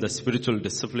done, the spiritual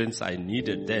disciplines I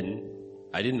needed then,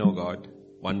 I didn't know God.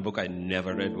 One book I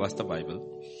never read was the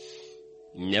Bible.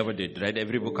 Never did. Read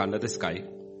every book under the sky.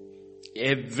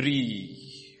 Every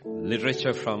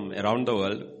literature from around the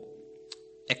world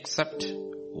except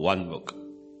one book.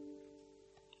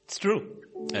 It's true.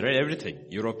 I read everything.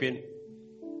 European,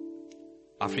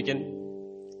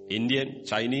 African, Indian,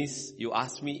 Chinese. You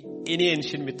ask me any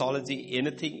ancient mythology,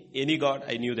 anything, any god,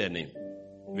 I knew their name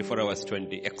before I was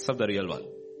 20, except the real one.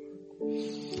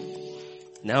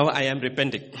 Now I am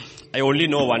repenting. I only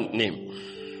know one name.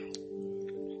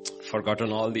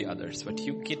 Forgotten all the others. But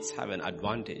you kids have an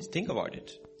advantage. Think about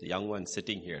it. The young one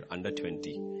sitting here, under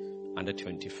 20, under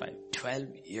 25. 12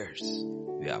 years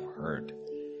you have heard.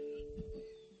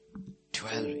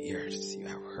 12 years you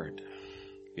have heard.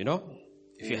 You know,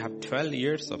 if you have 12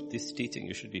 years of this teaching,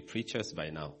 you should be preachers by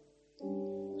now.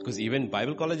 Because even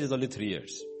Bible college is only 3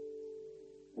 years.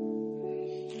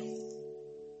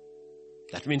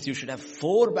 That means you should have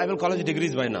 4 Bible college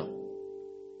degrees by now.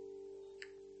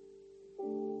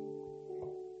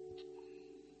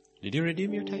 Did you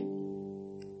redeem your time?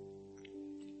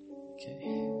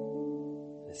 Okay.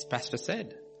 As Pastor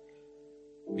said,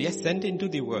 we are sent into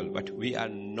the world, but we are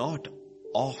not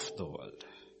of the world.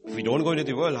 If we don't go into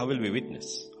the world, how will we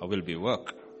witness? How will we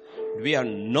work? We are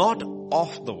not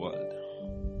of the world.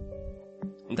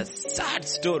 And the sad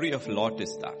story of Lot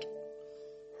is that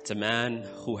it's a man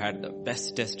who had the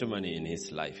best testimony in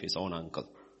his life, his own uncle,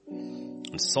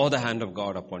 and saw the hand of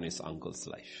God upon his uncle's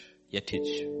life. Yet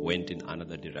he went in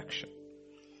another direction.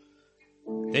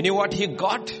 Then you know what he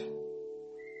got?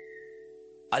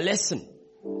 A lesson.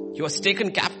 He was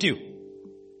taken captive.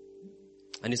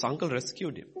 And his uncle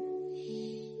rescued him.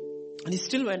 And he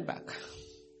still went back.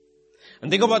 And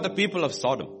think about the people of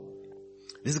Sodom.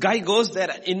 This guy goes there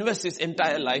and invests his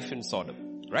entire life in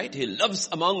Sodom. Right? He lives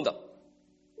among them.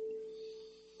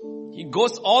 He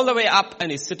goes all the way up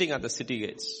and he's sitting at the city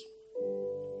gates.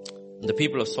 The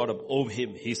people of Sodom owe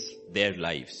him their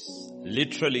lives.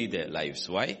 Literally their lives.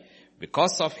 Why?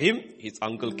 Because of him, his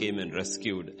uncle came and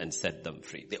rescued and set them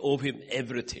free. They owe him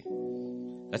everything.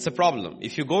 That's a problem.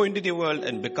 If you go into the world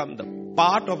and become the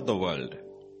part of the world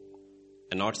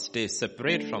and not stay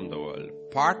separate from the world,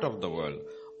 part of the world,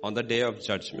 on the day of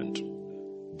judgment,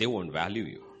 they won't value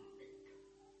you.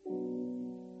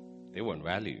 They won't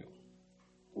value you.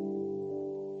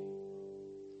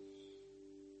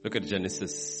 Look at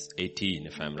Genesis 18,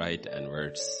 if I'm right, and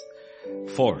verse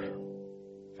 4.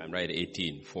 If I'm right,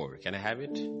 18:4. Can I have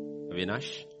it,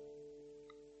 Avinash?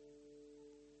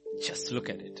 Just look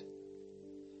at it.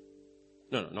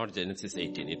 No, not Genesis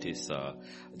 18. It is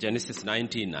Genesis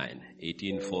 19:9.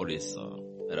 18:4 is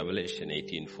Revelation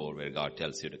 18:4, where God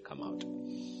tells you to come out.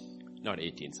 Not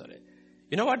 18, sorry.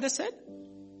 You know what they said?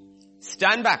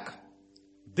 Stand back.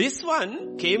 This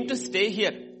one came to stay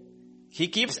here. He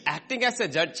keeps acting as a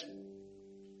judge.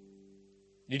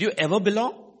 Did you ever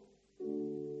belong?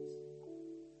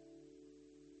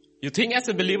 You think as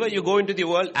a believer you go into the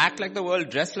world, act like the world,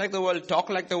 dress like the world, talk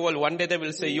like the world. One day they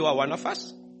will say you are one of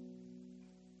us.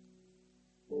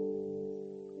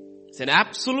 It's an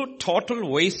absolute total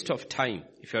waste of time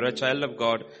if you're a child of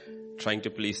God trying to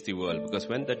please the world. Because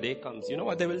when the day comes, you know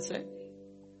what they will say?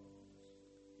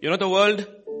 You know the world,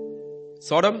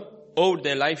 Sodom owed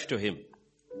their life to him.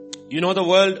 You know the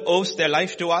world owes their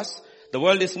life to us. The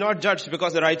world is not judged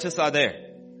because the righteous are there.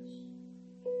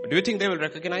 But do you think they will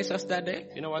recognize us that day?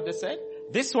 You know what they said?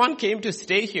 This one came to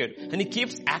stay here and he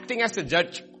keeps acting as a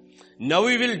judge. Now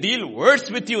we will deal worse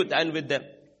with you than with them.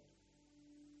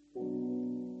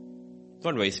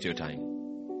 Don't waste your time.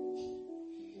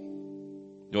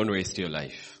 Don't waste your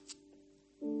life.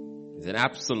 It's an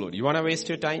absolute. You want to waste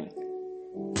your time?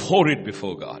 Pour it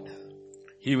before God.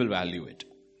 He will value it.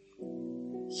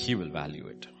 He will value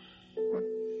it.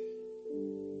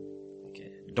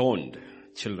 Okay. Don't,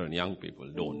 children, young people,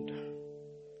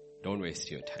 don't waste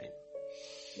your time.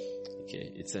 Okay.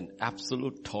 It's an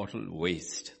absolute total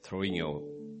waste throwing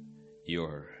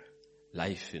your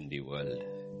life in the world.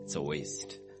 It's a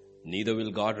waste. Neither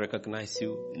will God recognize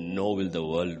you, nor will the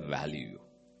world value you.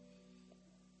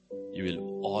 You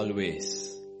will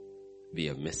always be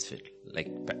a misfit. Like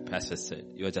Pastor said,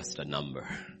 you are just a number.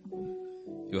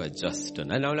 You are just and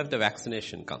now let the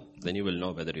vaccination come. Then you will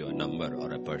know whether you are a number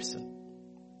or a person.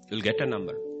 You'll get a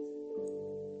number.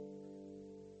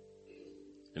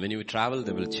 And when you travel,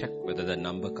 they will check whether the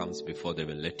number comes before they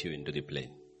will let you into the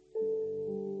plane.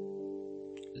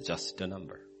 It's just a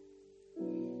number.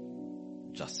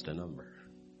 Just a number.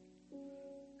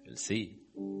 You'll see.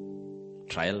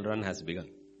 Trial run has begun.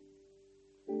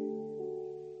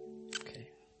 Okay.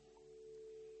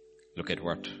 Look at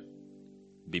what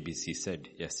BBC said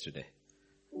yesterday.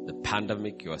 The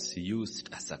pandemic was used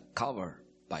as a cover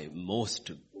by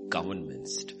most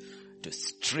governments to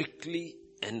strictly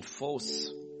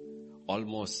enforce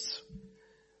almost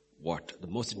the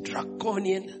most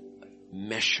draconian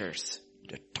measures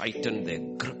to tighten their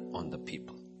grip on the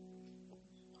people.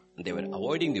 And they were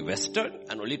avoiding the Western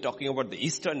and only talking about the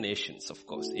Eastern nations, of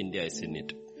course. India is in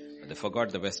it. But they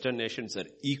forgot the Western nations are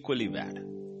equally bad.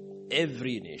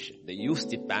 Every nation. They used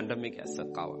the pandemic as a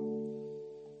cover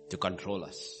to control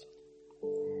us.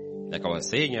 Like I was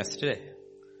saying yesterday,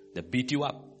 they beat you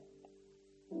up.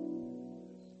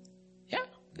 Yeah,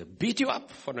 they beat you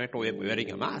up for not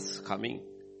wearing a mask, coming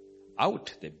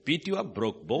out. They beat you up,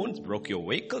 broke bones, broke your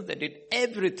vehicle. They did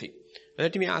everything.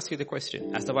 Let me ask you the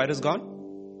question. Has the virus gone?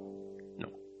 No.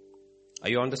 Are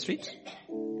you on the streets?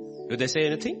 Did they say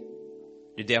anything?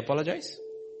 Did they apologize?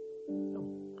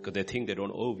 No. Because they think they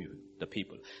don't owe you, the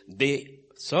people. They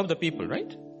serve the people,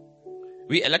 right?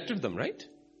 We elected them, right?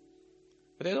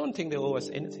 But they don't think they owe us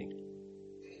anything.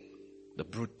 The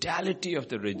brutality of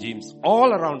the regimes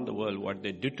all around the world, what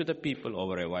they did to the people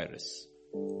over a virus.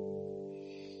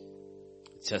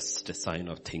 Just a sign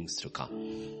of things to come.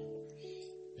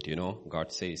 But you know,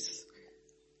 God says,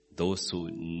 those who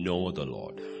know the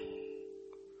Lord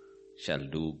shall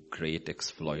do great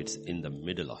exploits in the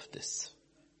middle of this.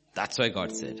 That's why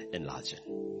God said, enlarge it.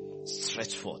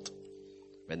 Stretch forth.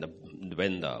 When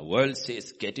the world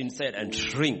says, get inside and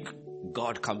shrink,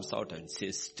 God comes out and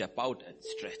says, step out and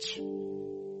stretch.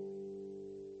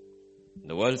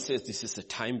 The world says, this is the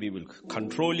time we will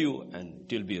control you and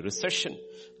it will be recession.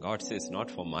 God says,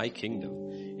 not for my kingdom.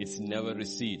 It never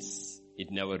recedes. It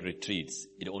never retreats.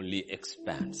 It only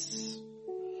expands.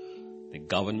 The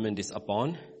government is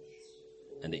upon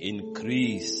and the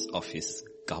increase of his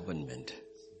government.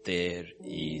 There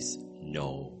is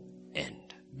no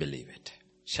end. Believe it.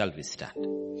 Shall we stand?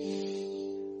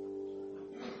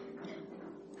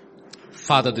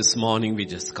 Father, this morning we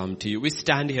just come to you. We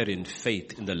stand here in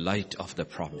faith in the light of the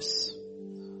promise.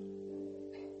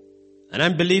 And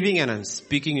I'm believing and I'm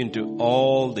speaking into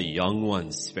all the young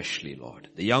ones, especially, Lord.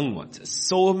 The young ones. There's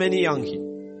so many young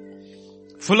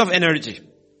here. Full of energy.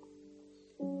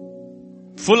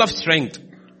 Full of strength.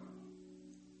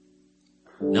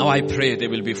 Now I pray they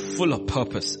will be full of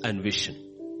purpose and vision.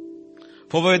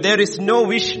 For where there is no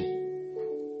vision,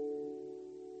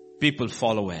 people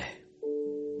fall away.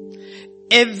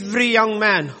 Every young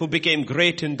man who became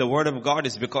great in the Word of God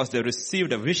is because they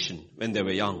received a vision when they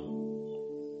were young.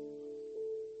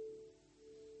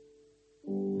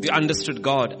 They understood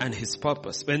God and His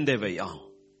purpose when they were young.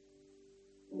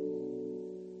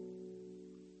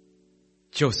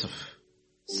 Joseph,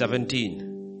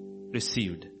 17,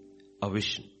 received a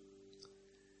vision.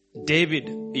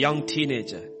 David, young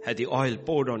teenager, had the oil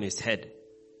poured on his head.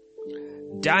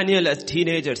 Daniel, as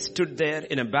teenager, stood there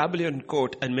in a Babylonian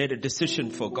court and made a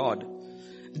decision for God.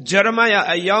 Jeremiah,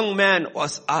 a young man,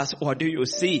 was asked, what do you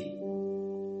see?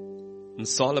 And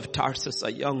Saul of Tarsus,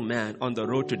 a young man on the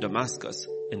road to Damascus,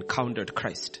 encountered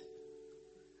Christ.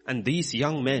 And these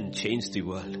young men changed the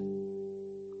world.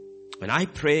 When I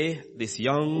pray, these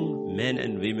young men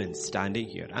and women standing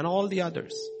here, and all the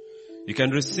others, you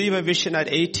can receive a vision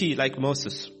at 80 like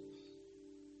Moses.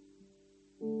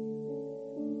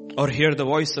 Or hear the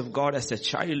voice of God as a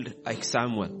child like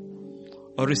Samuel.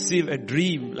 Or receive a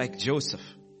dream like Joseph.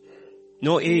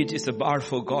 No age is a bar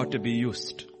for God to be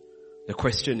used. The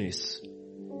question is,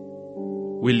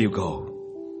 will you go?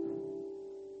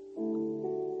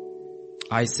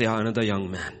 Isaiah, another young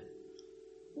man.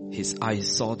 His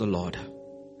eyes saw the Lord.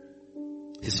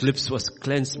 His lips was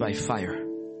cleansed by fire.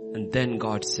 And then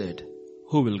God said,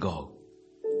 who will go?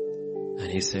 And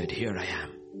he said, here I am.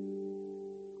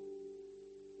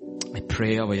 I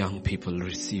pray our young people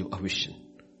receive a vision.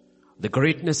 The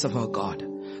greatness of our God,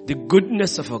 the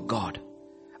goodness of our God,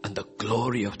 and the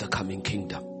glory of the coming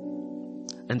kingdom.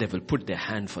 And they will put their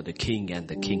hand for the king and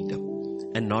the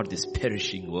kingdom, and not this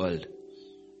perishing world.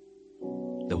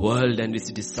 The world and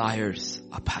its desires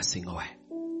are passing away.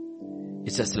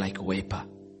 It's just like vapor.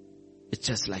 It's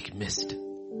just like mist.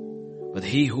 But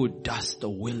he who does the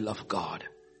will of God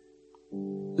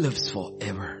lives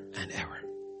forever and ever.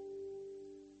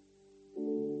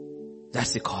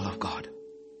 That's the call of God.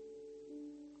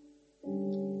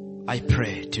 I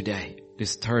pray today,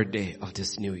 this third day of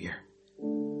this new year,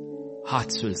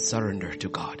 hearts will surrender to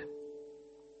God.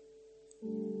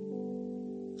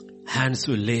 Hands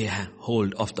will lay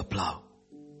hold of the plow.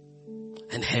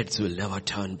 And heads will never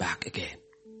turn back again.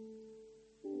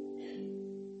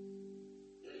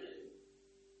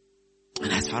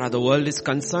 And as far as the world is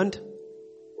concerned,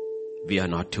 we are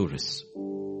not tourists.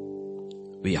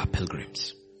 We are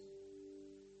pilgrims.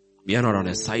 We are not on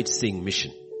a sightseeing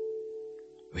mission.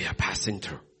 We are passing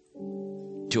through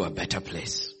to a better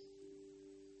place.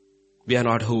 We are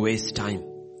not who waste time.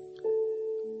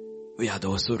 We are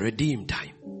those who redeem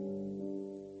time.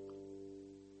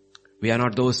 We are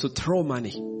not those who throw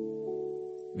money.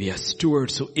 We are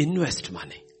stewards who invest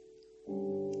money.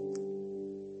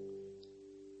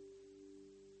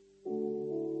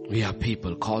 We are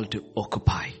people called to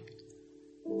occupy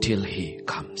till He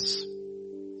comes.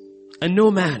 And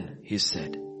no man, He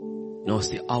said, knows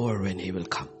the hour when He will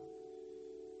come.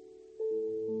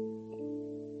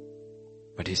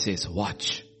 But He says,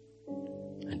 watch.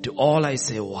 And to all I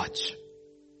say, watch.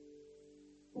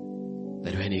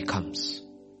 That when He comes,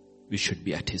 we should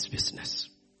be at His business,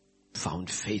 found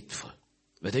faithful.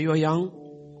 Whether you are young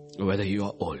or whether you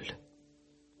are old,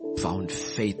 found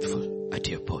faithful at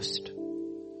your post.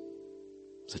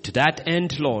 So to that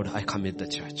end, Lord, I commit the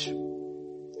church.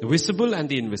 The visible and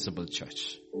the invisible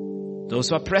church. Those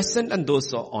who are present and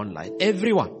those who are online.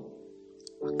 Everyone,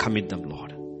 I commit them,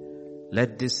 Lord.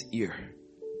 Let this year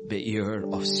be a year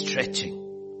of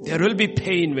stretching. There will be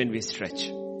pain when we stretch.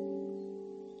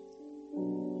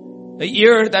 A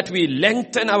year that we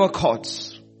lengthen our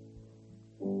cords.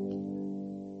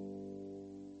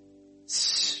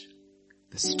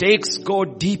 The stakes go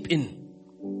deep in.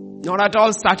 Not at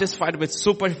all satisfied with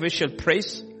superficial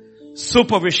praise,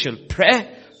 superficial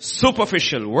prayer,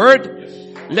 superficial word.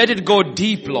 Let it go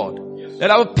deep, Lord. Let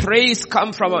our praise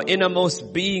come from our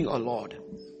innermost being, O Lord.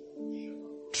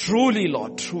 Truly,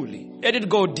 Lord, truly. Let it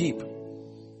go deep.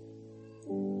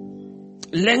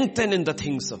 Lengthen in the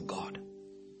things of God.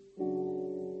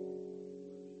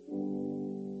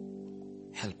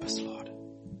 Help us, Lord.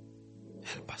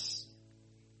 Help us.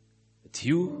 With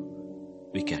you,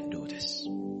 we can do this.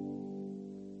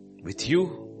 With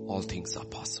you, all things are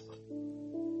possible.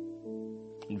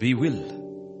 And we will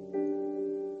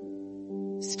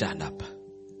stand up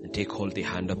and take hold of the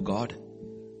hand of God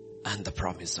and the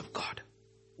promise of God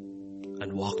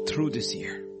and walk through this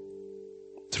year,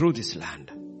 through this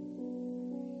land.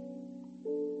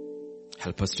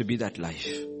 Help us to be that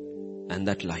life and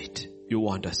that light you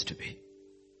want us to be.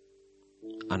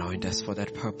 Anoint us for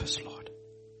that purpose, Lord.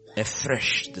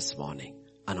 Afresh this morning,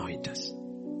 anoint us.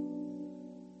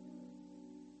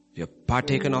 We have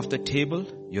partaken of the table,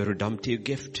 your redemptive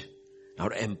gift. Now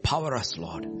empower us,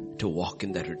 Lord, to walk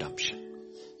in that redemption.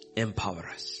 Empower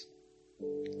us.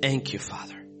 Thank you,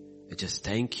 Father. I just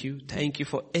thank you. Thank you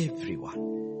for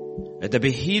everyone. Let there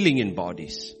be healing in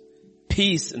bodies,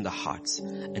 peace in the hearts,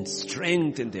 and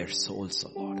strength in their souls, O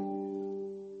Lord.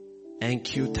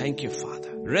 Thank you,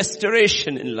 Father.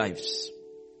 Restoration in lives.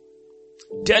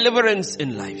 Deliverance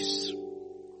in lives.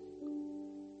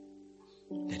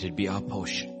 Let it be our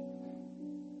portion.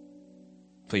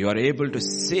 For you are able to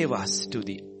save us to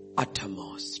the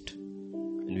uttermost.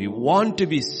 And we want to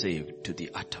be saved to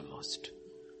the uttermost.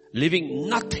 Leaving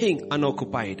nothing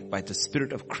unoccupied by the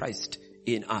Spirit of Christ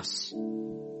in us.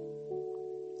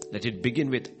 Let it begin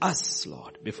with us,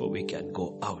 Lord, before we can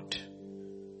go out.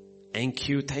 Thank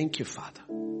you, Father.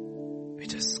 We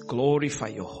just glorify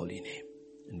your holy name.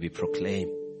 And we proclaim,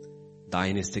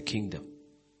 thine is the kingdom,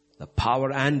 the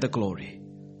power and the glory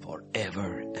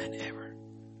forever and ever.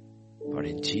 For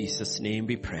in Jesus' name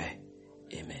we pray.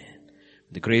 Amen.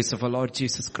 The grace of our Lord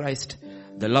Jesus Christ,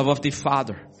 the love of the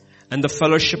Father, and the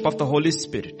fellowship of the Holy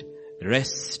Spirit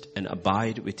rest and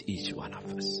abide with each one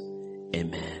of us.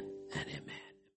 Amen and amen.